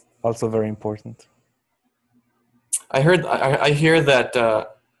 but also very important. I hear that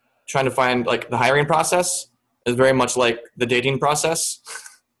trying to find like the hiring process is very much like the dating process.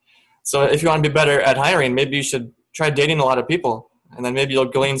 So if you want to be better at hiring, maybe you should try dating a lot of people, and then maybe you'll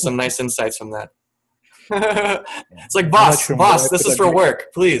glean some nice insights from that. It's like, boss, this is for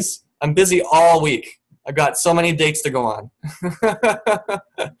work, please. I'm busy all week. I've got so many dates to go on.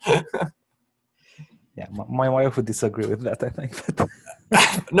 Yeah, my wife would disagree with that, I think.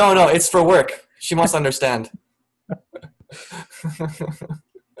 No, it's for work. She must understand.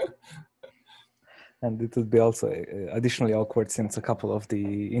 And it would be also additionally awkward since a couple of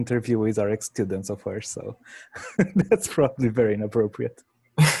the interviewees are ex-students of hers, so that's probably very inappropriate.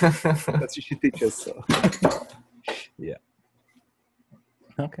 That's what she teaches, so yeah.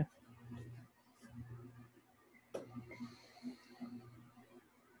 Okay.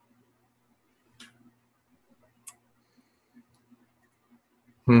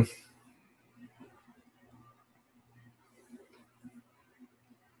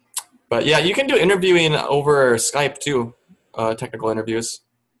 But yeah, you can do interviewing over Skype too, technical interviews.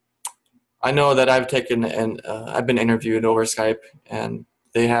 I know that I've been interviewed over Skype, and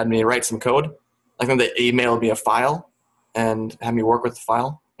they had me write some code. I think they emailed me a file and had me work with the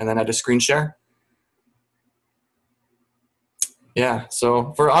file, and then I had to screen share. Yeah,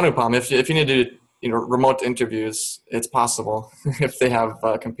 so for Anupam, if you need to do remote interviews, it's possible if they have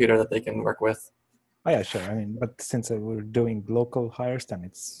a computer that they can work with. Oh yeah, sure. I mean, but since we're doing local hires, then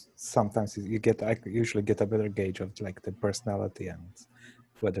it's sometimes I usually get a better gauge of like the personality and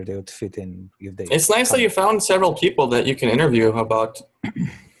whether they would fit in. It's nice that you found several people that you can interview about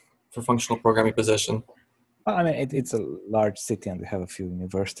for functional programming position. Well, I mean, it's a large city, and we have a few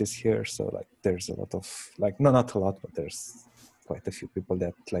universities here, so like there's a lot of not a lot, but there's quite a few people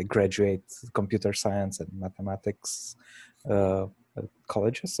that like graduate computer science and mathematics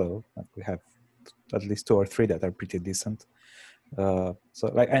colleges. So like, we have at least 2 or 3 that are pretty decent. So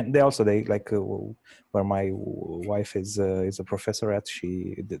like, and they where my wife is a professor at,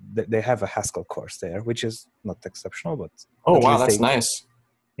 they have a Haskell course there, which is not exceptional, but wow, that's nice.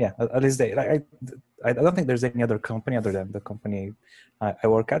 Yeah, at least I don't think there's any other company other than the company I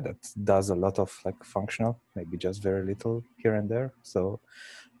work at that does a lot of like functional, maybe just very little here and there. So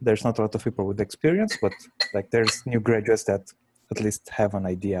there's not a lot of people with experience, but like there's new graduates that at least have an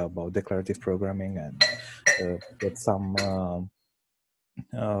idea about declarative programming and get some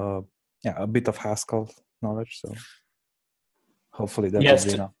a bit of Haskell knowledge. So hopefully that will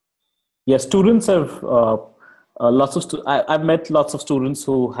be enough. Yeah, students have I've met lots of students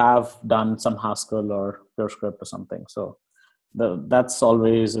who have done some Haskell or PureScript or something. So that's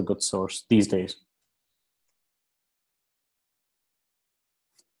always a good source these days.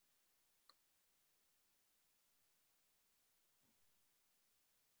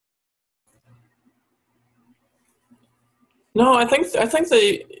 No, I think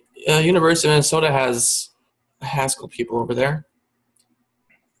the University of Minnesota has Haskell people over there.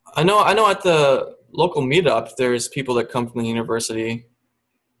 I know at the local meetup, there's people that come from the university.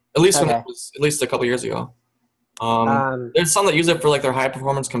 At least at least a couple years ago. There's some that use it for like their high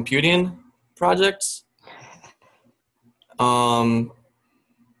performance computing projects. Okay,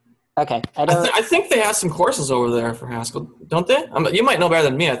 I think they have some courses over there for Haskell, don't they? You might know better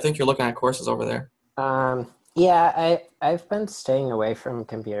than me. I think you're looking at courses over there. Yeah, I've been staying away from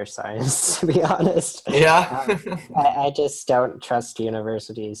computer science, to be honest. Yeah. I just don't trust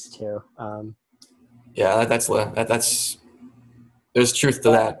universities too. Yeah, that's there's truth to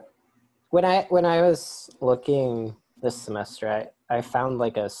that. When I was looking this semester, I found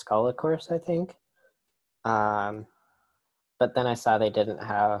like a Scala course, I think. But then I saw they didn't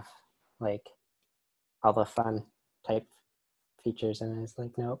have like all the fun type features, and I was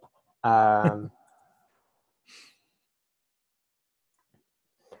like, nope.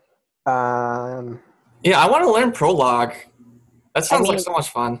 Yeah, I want to learn Prolog. That sounds like so much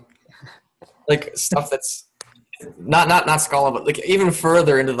fun. Like stuff that's not Scala, but like even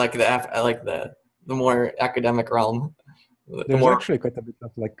further into like the more academic realm. There's actually quite a bit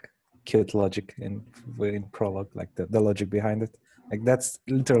of like cute logic in Prolog, like the logic behind it. Like that's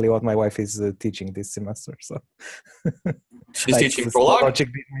literally what my wife is teaching this semester. So she's like, teaching Prolog. Logic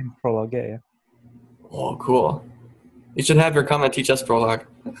behind Prolog, yeah. Oh, cool! You should have her come and teach us Prolog.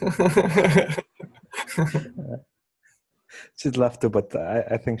 She'd love to, but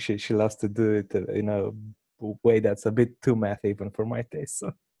I think she loves to do it in a way that's a bit too math even for my taste.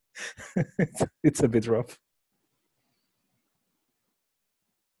 So it's a bit rough.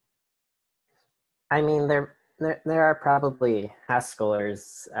 I mean, there are probably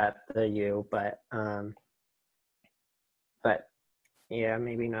Haskellers at the U, but yeah,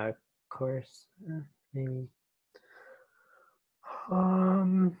 maybe not a course. Maybe.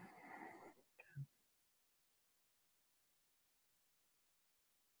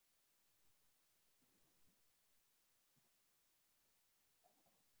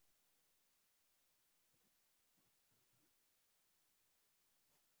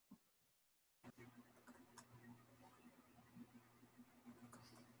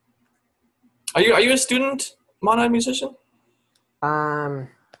 Are you a student, Monad musician? I'm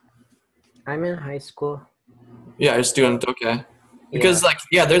in high school. Yeah, you're a student. Okay. Because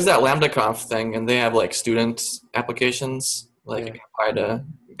there's that LambdaConf thing, and they have like student applications. Like you can apply to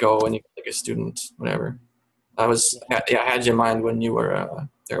go, and you can like a student, whatever. I had you in mind when you were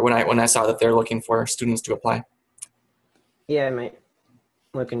there. When I saw that they're looking for students to apply. Yeah, I might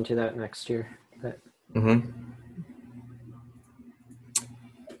look into that next year. But.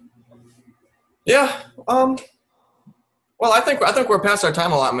 Yeah. Well, I think we're past our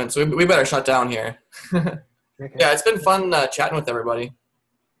time allotment, so we better shut down here. Okay. Yeah, it's been fun chatting with everybody.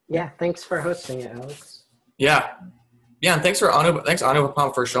 Yeah, thanks for hosting it, Alex. Yeah, and thanks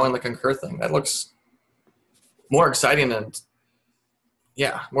Anupam for showing the concur thing. That looks more exciting and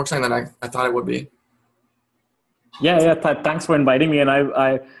more exciting than I thought it would be. Yeah. Thanks for inviting me, and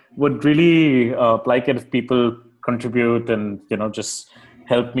I would really like it if people contribute and just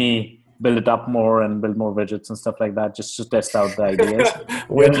help me build it up more and build more widgets and stuff like that, just to test out the ideas.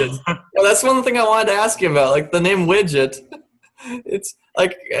 Widgets. Well, that's one thing I wanted to ask you about, like the name widget. It's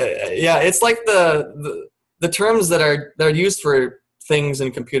like, it's like the terms that are used for things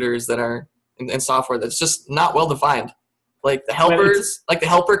in computers that are in software that's just not well defined. Like the helpers, like the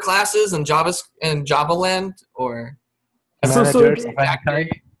helper classes in Java land, or managers.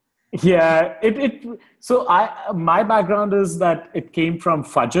 Yeah, so my background is that it came from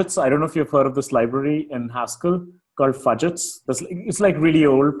Fudgets. I don't know if you've heard of this library in Haskell called Fudgets. It's like really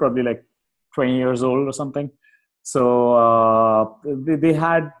old, probably like 20 years old or something. So they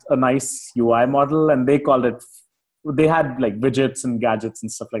had a nice UI model, and they had like widgets and gadgets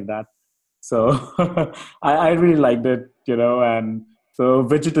and stuff like that. So I really liked it, and so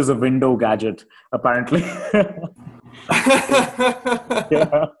widget is a window gadget, apparently.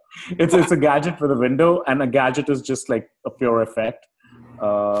 Yeah. It's a gadget with a window, and a gadget is just like a pure effect.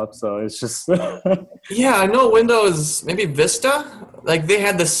 So it's just yeah, I know Windows, maybe Vista, like they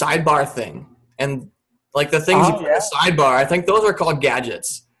had the sidebar thing, and like the things you put in the sidebar, I think those are called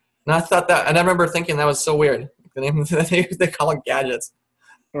gadgets. And I remember thinking that was so weird. The name they call it gadgets.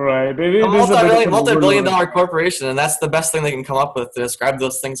 Right. A multi-billion-dollar corporation, and that's the best thing they can come up with to describe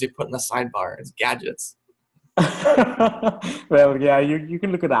those things you put in the sidebar. It's gadgets. Well, yeah, you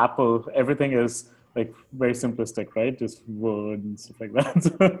can look at Apple. Everything is like very simplistic, right? Just Word and stuff like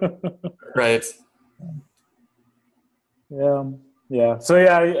that. Right. Yeah. So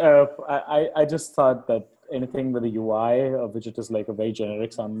yeah, I just thought that anything with a UI, a widget is like a very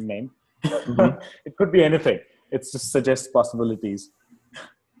generic sounding name. Mm-hmm. It could be anything. It just suggests possibilities.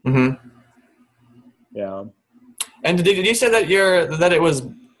 Mm-hmm. Yeah. And did you say that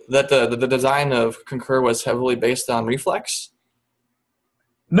the design of Concur was heavily based on Reflex?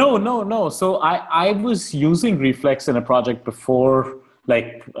 No. So I was using Reflex in a project before,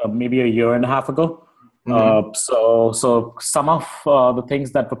 like maybe a year and a half ago. Mm-hmm. So some of the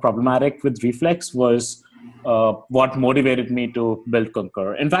things that were problematic with Reflex was what motivated me to build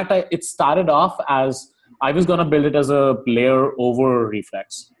Concur. In fact, it started off as I was going to build it as a layer over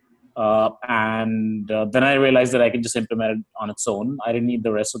Reflex. And then I realized that I could just implement it on its own. I didn't need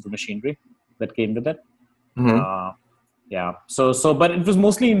the rest of the machinery that came with it. Mm-hmm. Yeah. So, but it was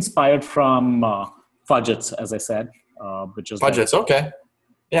mostly inspired from widgets, as I said, which is widgets. Like, okay.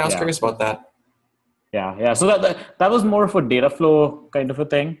 Yeah, I was curious about that. Yeah. So that was more of a data flow kind of a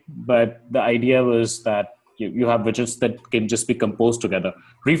thing. But the idea was that you have widgets that can just be composed together.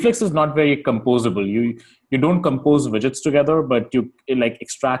 Reflex is not very composable. You don't compose widgets together, but you like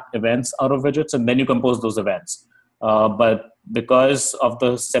extract events out of widgets and then you compose those events. But because of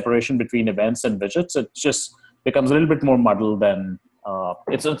the separation between events and widgets, it just becomes a little bit more muddled than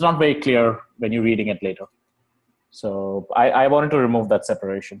it's not very clear when you're reading it later. So I wanted to remove that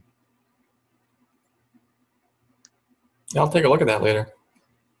separation. Yeah, I'll take a look at that later.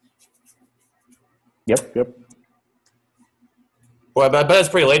 Yep. Well, I bet it's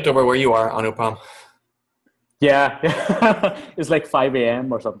pretty late over where you are, Anupam. Yeah, it's like 5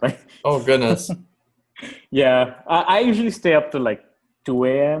 a.m. or something. Oh, goodness. Yeah, I usually stay up to like 2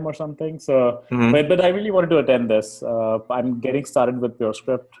 a.m. or something. So, but I really wanted to attend this. I'm getting started with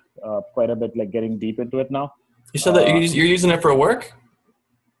PureScript quite a bit, like getting deep into it now. You said that you're using it for work?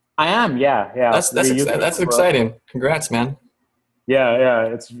 I am, yeah. That's exciting. Congrats, man. Yeah,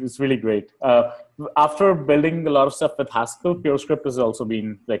 it's really great. After building a lot of stuff with Haskell, PureScript has also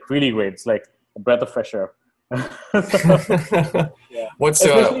been like really great. It's like a breath of fresh air. Yeah. What's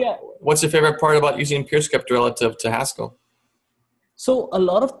your favorite part about using PureScript relative to Haskell? So a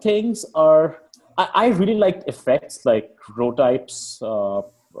lot of things are, I really liked effects like row types,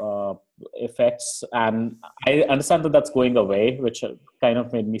 effects, and I understand that that's going away, which kind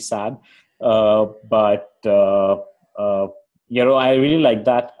of made me sad. But I really like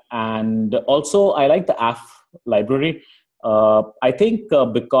that. And also I like the AF library. I think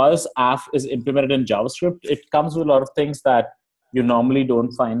because AF is implemented in JavaScript, it comes with a lot of things that you normally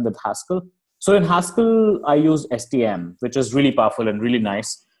don't find with Haskell. So in Haskell, I use STM, which is really powerful and really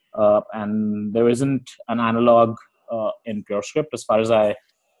nice. And there isn't an analog in PureScript as far as I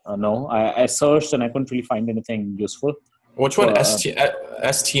know. I searched and I couldn't really find anything useful. Which one?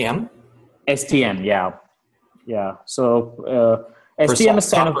 STM? STM, yeah. So STM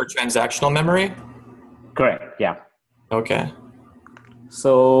is kind of transactional memory. Correct. Yeah. Okay.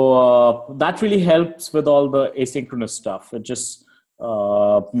 So that really helps with all the asynchronous stuff. It just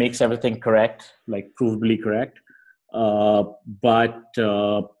makes everything correct, like provably correct. But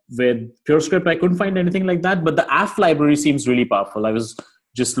with PureScript, I couldn't find anything like that. But the AF library seems really powerful. I was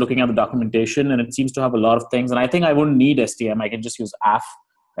just looking at the documentation, and it seems to have a lot of things. And I think I wouldn't need STM. I can just use AF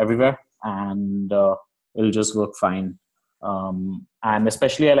everywhere, and it'll just work fine. And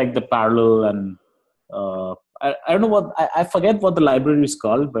especially I like the parallel and I don't know what, I forget what the library is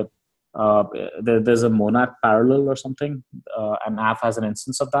called, but there's a monad parallel or something, and AF has an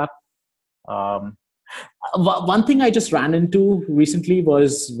instance of that. One thing I just ran into recently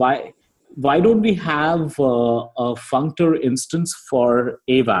was why don't we have a functor instance for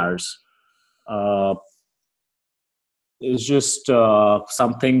avars? It's just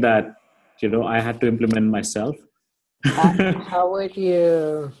something that I had to implement myself. How would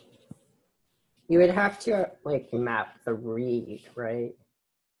you would have to like map the read, right?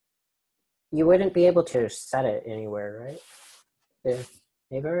 You wouldn't be able to set it anywhere, right? The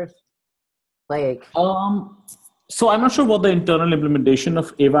avars? Like so I'm not sure what the internal implementation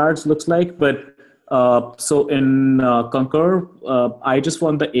of avars looks like, but so in Concur, I just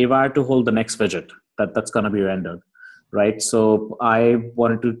want the avar to hold the next widget that's going to be rendered, right? So I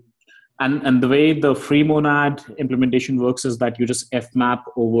wanted to, and the way the free monad implementation works is that you just fmap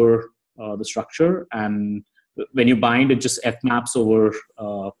over the structure, and when you bind, it just fmaps over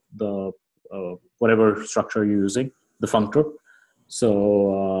the whatever structure you're using, the functor.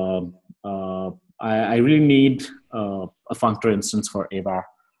 So I really need a functor instance for avar.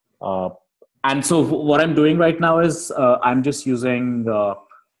 And so what I'm doing right now is I'm just using a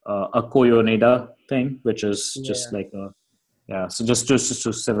Koyoneda thing, which is just like so just to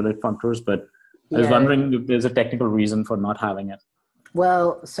simulate functors. But I was wondering if there's a technical reason for not having it.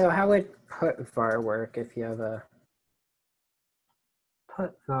 Well, so how would put var work if you have a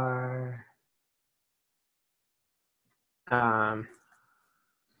put var?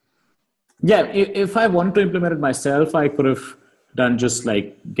 Yeah, if I wanted to implement it myself, I could have done just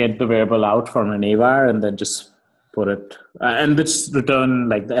like get the variable out from an avar and then just put it, and which return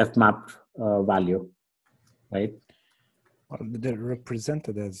like the fmap value, right? Well, they're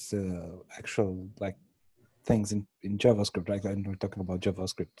represented as actual like things in JavaScript, right? And we're talking about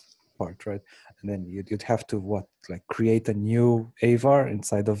JavaScript part, right? And then you'd have to create a new avar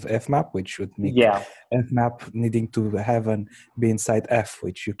inside of fmap, which would make fmap needing to be inside f,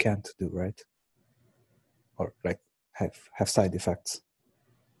 which you can't do, right? Or like have side effects.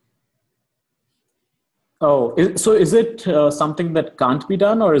 Oh, so is it something that can't be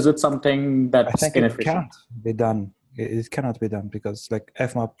done, or is it something that's I think inefficient? It can't be done. It cannot be done because like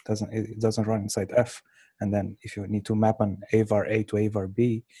fmap doesn't run inside f. And then if you need to map an avar A to avar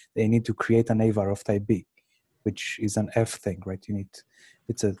B, they need to create an avar of type B, which is an f thing, right?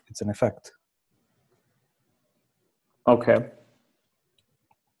 It's an effect. Okay.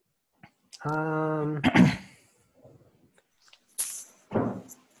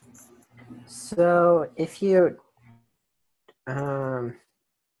 So if you,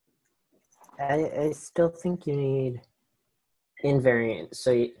 I still think you need invariant.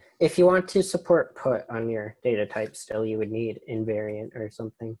 So if you want to support put on your data type still, you would need invariant or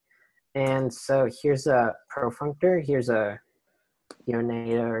something. And so here's a profunctor. Here's a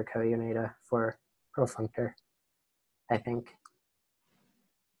Yoneda or co-Yoneda for profunctor, I think.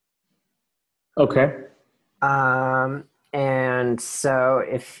 Okay. And so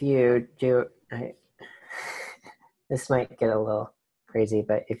if you do, this might get a little crazy,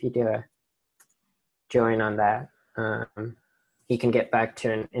 but if you do a join on that, you can get back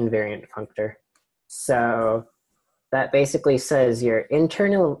to an invariant functor. So that basically says your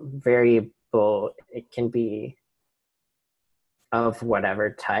internal variable, it can be of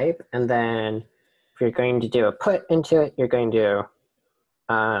whatever type. And then if you're going to do a put into it, you're going to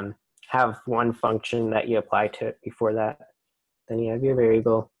have one function that you apply to it before that. Then you have your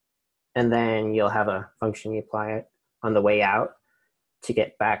variable, and then you'll have a function you apply it on the way out to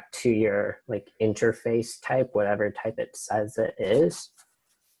get back to your like interface type, whatever type it says it is.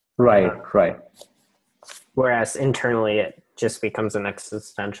 Right. Whereas internally, it just becomes an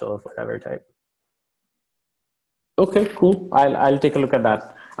existential of whatever type. Okay, cool. I'll take a look at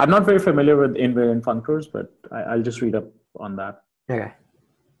that. I'm not very familiar with invariant functors, but I'll just read up on that. Okay.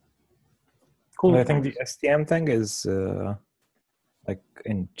 Cool. I think the STM thing is like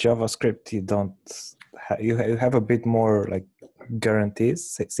in JavaScript, you have a bit more like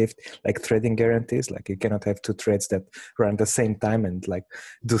guarantees, safe, like threading guarantees. Like you cannot have two threads that run at the same time and like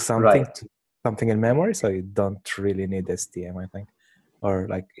do something something in memory. So you don't really need STM, I think. Or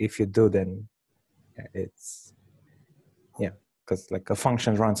like if you do, then it's because like a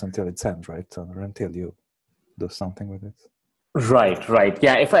function runs until it's end, right? Or until you do something with it. Right.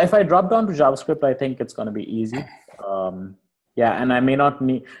 Yeah, if I drop down to JavaScript, I think it's going to be easy. And I may not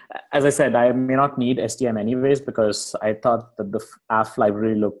need, as I said, I may not need STM anyways because I thought that the AF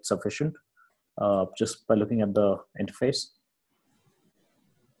library looked sufficient just by looking at the interface.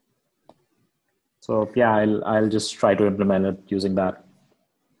 So yeah, I'll just try to implement it using that.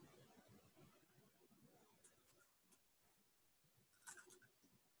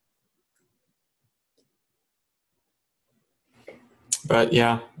 But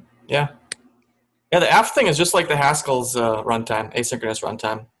yeah, the AF thing is just like the Haskell's runtime, asynchronous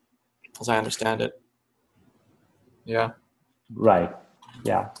runtime, as I understand it. Yeah. Right.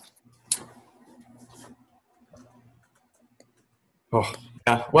 Yeah. Oh,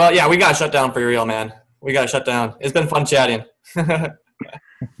 yeah. Well, yeah, we got to shut down for real, man. We got to shut down. It's been fun chatting. Okay.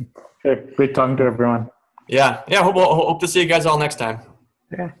 Great talking to everyone. Yeah. Hope to see you guys all next time.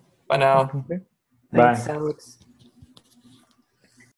 Okay. Bye now. Okay. Thanks, Bye. Alex.